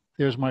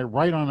 There's my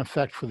write-on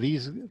effect for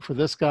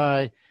this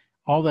guy.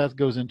 All that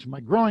goes into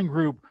my growing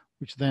group,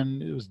 which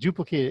then it was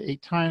duplicated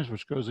 8 times,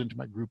 which goes into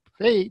my group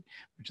of 8,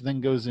 which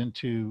then goes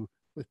into,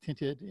 with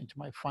tinted, into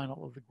my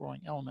final of the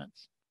growing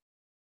elements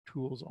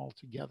tools all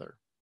together.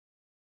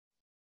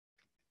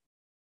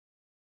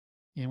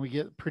 And we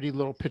get pretty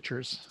little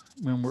pictures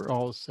when we're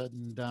all said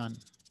and done.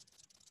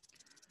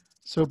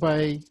 So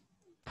by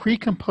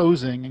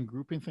pre-composing and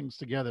grouping things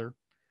together,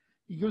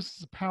 it gives us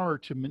the power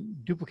to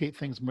duplicate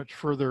things much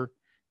further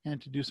and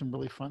to do some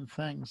really fun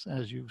things,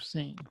 as you've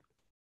seen.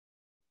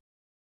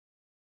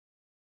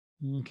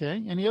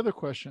 Okay, any other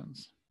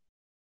questions?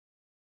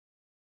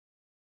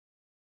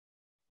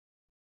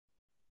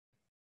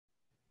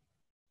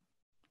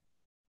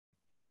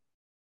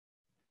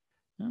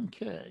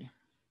 Okay.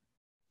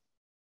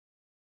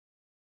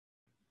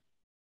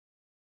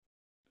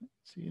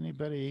 See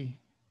anybody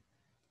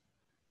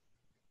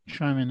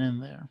chiming in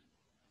there?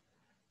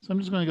 So I'm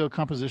just going to go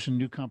composition,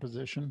 new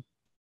composition.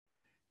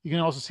 You can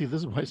also see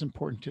this is why it's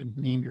important to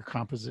name your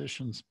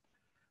compositions.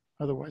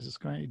 Otherwise, it's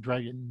going to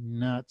drive you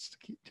nuts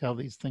to tell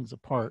these things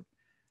apart.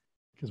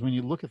 Because when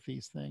you look at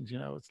these things, you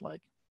know, it's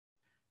like,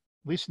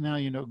 at least now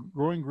you know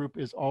growing group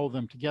is all of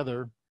them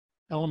together.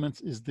 Elements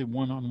is the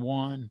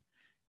one-on-one.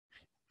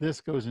 This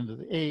goes into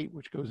the 8,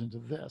 which goes into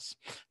this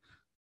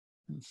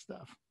and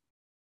stuff.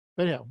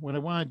 But yeah, what I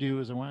want to do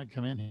is I want to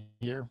come in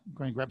here. I'm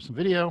going to grab some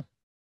video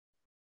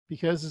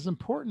because it's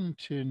important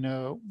to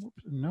know.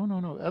 Whoops, no,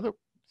 other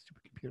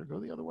stupid computer, go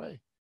the other way.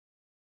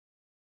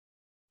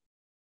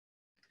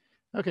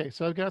 Okay,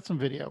 so I've got some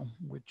video,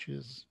 which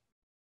is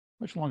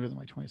much longer than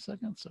my 20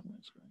 seconds. So I'm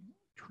just going to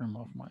trim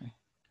off my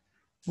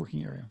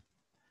working area.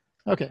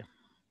 Okay.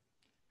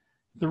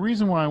 The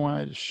reason why I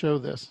wanted to show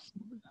this,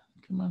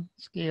 come on,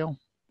 scale,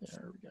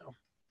 there we go,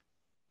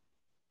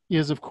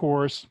 is of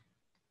course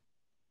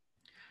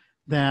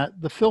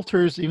that the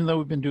filters, even though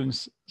we've been doing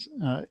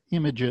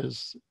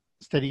images,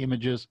 steady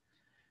images,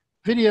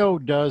 video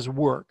does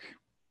work.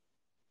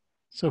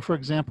 So for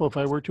example, if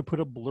I were to put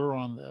a blur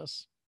on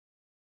this,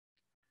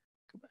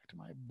 go back to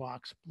my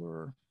box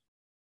blur.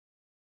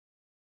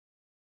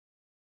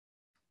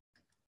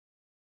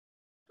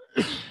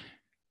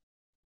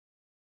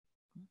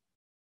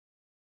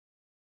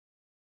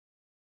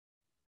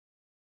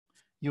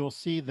 You'll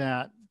see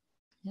that,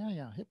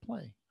 yeah, hit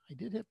play. I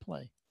did hit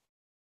play.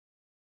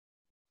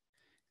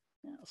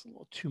 Yeah, it's a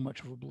little too much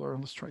of a blur.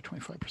 Let's try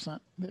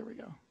 25%. There we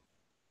go.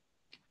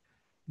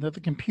 That the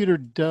computer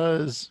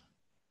does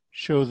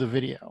show the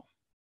video.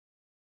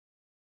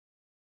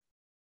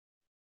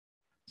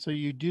 So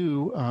you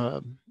do,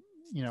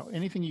 you know,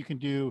 anything you can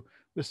do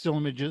with still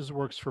images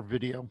works for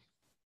video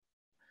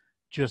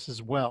just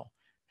as well.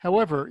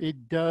 However,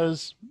 it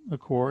does, of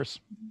course,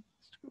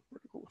 let's go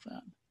vertical with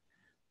that,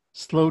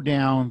 slow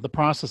down the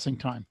processing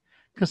time.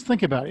 Because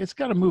think about it, it's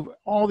got to move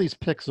all these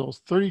pixels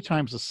 30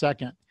 times a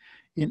second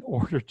in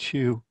order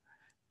to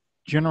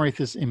generate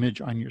this image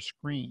on your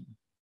screen.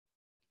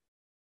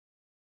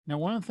 Now,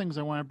 one of the things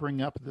I want to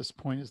bring up at this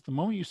point is the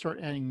moment you start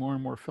adding more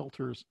and more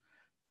filters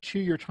to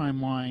your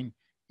timeline,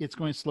 it's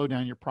going to slow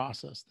down your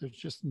process. There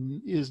just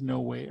is no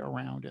way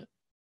around it,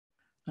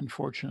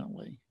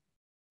 unfortunately.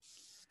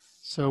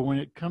 So when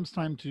it comes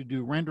time to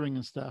do rendering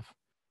and stuff,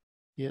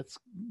 it's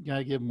got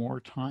to give more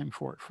time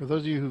for it. For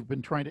those of you who've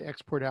been trying to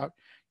export out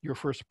your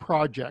first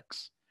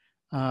projects,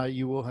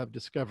 you will have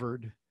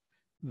discovered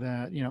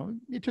that, you know,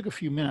 it took a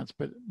few minutes,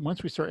 but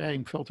once we start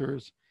adding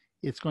filters,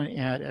 it's going to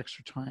add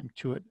extra time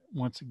to it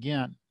once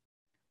again.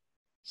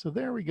 So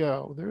there we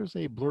go. There's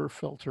a blur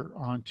filter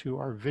onto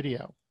our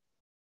video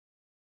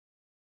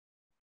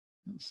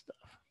and stuff.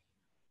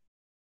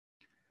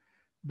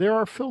 There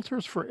are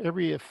filters for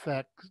every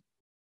effect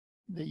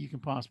that you can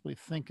possibly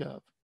think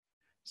of.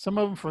 Some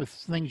of them for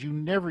things you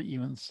never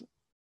even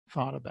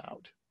thought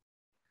about.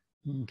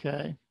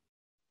 Okay.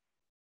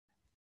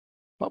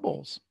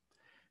 Bubbles.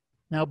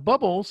 Now,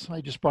 bubbles, I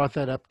just brought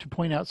that up to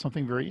point out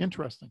something very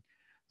interesting.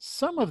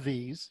 Some of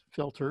these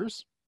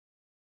filters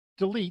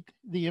delete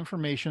the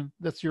information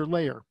that's your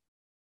layer.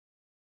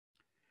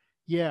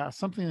 Yeah,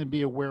 something to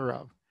be aware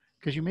of,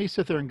 because you may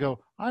sit there and go,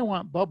 I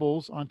want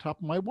bubbles on top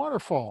of my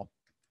waterfall.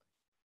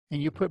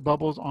 And you put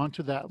bubbles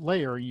onto that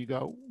layer and you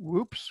go,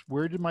 whoops,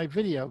 where did my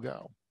video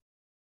go?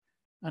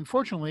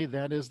 Unfortunately,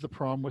 that is the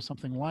problem with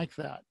something like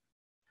that.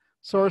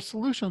 So our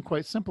solution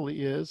quite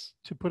simply is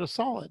to put a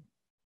solid.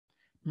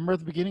 Remember at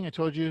the beginning I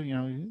told you, you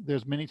know,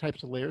 there's many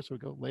types of layers. So we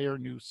go layer,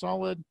 new,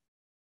 solid.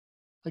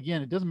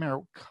 Again, it doesn't matter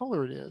what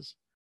color it is.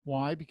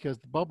 Why? Because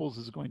the bubbles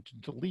is going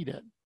to delete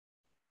it.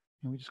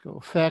 And we just go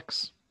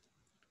effects,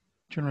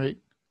 generate.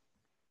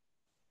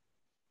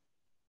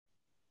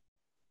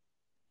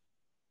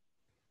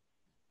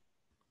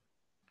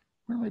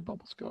 Where do my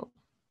bubbles go?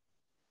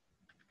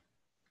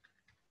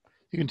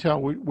 You can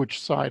tell which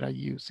side I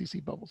use,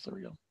 CC bubbles, there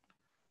we go.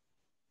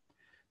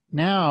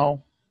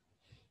 Now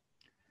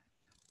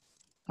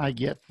I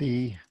get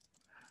the,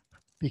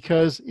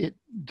 because it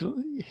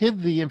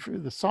hid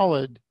the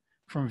solid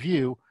from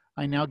view,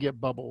 I now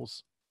get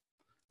bubbles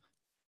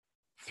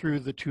through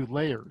the two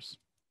layers.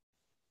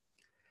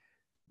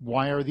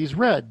 Why are these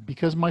red?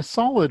 Because my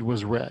solid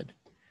was red.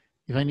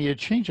 If I need to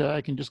change that,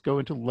 I can just go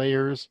into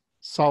layers,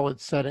 solid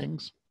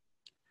settings,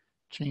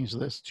 change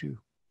this to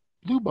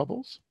blue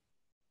bubbles,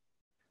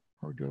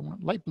 or do I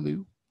want light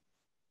blue?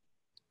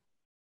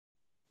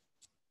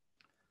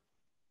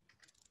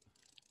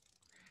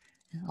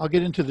 I'll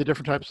get into the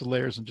different types of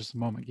layers in just a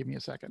moment. Give me a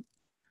second,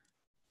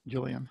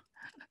 Julian.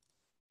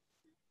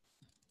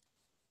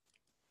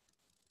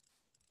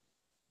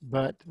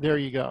 But there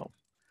you go.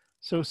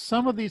 So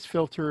some of these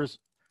filters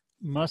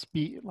must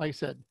be, like I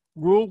said,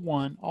 rule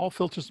one, all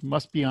filters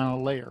must be on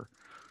a layer.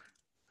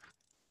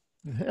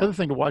 The other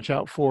thing to watch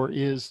out for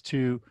is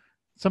to,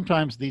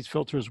 sometimes these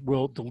filters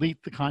will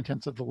delete the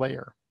contents of the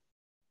layer.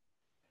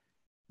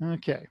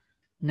 Okay,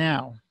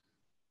 now,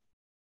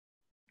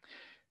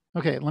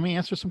 okay, let me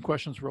answer some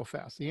questions real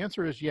fast. The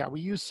answer is, yeah,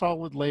 we use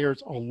solid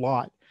layers a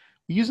lot.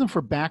 We use them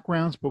for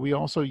backgrounds, but we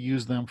also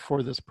use them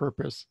for this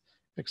purpose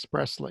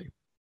expressly.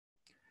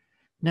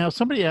 Now,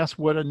 somebody asked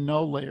what a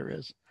null layer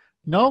is.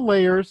 Null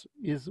layers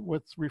is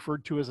what's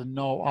referred to as a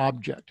null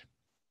object.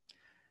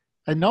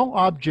 A null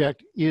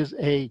object is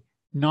a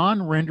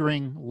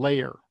non-rendering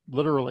layer,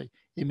 literally.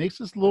 It makes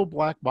this little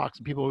black box,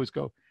 and people always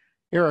go,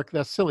 Eric,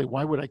 that's silly.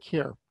 Why would I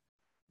care?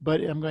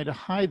 But I'm going to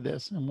hide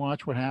this and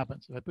watch what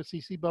happens. If I put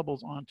CC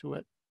bubbles onto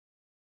it,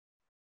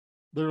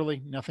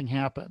 literally nothing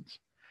happens.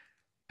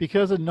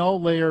 Because a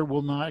null layer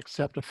will not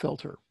accept a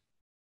filter.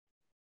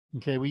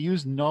 Okay, we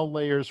use null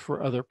layers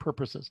for other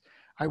purposes.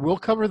 I will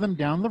cover them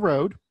down the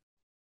road,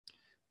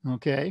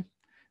 okay?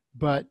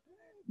 But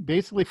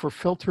basically for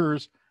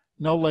filters,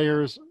 null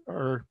layers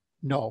are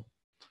null,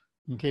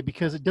 okay?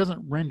 Because it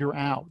doesn't render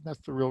out, that's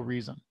the real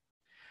reason.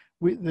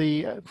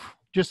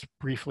 Just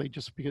briefly,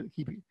 just because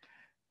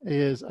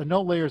is a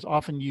null layer is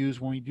often used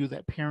when we do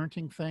that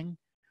parenting thing.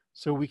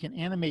 So we can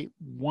animate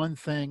one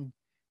thing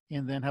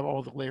and then have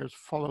all the layers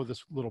follow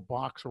this little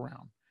box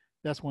around.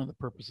 That's one of the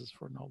purposes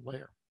for a null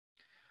layer.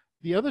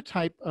 The other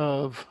type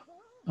of,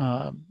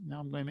 now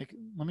I'm going to make,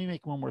 let me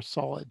make one more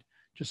solid,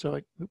 just so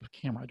I, oops,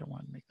 camera, I don't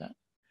want to make that.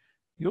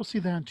 You'll see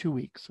that in 2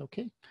 weeks,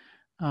 okay?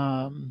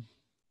 I'm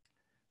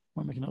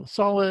going to make another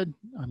solid.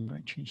 I'm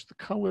going to change the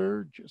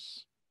color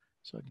just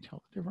so I can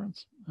tell the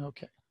difference.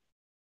 Okay.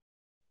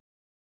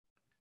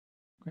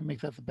 I'm going to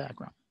make that the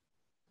background.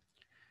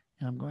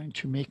 And I'm going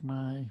to make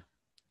my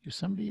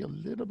Yosemite a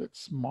little bit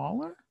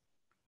smaller.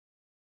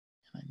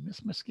 And I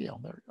missed my scale,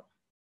 there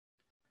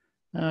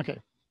we go. Okay.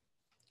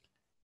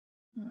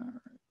 All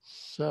right,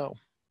 so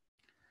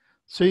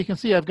So you can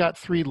see I've got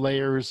 3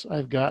 layers.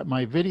 I've got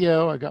my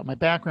video, I've got my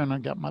background,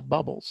 I've got my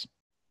bubbles.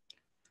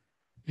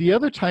 The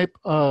other type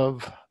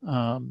of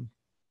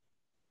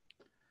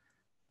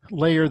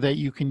layer that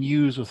you can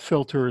use with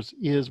filters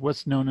is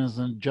what's known as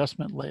an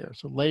adjustment layer.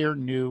 So layer,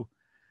 new,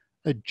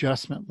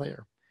 adjustment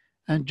layer.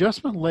 An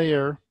adjustment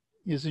layer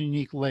is a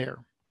unique layer.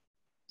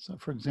 So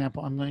for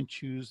example, I'm going to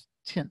choose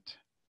tint.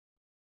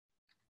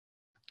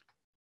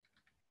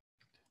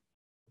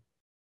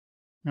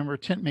 Remember,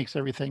 tint makes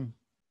everything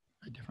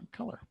a different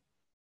color.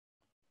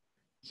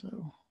 So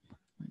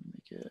let me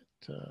make it,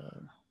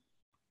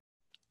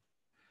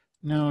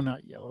 no,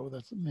 not yellow.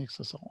 That makes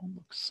us all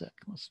look sick.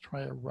 Let's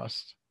try a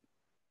rust,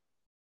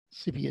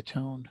 sepia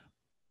toned.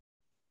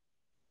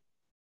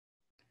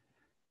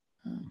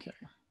 Okay.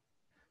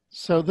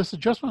 So this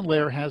adjustment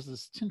layer has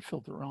this tint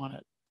filter on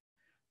it.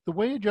 The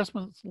way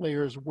adjustment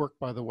layers work,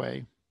 by the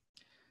way,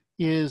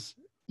 is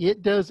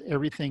it does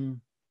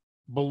everything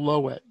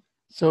below it.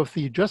 So if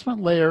the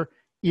adjustment layer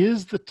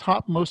is the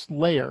topmost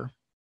layer,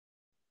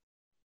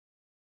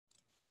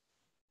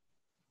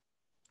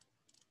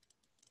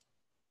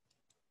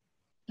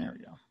 there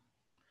we go,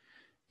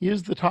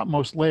 is the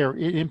topmost layer,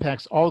 it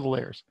impacts all the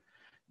layers.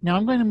 Now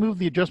I'm going to move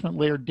the adjustment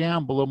layer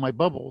down below my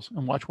bubbles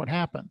and watch what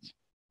happens.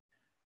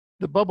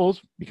 The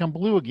bubbles become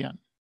blue again,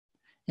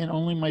 and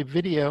only my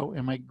video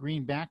and my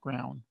green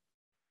background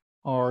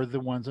are the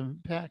ones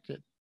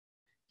impacted.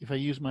 If I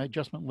use my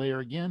adjustment layer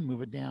again,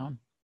 move it down,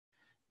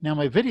 now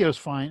my video is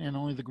fine and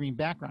only the green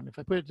background. If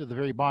I put it to the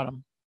very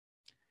bottom,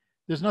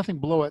 there's nothing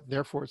below it,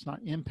 therefore it's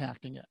not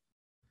impacting it.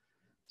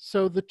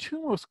 So the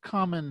 2 most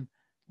common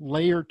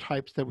layer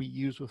types that we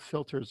use with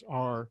filters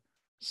are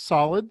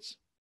solids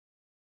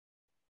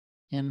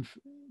and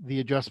the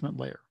adjustment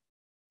layer.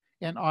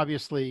 And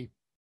obviously,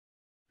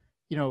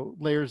 you know,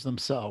 layers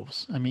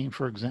themselves. I mean,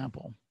 for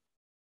example,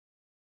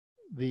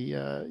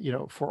 the, you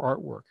know, for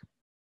artwork.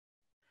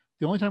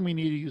 The only time we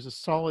need to use a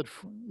solid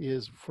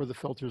is for the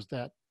filters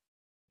that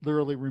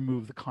literally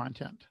remove the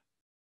content.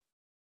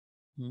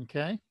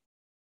 Okay.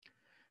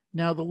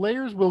 Now the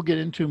layers we'll get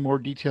into more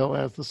detail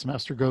as the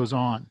semester goes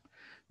on.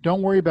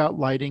 Don't worry about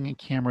lighting and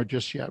camera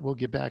just yet. We'll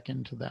get back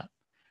into that.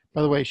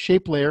 By the way,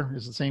 shape layer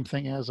is the same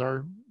thing as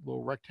our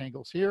little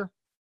rectangles here.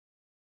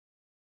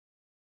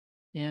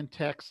 And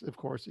text, of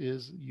course,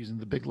 is using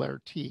the big letter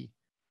T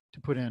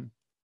to put in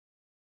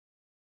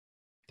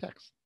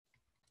text.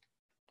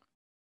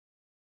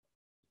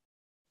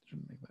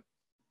 Shouldn't make that.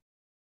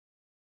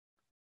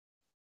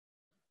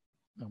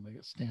 That'll make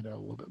it stand out a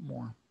little bit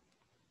more.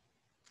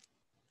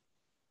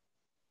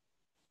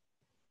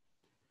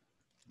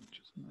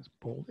 Just a nice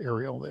bold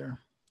Arial there.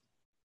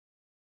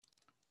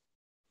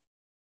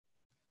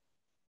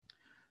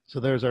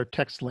 So there's our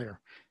text layer.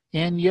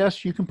 And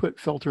yes, you can put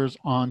filters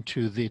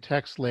onto the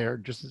text layer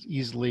just as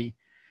easily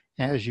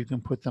as you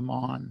can put them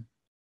on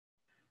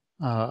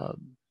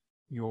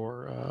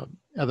your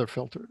other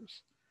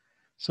filters.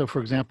 So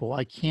for example,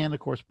 I can, of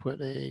course,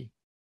 put a,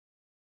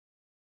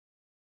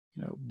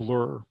 you know,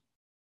 blur,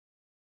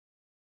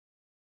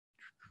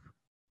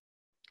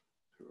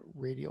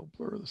 radial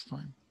blur this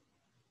time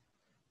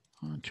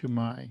onto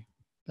my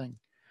thing.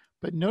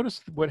 But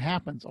notice what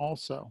happens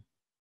also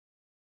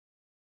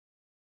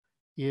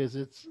is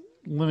it's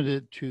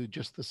limited to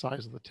just the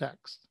size of the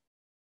text.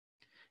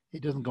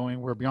 It doesn't go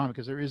anywhere beyond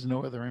because there is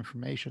no other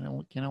information.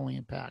 It can only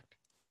impact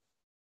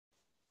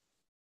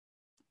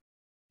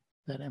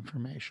that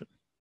information.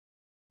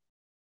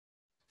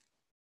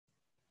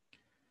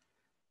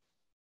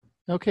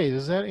 Okay,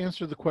 does that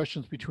answer the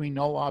questions between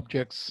null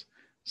objects,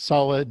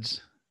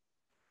 solids,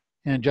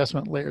 and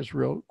adjustment layers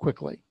real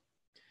quickly?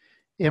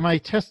 Am I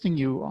testing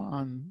you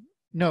on,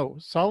 no,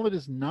 solid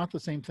is not the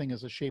same thing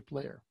as a shape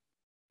layer,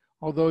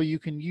 although you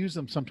can use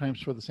them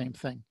sometimes for the same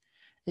thing.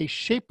 A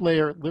shape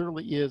layer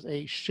literally is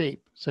a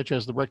shape, such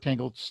as the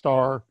rectangle,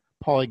 star,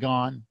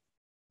 polygon,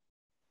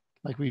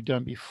 like we've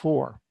done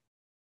before.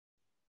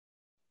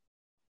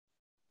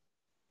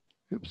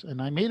 Oops,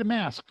 and I made a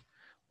mask.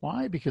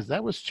 Why? Because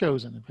that was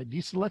chosen. If I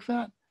deselect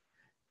that,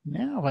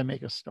 now if I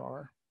make a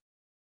star,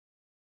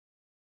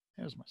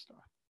 there's my star.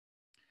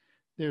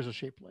 There's a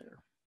shape layer.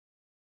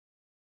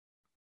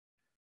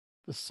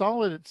 The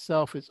solid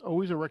itself is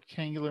always a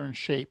rectangular in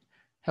shape.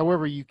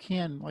 However, you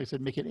can, like I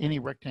said, make it any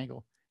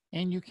rectangle,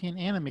 and you can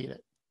animate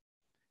it.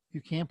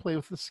 You can play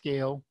with the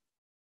scale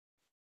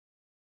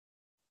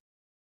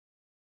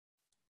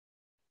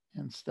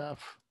and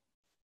stuff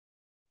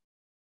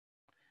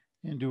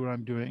and do what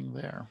I'm doing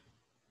there.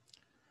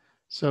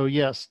 So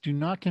yes, do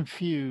not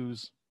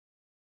confuse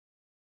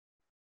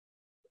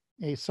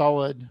a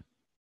solid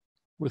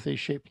with a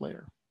shape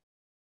layer.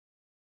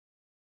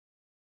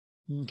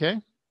 Okay.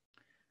 You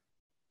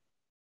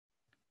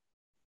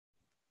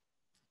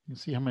can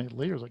see how many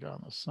layers I got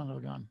on the son of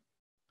a gun.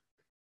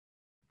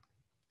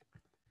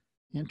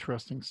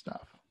 Interesting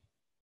stuff.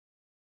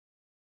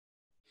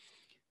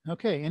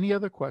 Okay, any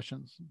other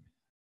questions?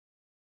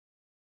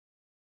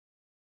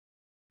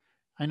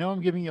 I know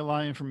I'm giving you a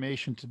lot of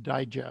information to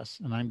digest,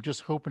 and I'm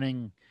just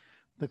hoping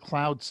the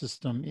cloud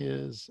system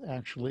is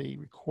actually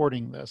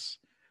recording this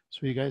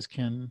So you guys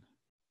can,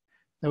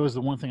 that was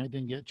the one thing I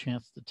didn't get a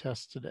chance to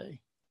test today.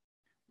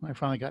 When I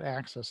finally got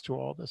access to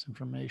all this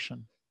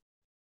information.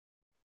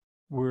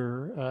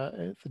 We're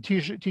at the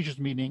teachers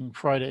meeting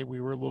Friday,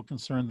 we were a little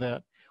concerned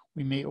that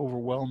we may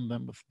overwhelm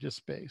them with disk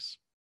space.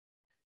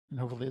 And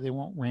hopefully they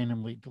won't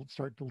randomly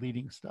start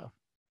deleting stuff.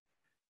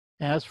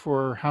 As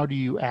for how do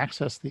you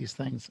access these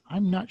things,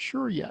 I'm not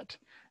sure yet.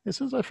 As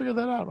soon as I figure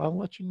that out, I'll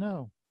let you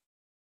know,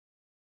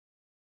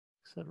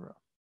 etc.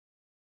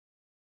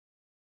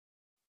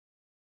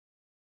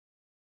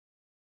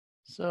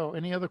 So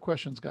any other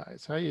questions,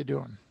 guys? How you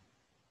doing?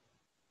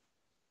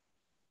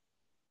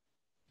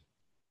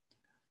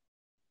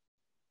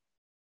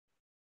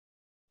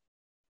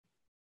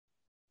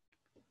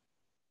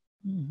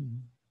 Hmm.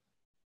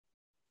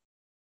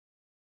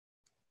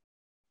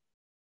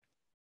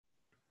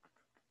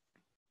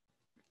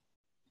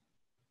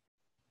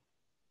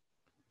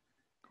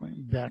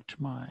 Going back to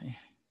my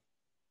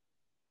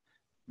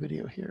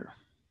video here.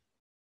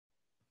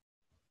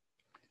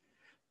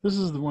 This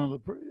is one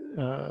of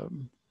the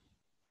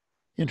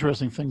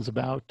interesting things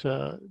about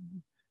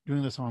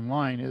doing this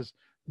online is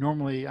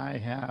normally I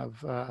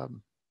have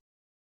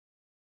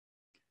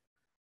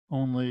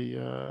only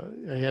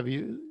I have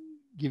you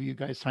give you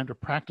guys time to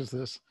practice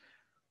this,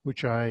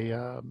 which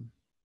I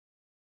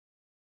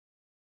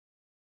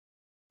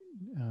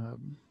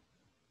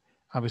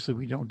obviously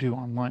we don't do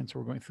online, so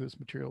we're going through this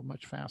material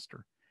much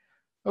faster.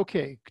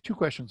 Okay, 2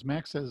 questions.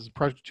 Max says,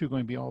 Project 2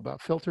 going to be all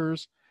about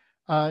filters?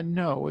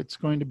 No, it's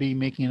going to be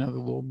making another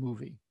little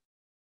movie.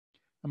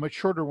 A much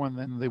shorter one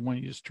than the one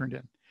you just turned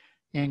in.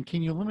 And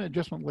can you limit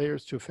adjustment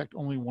layers to affect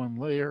only one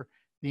layer?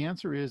 The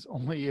answer is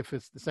only if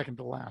it's the second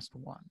to last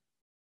one.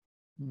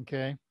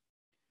 Okay?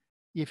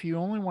 If you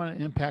only want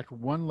to impact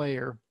one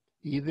layer,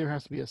 either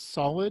has to be a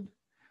solid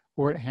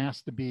or it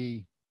has to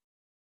be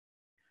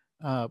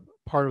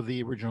part of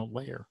the original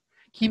layer.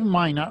 Keep in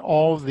mind, not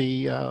all of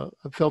the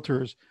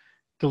filters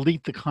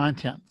delete the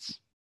contents.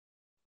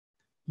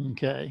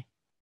 Okay?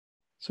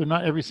 So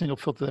not every single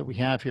filter that we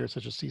have here,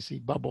 such as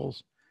CC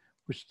bubbles,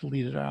 which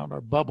deleted out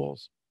our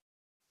bubbles,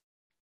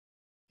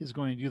 is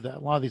going to do that. A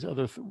lot of these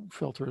other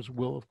filters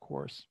will, of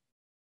course,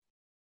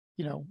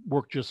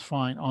 work just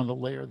fine on the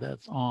layer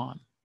that's on.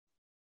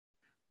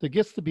 There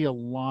gets to be a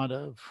lot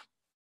of,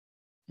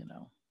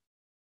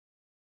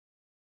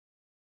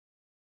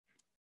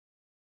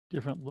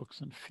 different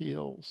looks and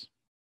feels.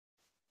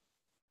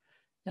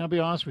 And I'll be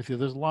honest with you,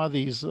 there's a lot of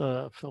these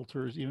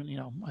filters,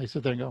 even, I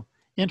sit there and go,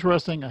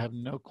 interesting, I have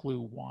no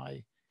clue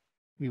why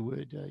we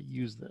would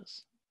use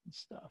this and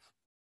stuff,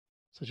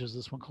 such as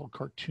this one called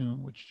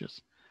Cartoon, which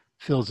just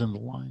fills in the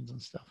lines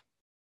and stuff.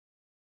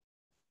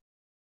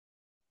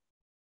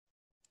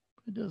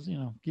 It does,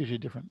 gives you a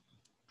different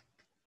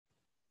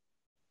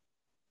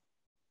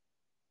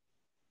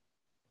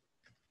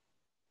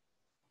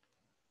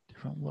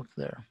look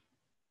there.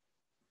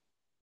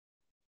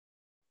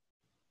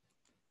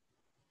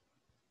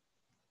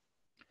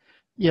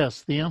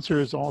 Yes, the answer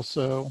is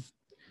also,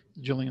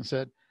 Jillian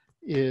said,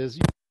 is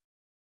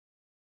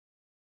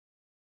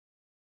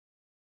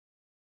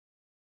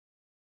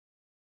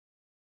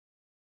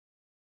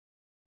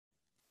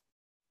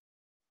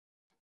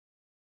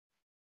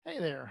hey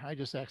there, I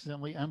just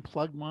accidentally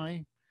unplugged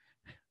my,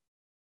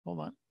 hold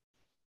on.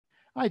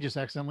 I just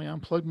accidentally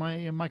unplugged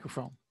my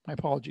microphone. My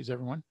apologies,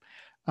 everyone.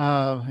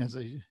 As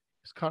I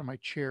was caught in my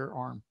chair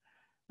arm.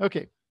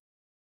 Okay.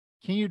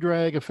 Can you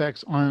drag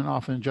effects on and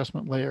off an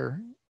adjustment layer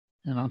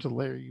and onto the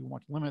layer you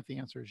want to limit? The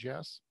answer is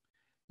yes.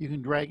 You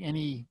can drag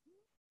any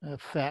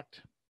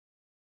effect,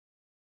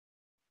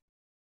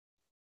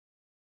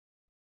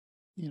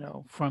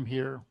 from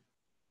here.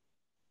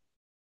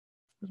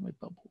 There's my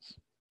bubbles.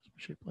 There's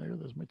my shape layer.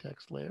 There's my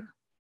text layer.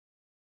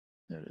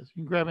 There it is.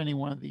 You can grab any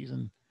one of these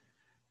and,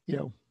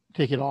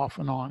 take it off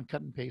and on,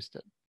 cut and paste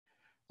it.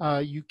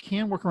 You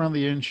can work around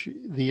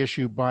the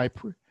issue by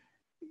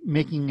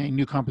making a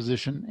new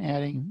composition,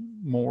 adding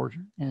more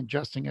and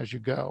adjusting as you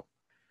go.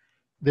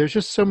 There's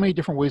just so many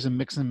different ways of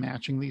mixing and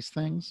matching these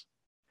things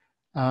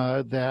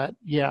that,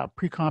 yeah,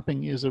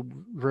 pre-comping is a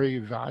very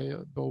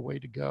valuable way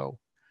to go.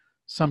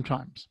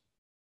 Sometimes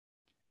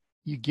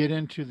you get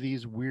into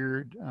these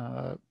weird,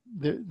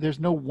 there's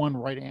no one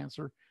right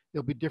answer.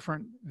 They'll be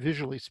different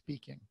visually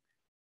speaking.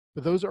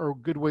 But those are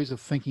good ways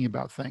of thinking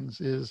about things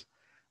is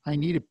I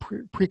need a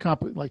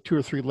pre-comp like 2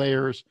 or 3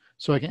 layers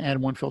so I can add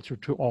one filter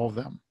to all of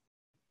them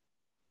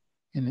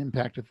and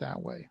impact it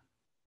that way.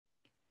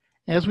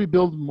 As we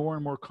build more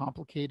and more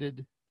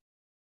complicated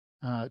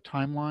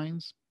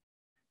timelines,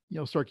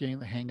 you'll start getting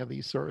the hang of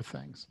these sort of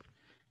things.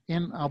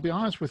 And I'll be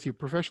honest with you,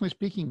 professionally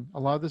speaking, a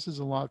lot of this is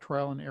a lot of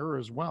trial and error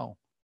as well.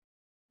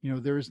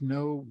 There is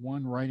no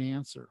one right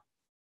answer.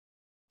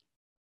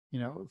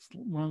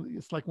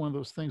 It's like one of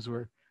those things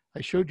where I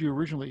showed you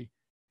originally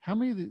how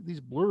many of these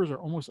blurs are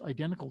almost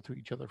identical to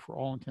each other for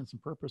all intents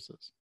and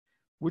purposes.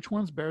 Which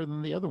one's better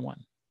than the other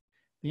one?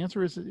 The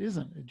answer is it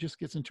isn't. It just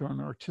gets into an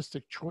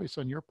artistic choice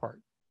on your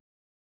part.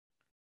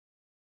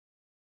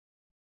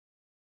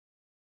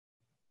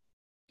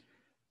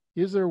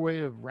 Is there a way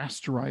of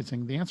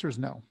rasterizing? The answer is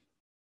no.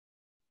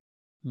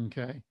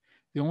 Okay.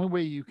 The only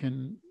way you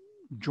can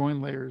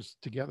join layers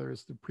together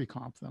is to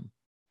pre-comp them,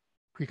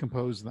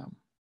 pre-compose them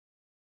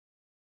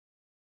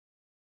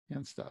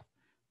and stuff.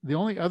 The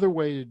only other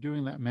way to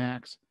doing that,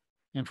 Max,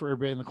 and for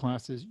everybody in the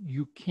class, is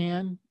you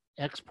can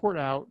export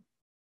out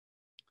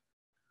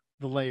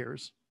the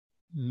layers,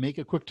 make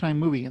a QuickTime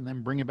movie, and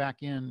then bring it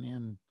back in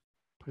and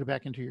put it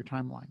back into your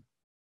timeline.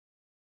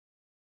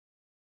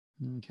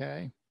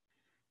 Okay.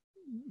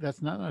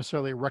 That's not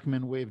necessarily a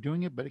recommended way of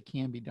doing it, but it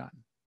can be done.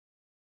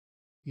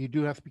 You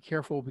do have to be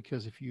careful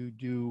because if you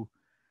do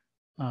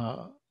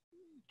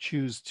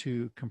choose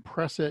to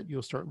compress it,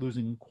 you'll start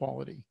losing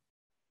quality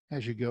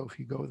as you go if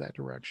you go that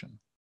direction.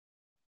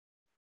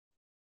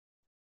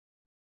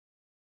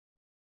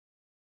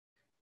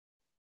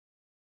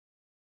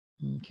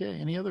 Okay,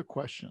 any other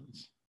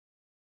questions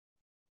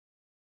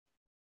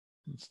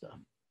and stuff?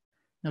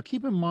 Now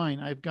keep in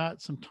mind, I've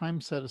got some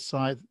time set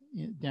aside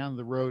down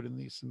the road in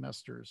these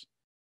semesters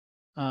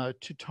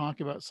to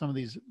talk about some of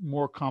these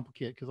more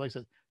complicated, because like I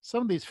said,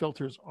 some of these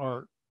filters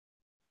are,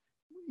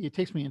 it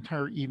takes me an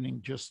entire evening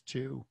just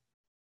to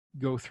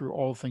go through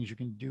all the things you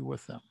can do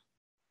with them.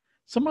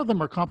 Some of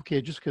them are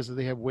complicated just because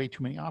they have way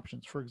too many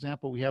options. For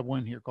example, we have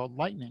one here called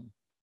lightning,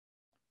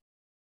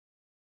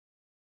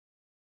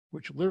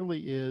 which literally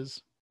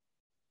is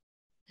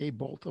a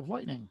bolt of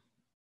lightning.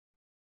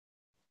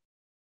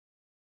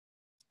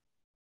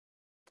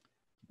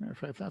 Matter of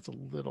fact, that's a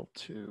little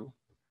too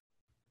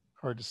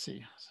hard to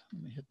see. So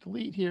let me hit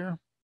delete here.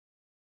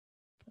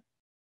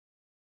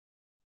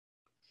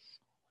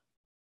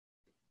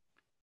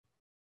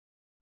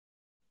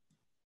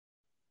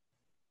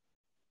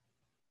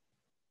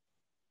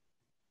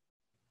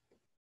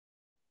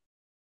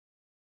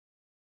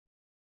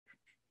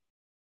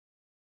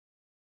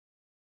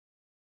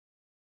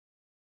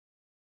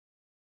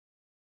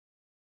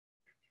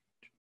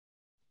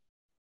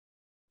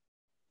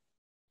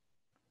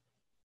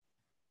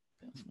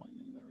 That's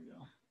lightning. There we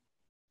go.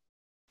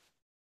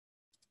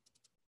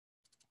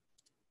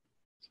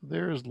 So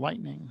there's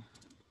lightning.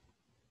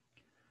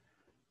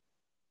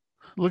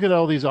 Look at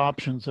all these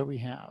options that we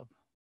have.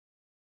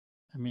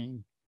 I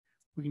mean,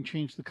 we can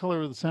change the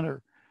color of the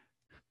center.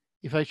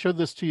 If I showed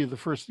this to you the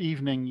first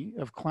evening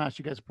of class,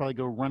 you guys would probably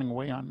go running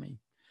away on me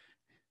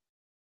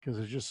because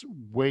there's just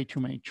way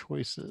too many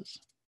choices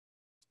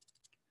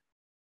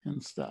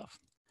and stuff.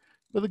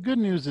 But the good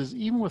news is,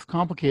 even with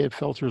complicated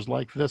filters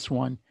like this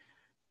one,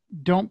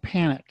 don't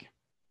panic.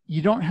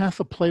 You don't have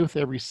to play with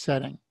every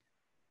setting.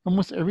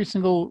 Almost every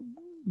single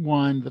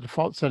one, the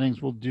default settings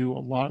will do a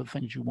lot of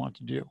things you want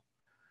to do.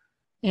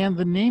 And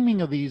the naming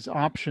of these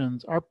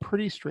options are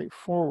pretty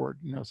straightforward,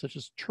 you know, such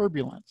as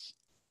turbulence.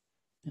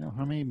 You know,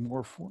 how many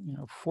more, you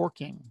know,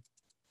 forking,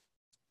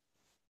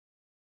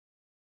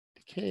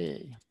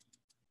 decay,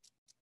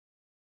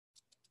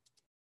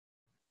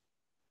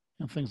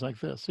 and things like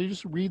this. So you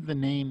just read the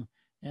name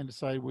and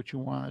decide what you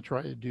want to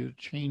try to do to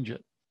change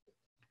it.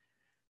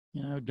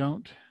 You know,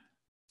 don't.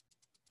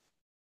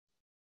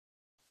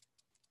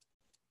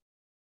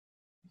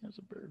 Here's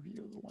a better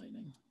view of the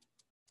lightning.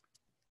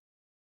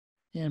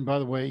 And by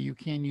the way, you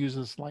can use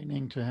this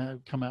lightning to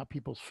have come out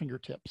people's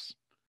fingertips.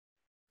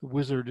 The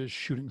wizard is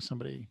shooting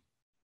somebody,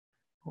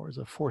 or is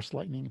a force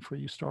lightning for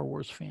you Star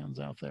Wars fans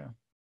out there.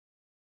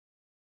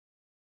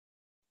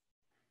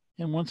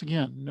 And once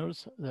again,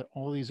 notice that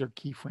all these are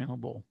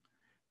keyframeable.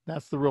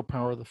 That's the real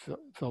power of the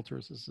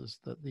filters, is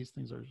that these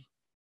things are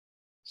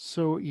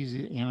so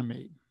easy to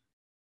animate.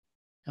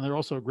 And they're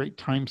also a great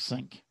time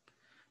sink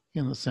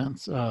in the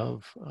sense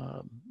of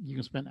you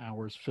can spend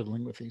hours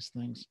fiddling with these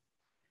things.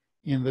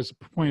 And there's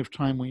a point of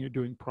time when you're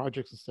doing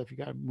projects and stuff, you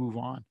got to move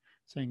on,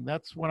 saying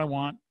that's what I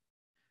want,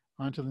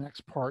 on to the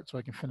next part so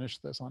I can finish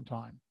this on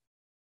time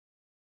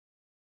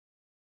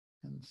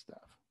and stuff.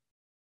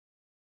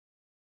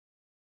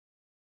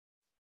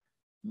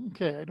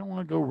 Okay, I don't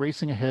want to go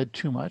racing ahead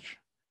too much.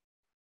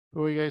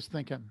 What are you guys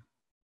thinking?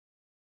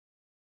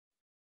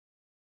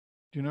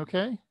 Doing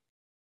okay?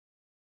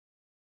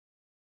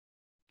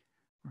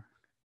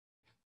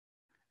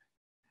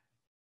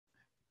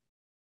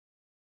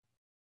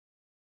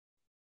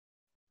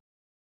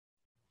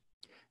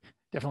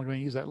 Definitely going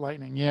to use that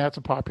lightning. Yeah, it's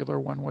a popular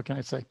one. What can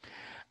I say?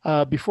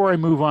 Before I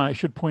move on, I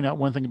should point out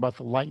one thing about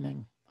the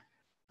lightning,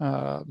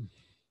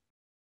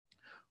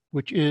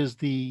 which is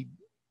the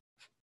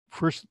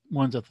first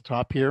ones at the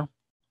top here,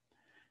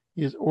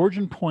 is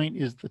origin point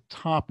is the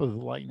top of the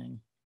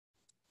lightning.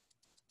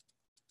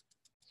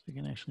 So you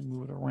can actually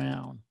move it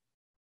around.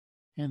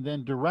 And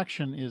then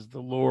direction is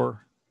the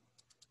lower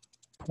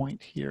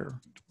point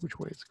here, which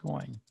way it's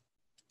going.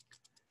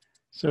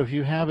 So if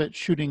you have it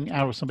shooting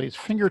out of somebody's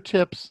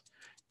fingertips,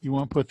 you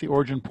want to put the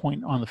origin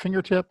point on the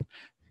fingertip,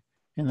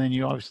 and then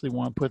you obviously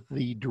want to put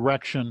the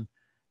direction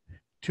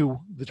to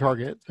the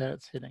target that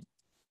it's hitting.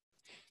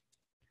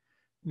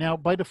 Now,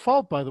 by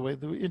default, by the way,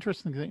 the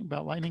interesting thing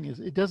about lightning is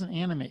it doesn't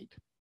animate.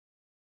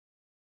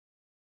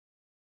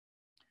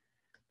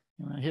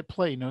 When I hit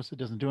play, notice it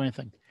doesn't do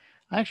anything.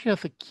 I actually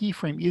have to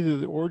keyframe either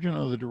the origin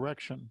or the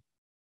direction.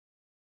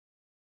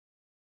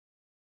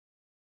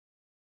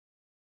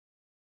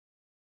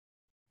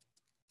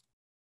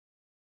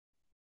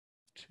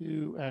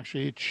 to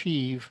actually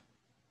achieve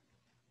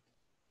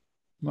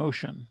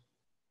motion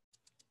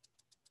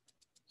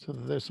so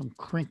that there's some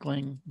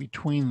crinkling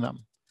between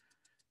them.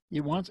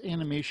 It wants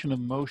animation of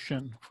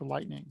motion for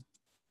lightning.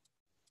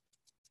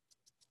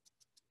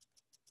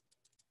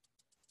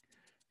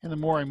 And the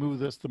more I move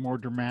this, the more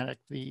dramatic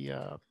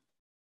the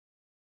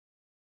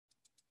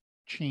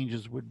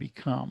changes would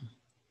become.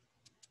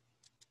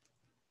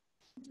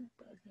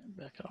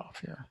 Back it off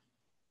here.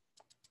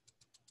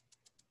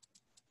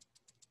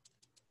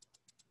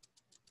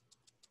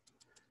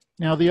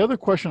 Now, the other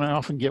question I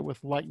often get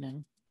with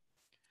lightning,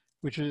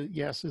 which is,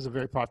 yes, is a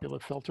very popular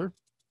filter,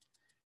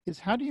 is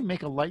how do you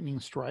make a lightning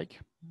strike,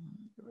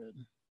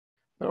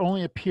 but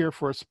only appear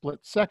for a split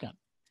second?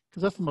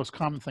 Because that's the most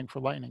common thing for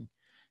lightning,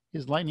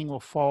 is lightning will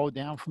fall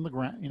down from the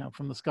ground,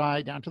 from the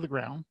sky down to the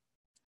ground,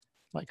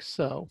 like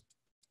so.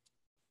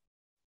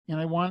 And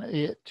I want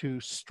it to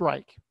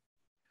strike.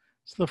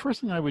 So the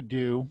first thing I would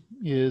do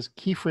is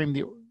keyframe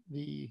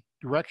the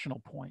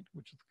directional point,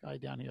 which is the guy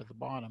down here at the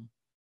bottom.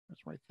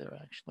 That's right there,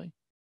 actually.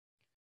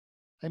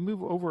 I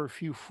move over a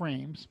few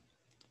frames,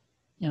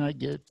 and I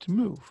get it to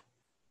move.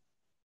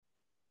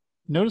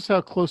 Notice how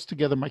close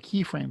together my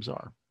keyframes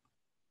are.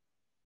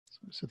 So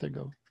I sit there and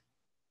go,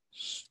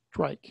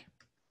 strike.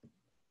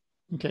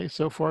 Okay,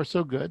 so far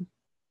so good.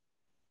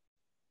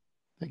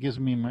 That gives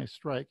me my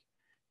strike.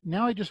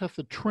 Now I just have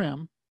to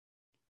trim.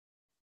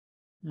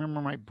 Remember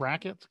my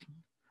brackets?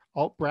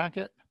 Alt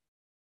bracket.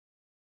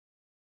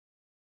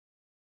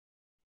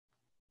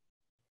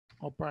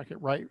 Alt bracket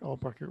right, alt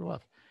bracket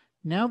left.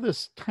 Now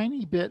this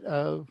tiny bit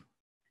of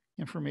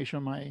information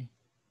on my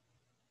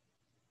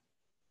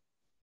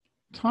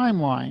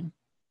timeline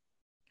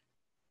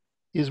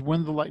is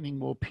when the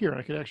lightning will appear.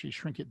 I could actually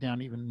shrink it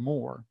down even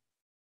more.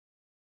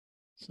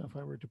 So if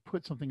I were to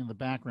put something in the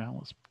background,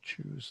 let's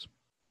choose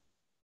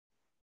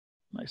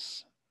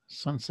nice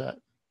sunset.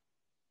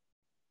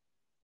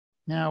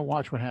 Now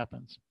watch what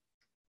happens.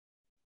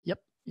 Yep,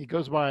 it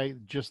goes by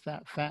just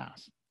that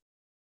fast.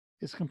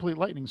 It's a complete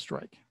lightning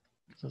strike.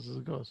 As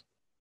it goes.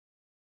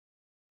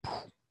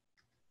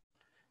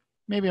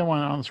 Maybe I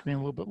want it on the screen a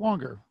little bit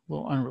longer. A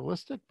little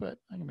unrealistic, but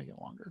I can make it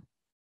longer.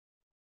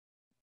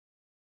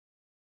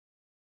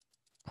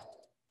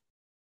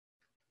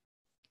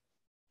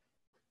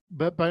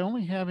 But by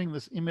only having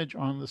this image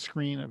on the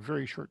screen a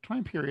very short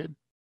time period,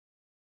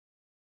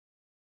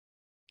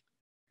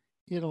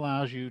 it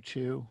allows you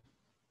to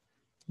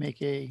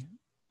make a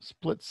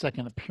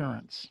split-second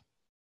appearance.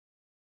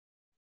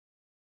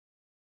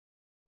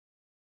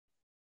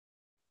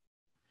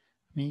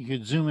 I mean, you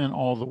could zoom in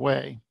all the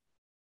way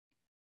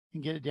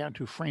and get it down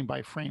to frame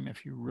by frame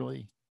if you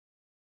really,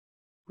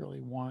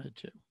 really wanted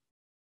to. Of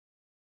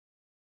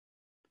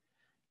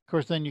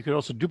course, then you could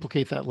also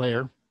duplicate that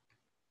layer.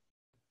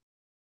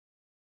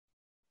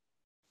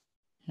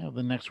 Have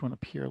the next one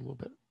appear a little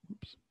bit.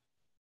 Oops.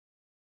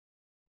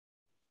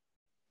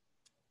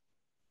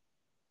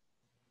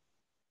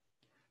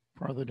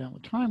 Farther down the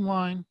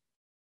timeline.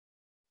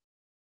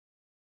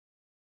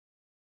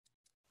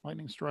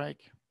 Lightning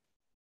strike.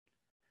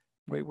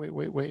 Wait,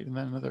 and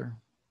then another.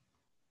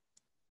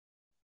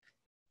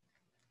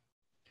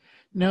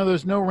 No,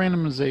 there's no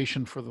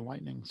randomization for the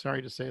lightning.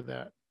 Sorry to say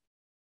that.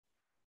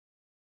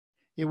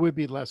 It would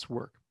be less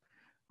work.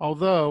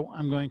 Although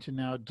I'm going to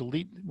now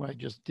delete what I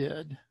just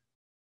did.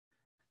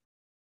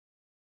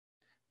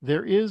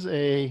 There is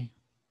a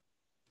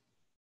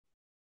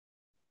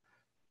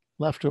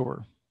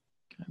leftover.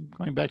 I'm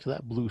going back to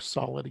that blue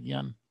solid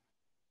again.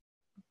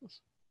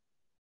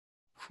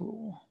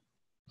 Full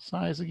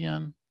size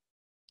again.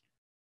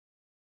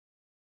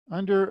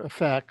 Under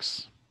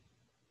effects,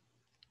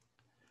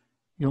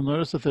 you'll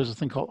notice that there's a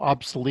thing called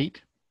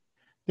obsolete.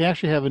 They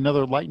actually have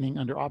another lightning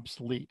under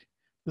obsolete.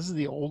 This is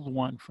the old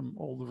one from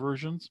older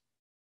versions.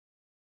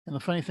 And the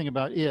funny thing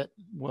about it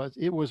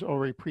was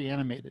already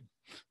pre-animated.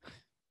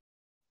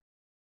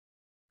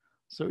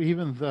 So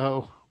even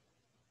though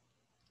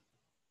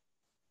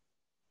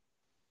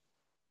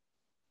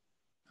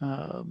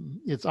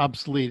it's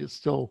obsolete, it's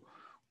still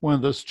one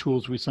of those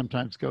tools we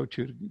sometimes go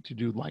to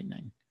do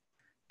lightning,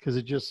 because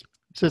it just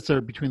sits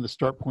there between the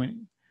start point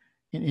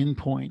and end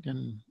point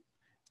and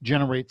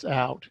generates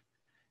out,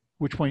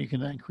 which point you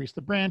can then increase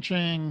the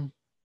branching,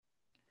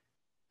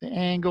 the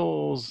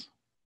angles,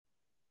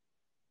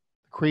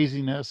 the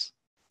craziness.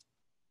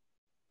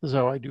 This is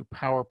how I do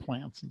power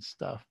plants and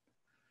stuff,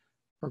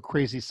 or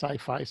crazy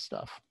sci-fi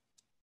stuff.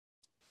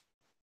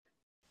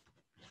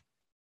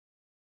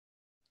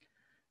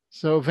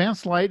 So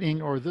advanced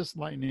lighting or this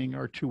lightning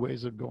are two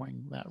ways of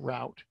going that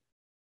route.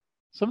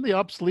 Some of the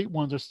obsolete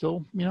ones are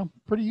still,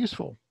 pretty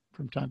useful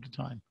from time to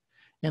time.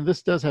 And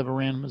this does have a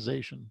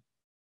randomization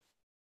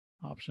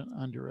option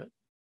under it.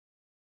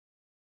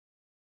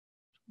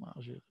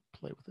 Allows you to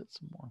play with it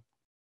some more.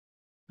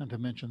 Not to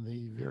mention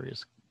the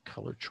various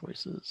color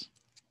choices.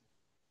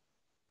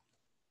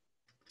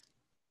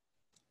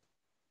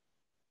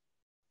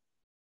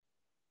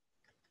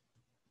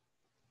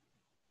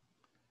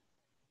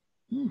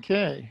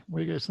 Okay, what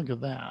do you guys think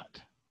of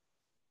that?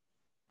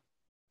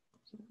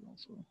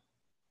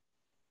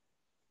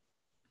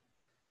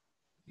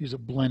 use a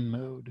blend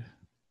mode.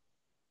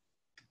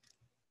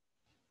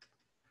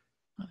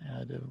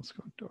 Additive, let's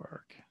go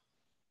dark.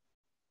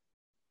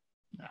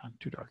 Nah,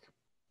 too dark.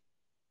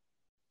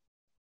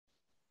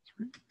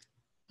 There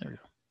we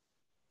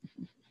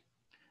go.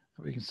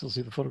 We can still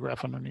see the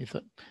photograph underneath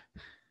it.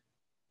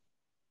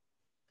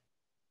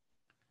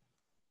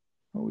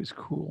 Always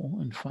cool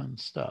and fun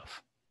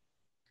stuff.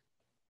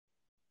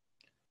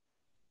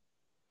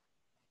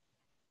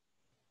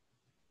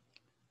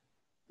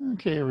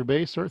 Okay,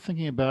 everybody, start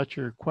thinking about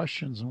your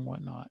questions and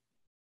whatnot.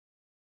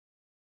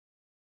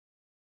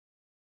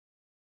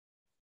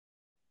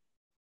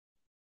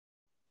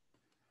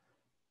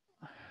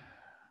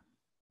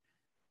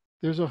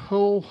 There's a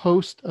whole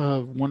host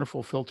of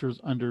wonderful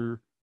filters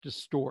under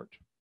Distort,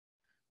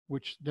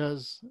 which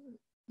does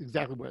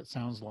exactly what it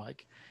sounds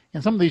like.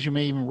 And some of these you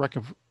may even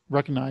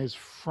recognize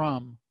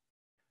from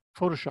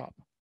Photoshop,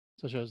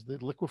 such as the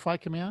liquify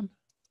command,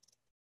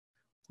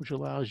 which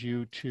allows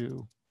you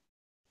to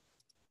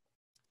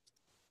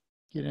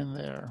get in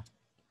there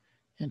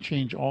and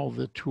change all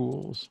the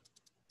tools.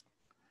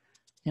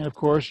 And of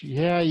course,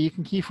 yeah, you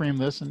can keyframe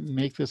this and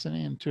make this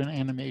into an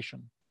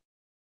animation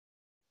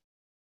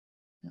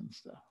and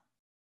stuff.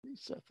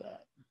 Reset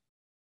that.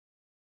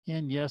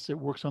 And yes, it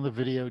works on the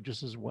video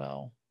just as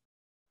well.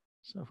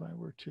 So if I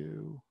were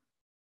to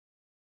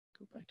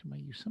go back to my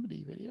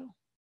Yosemite video.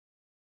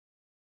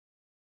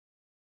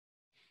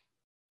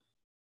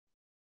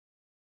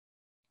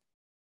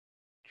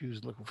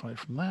 Choose liquify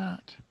from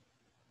that.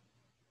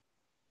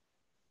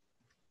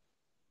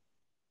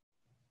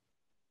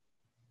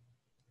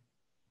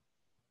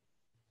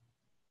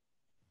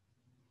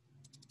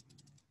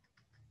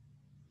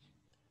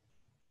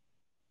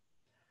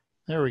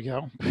 There we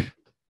go.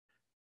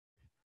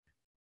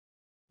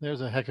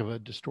 There's a heck of a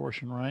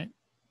distortion, right?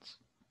 Let's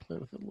play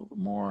with it a little bit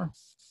more.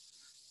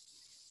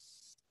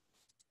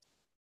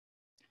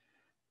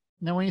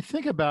 Now, when you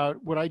think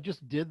about what I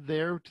just did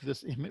there to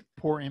this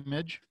poor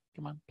image,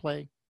 come on,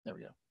 play. There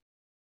we go.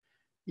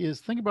 Is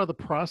think about the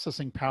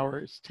processing power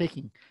it's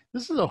taking.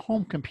 This is a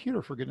home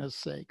computer, for goodness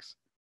sakes.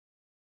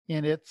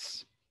 And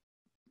it's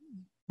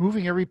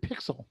moving every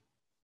pixel.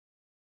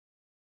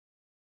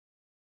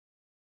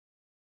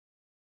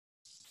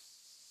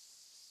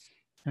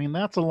 I mean,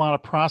 that's a lot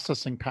of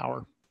processing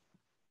power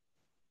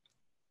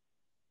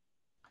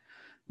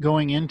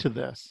going into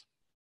this.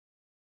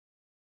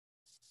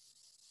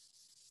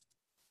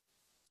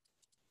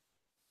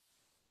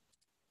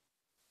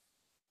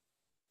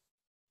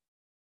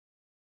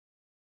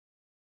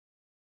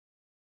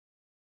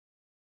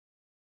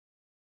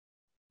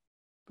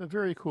 But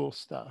very cool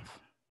stuff.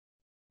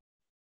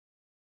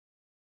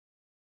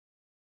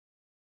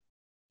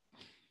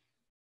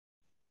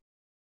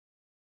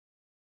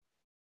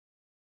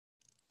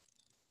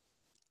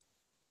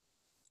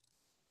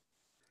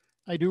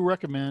 I do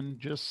recommend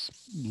just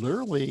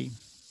literally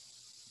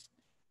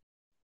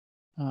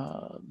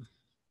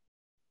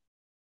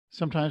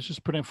sometimes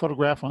just putting a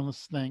photograph on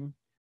this thing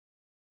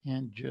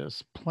and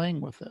just playing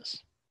with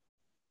this.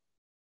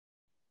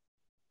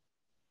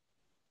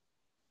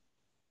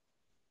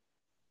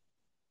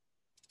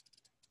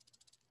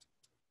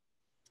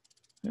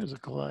 There's a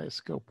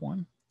kaleidoscope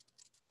one.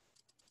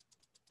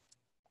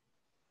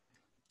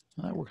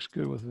 That works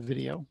good with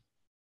video.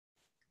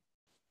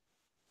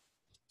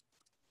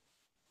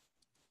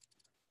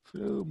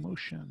 Flow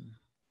motion.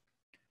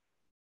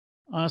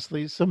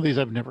 Honestly, some of these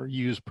I've never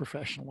used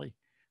professionally,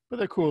 but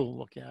they're cool to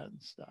look at and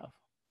stuff.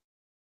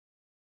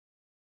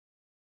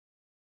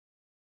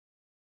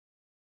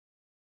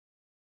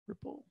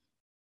 Ripple.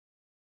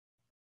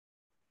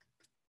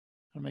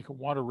 How to make a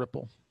water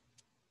ripple.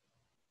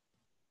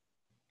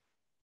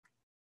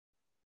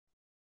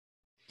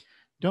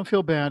 Don't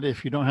feel bad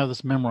if you don't have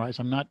this memorized.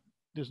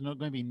 There's going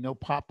to be no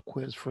pop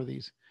quiz for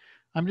these.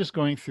 I'm just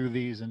going through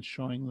these and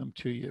showing them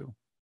to you,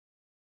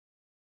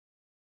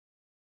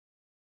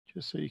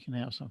 just so you can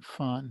have some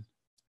fun.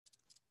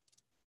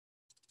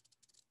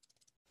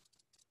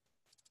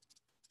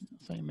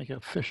 So you make it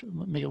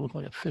look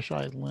like a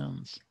fisheye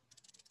lens.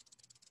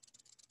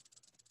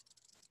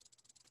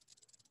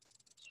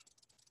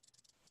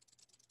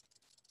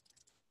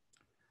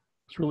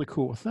 What's really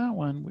cool with that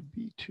one would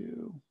be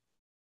to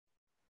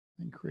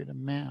then create a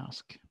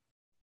mask,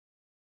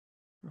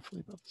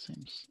 roughly about the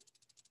same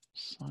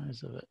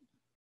size of it.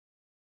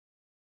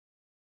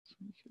 So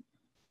you could,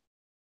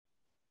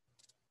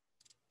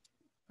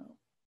 oh.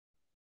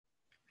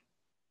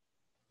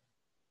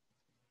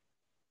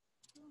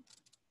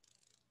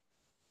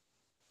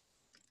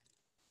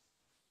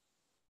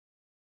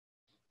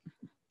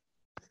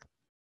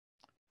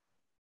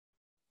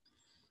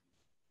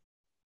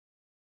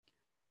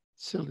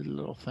 Silly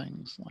little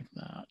things like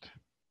that.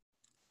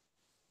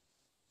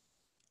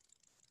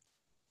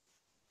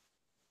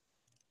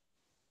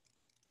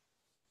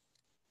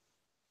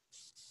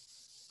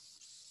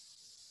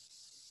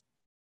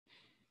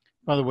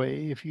 By the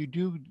way, if you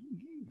do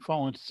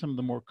fall into some of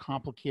the more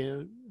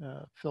complicated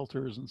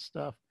filters and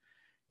stuff,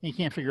 and you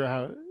can't figure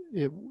out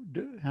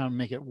how to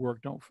make it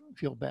work, don't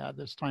feel bad.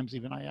 There's times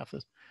even I have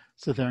to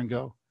sit there and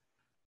go,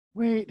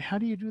 Wait, how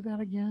do you do that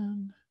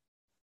again?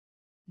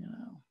 You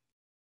know.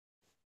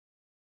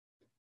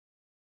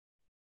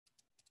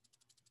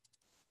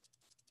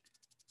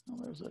 Oh,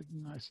 there's a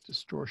nice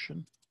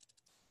distortion.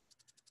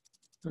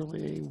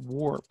 Really a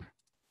warp.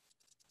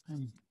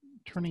 I'm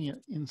turning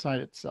it inside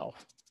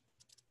itself.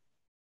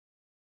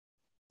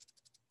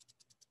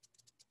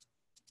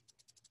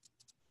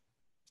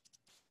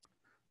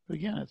 But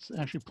again, it's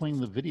actually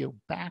playing the video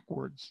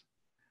backwards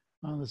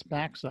on this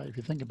backside, if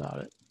you think about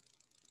it.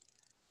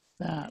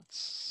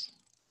 That's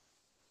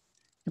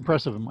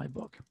impressive in my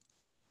book.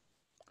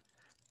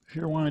 If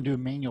you want to do a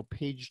manual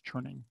page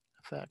turning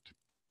effect,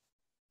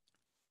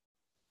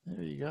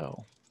 there you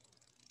go.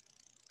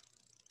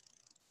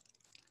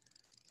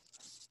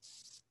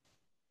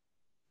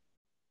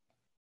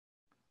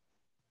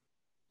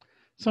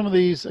 Some of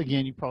these,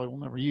 again, you probably will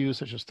never use,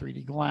 such as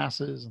 3D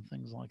glasses and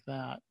things like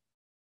that,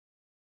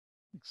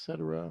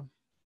 etc.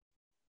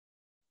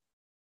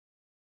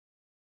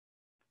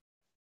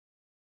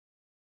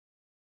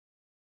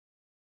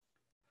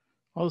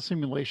 All the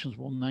simulations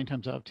will 9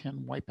 times out of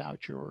 10 wipe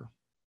out your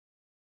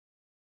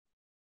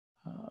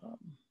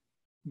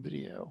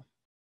video.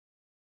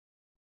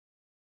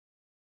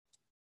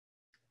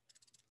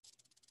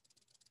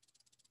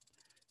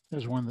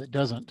 There's one that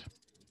doesn't.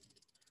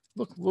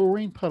 Look, little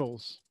rain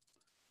puddles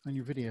on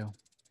your video.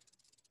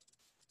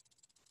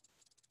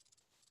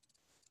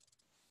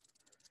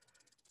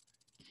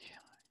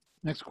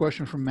 Next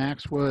question from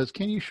Max was,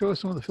 can you show us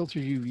some of the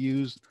filters you've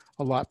used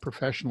a lot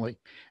professionally?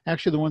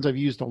 Actually, the ones I've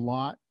used a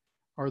lot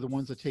are the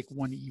ones that take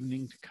one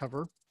evening to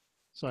cover.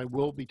 So I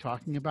will be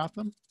talking about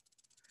them.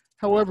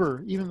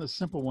 However, even the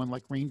simple one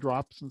like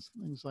raindrops and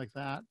things like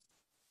that,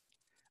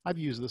 I've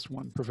used this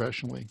one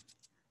professionally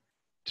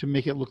to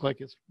make it look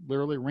like it's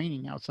literally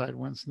raining outside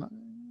when it's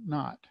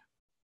not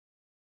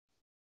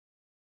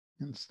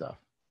and stuff.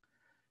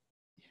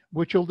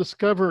 What you'll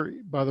discover,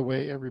 by the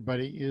way,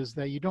 everybody, is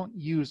that you don't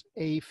use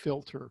a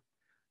filter.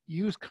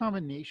 Use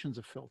combinations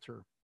of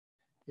filter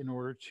in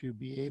order to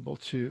be able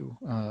to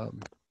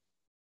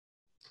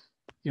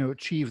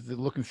achieve the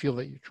look and feel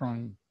that you're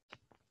trying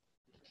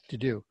to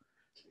do.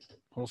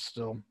 Hold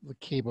still, the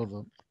cable of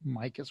the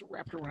mic is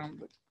wrapped around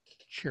the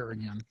chair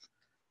again.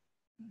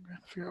 I'm going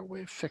to figure out a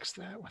way to fix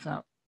that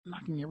without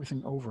knocking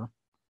everything over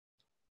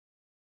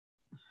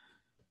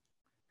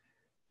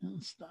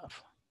and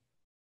stuff.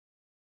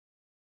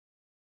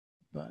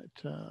 But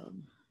yeah,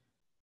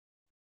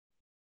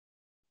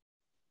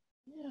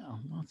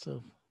 lots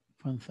of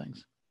fun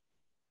things.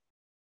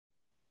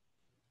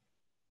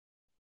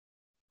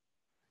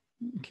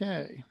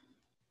 Okay.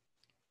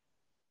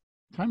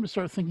 Time to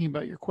start thinking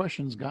about your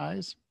questions,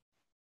 guys.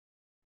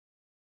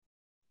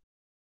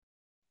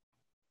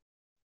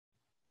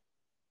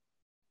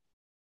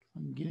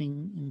 I'm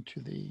getting into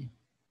the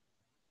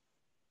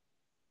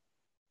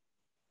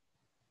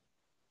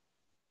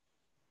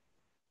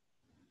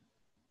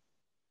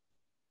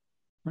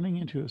running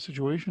into a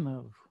situation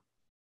of,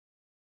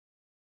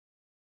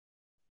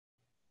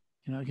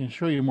 I can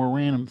show you more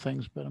random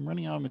things, but I'm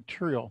running out of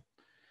material.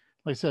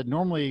 Like I said,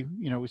 normally,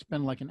 we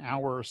spend like an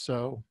hour or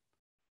so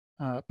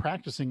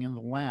practicing in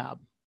the lab.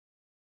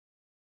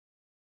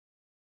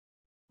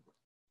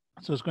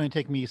 So it's going to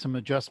take me some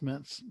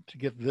adjustments to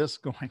get this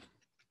going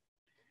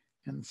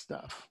and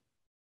stuff.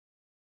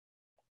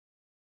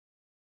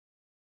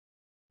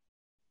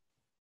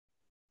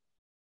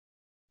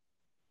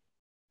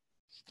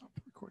 Stop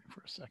the recording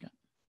for a second.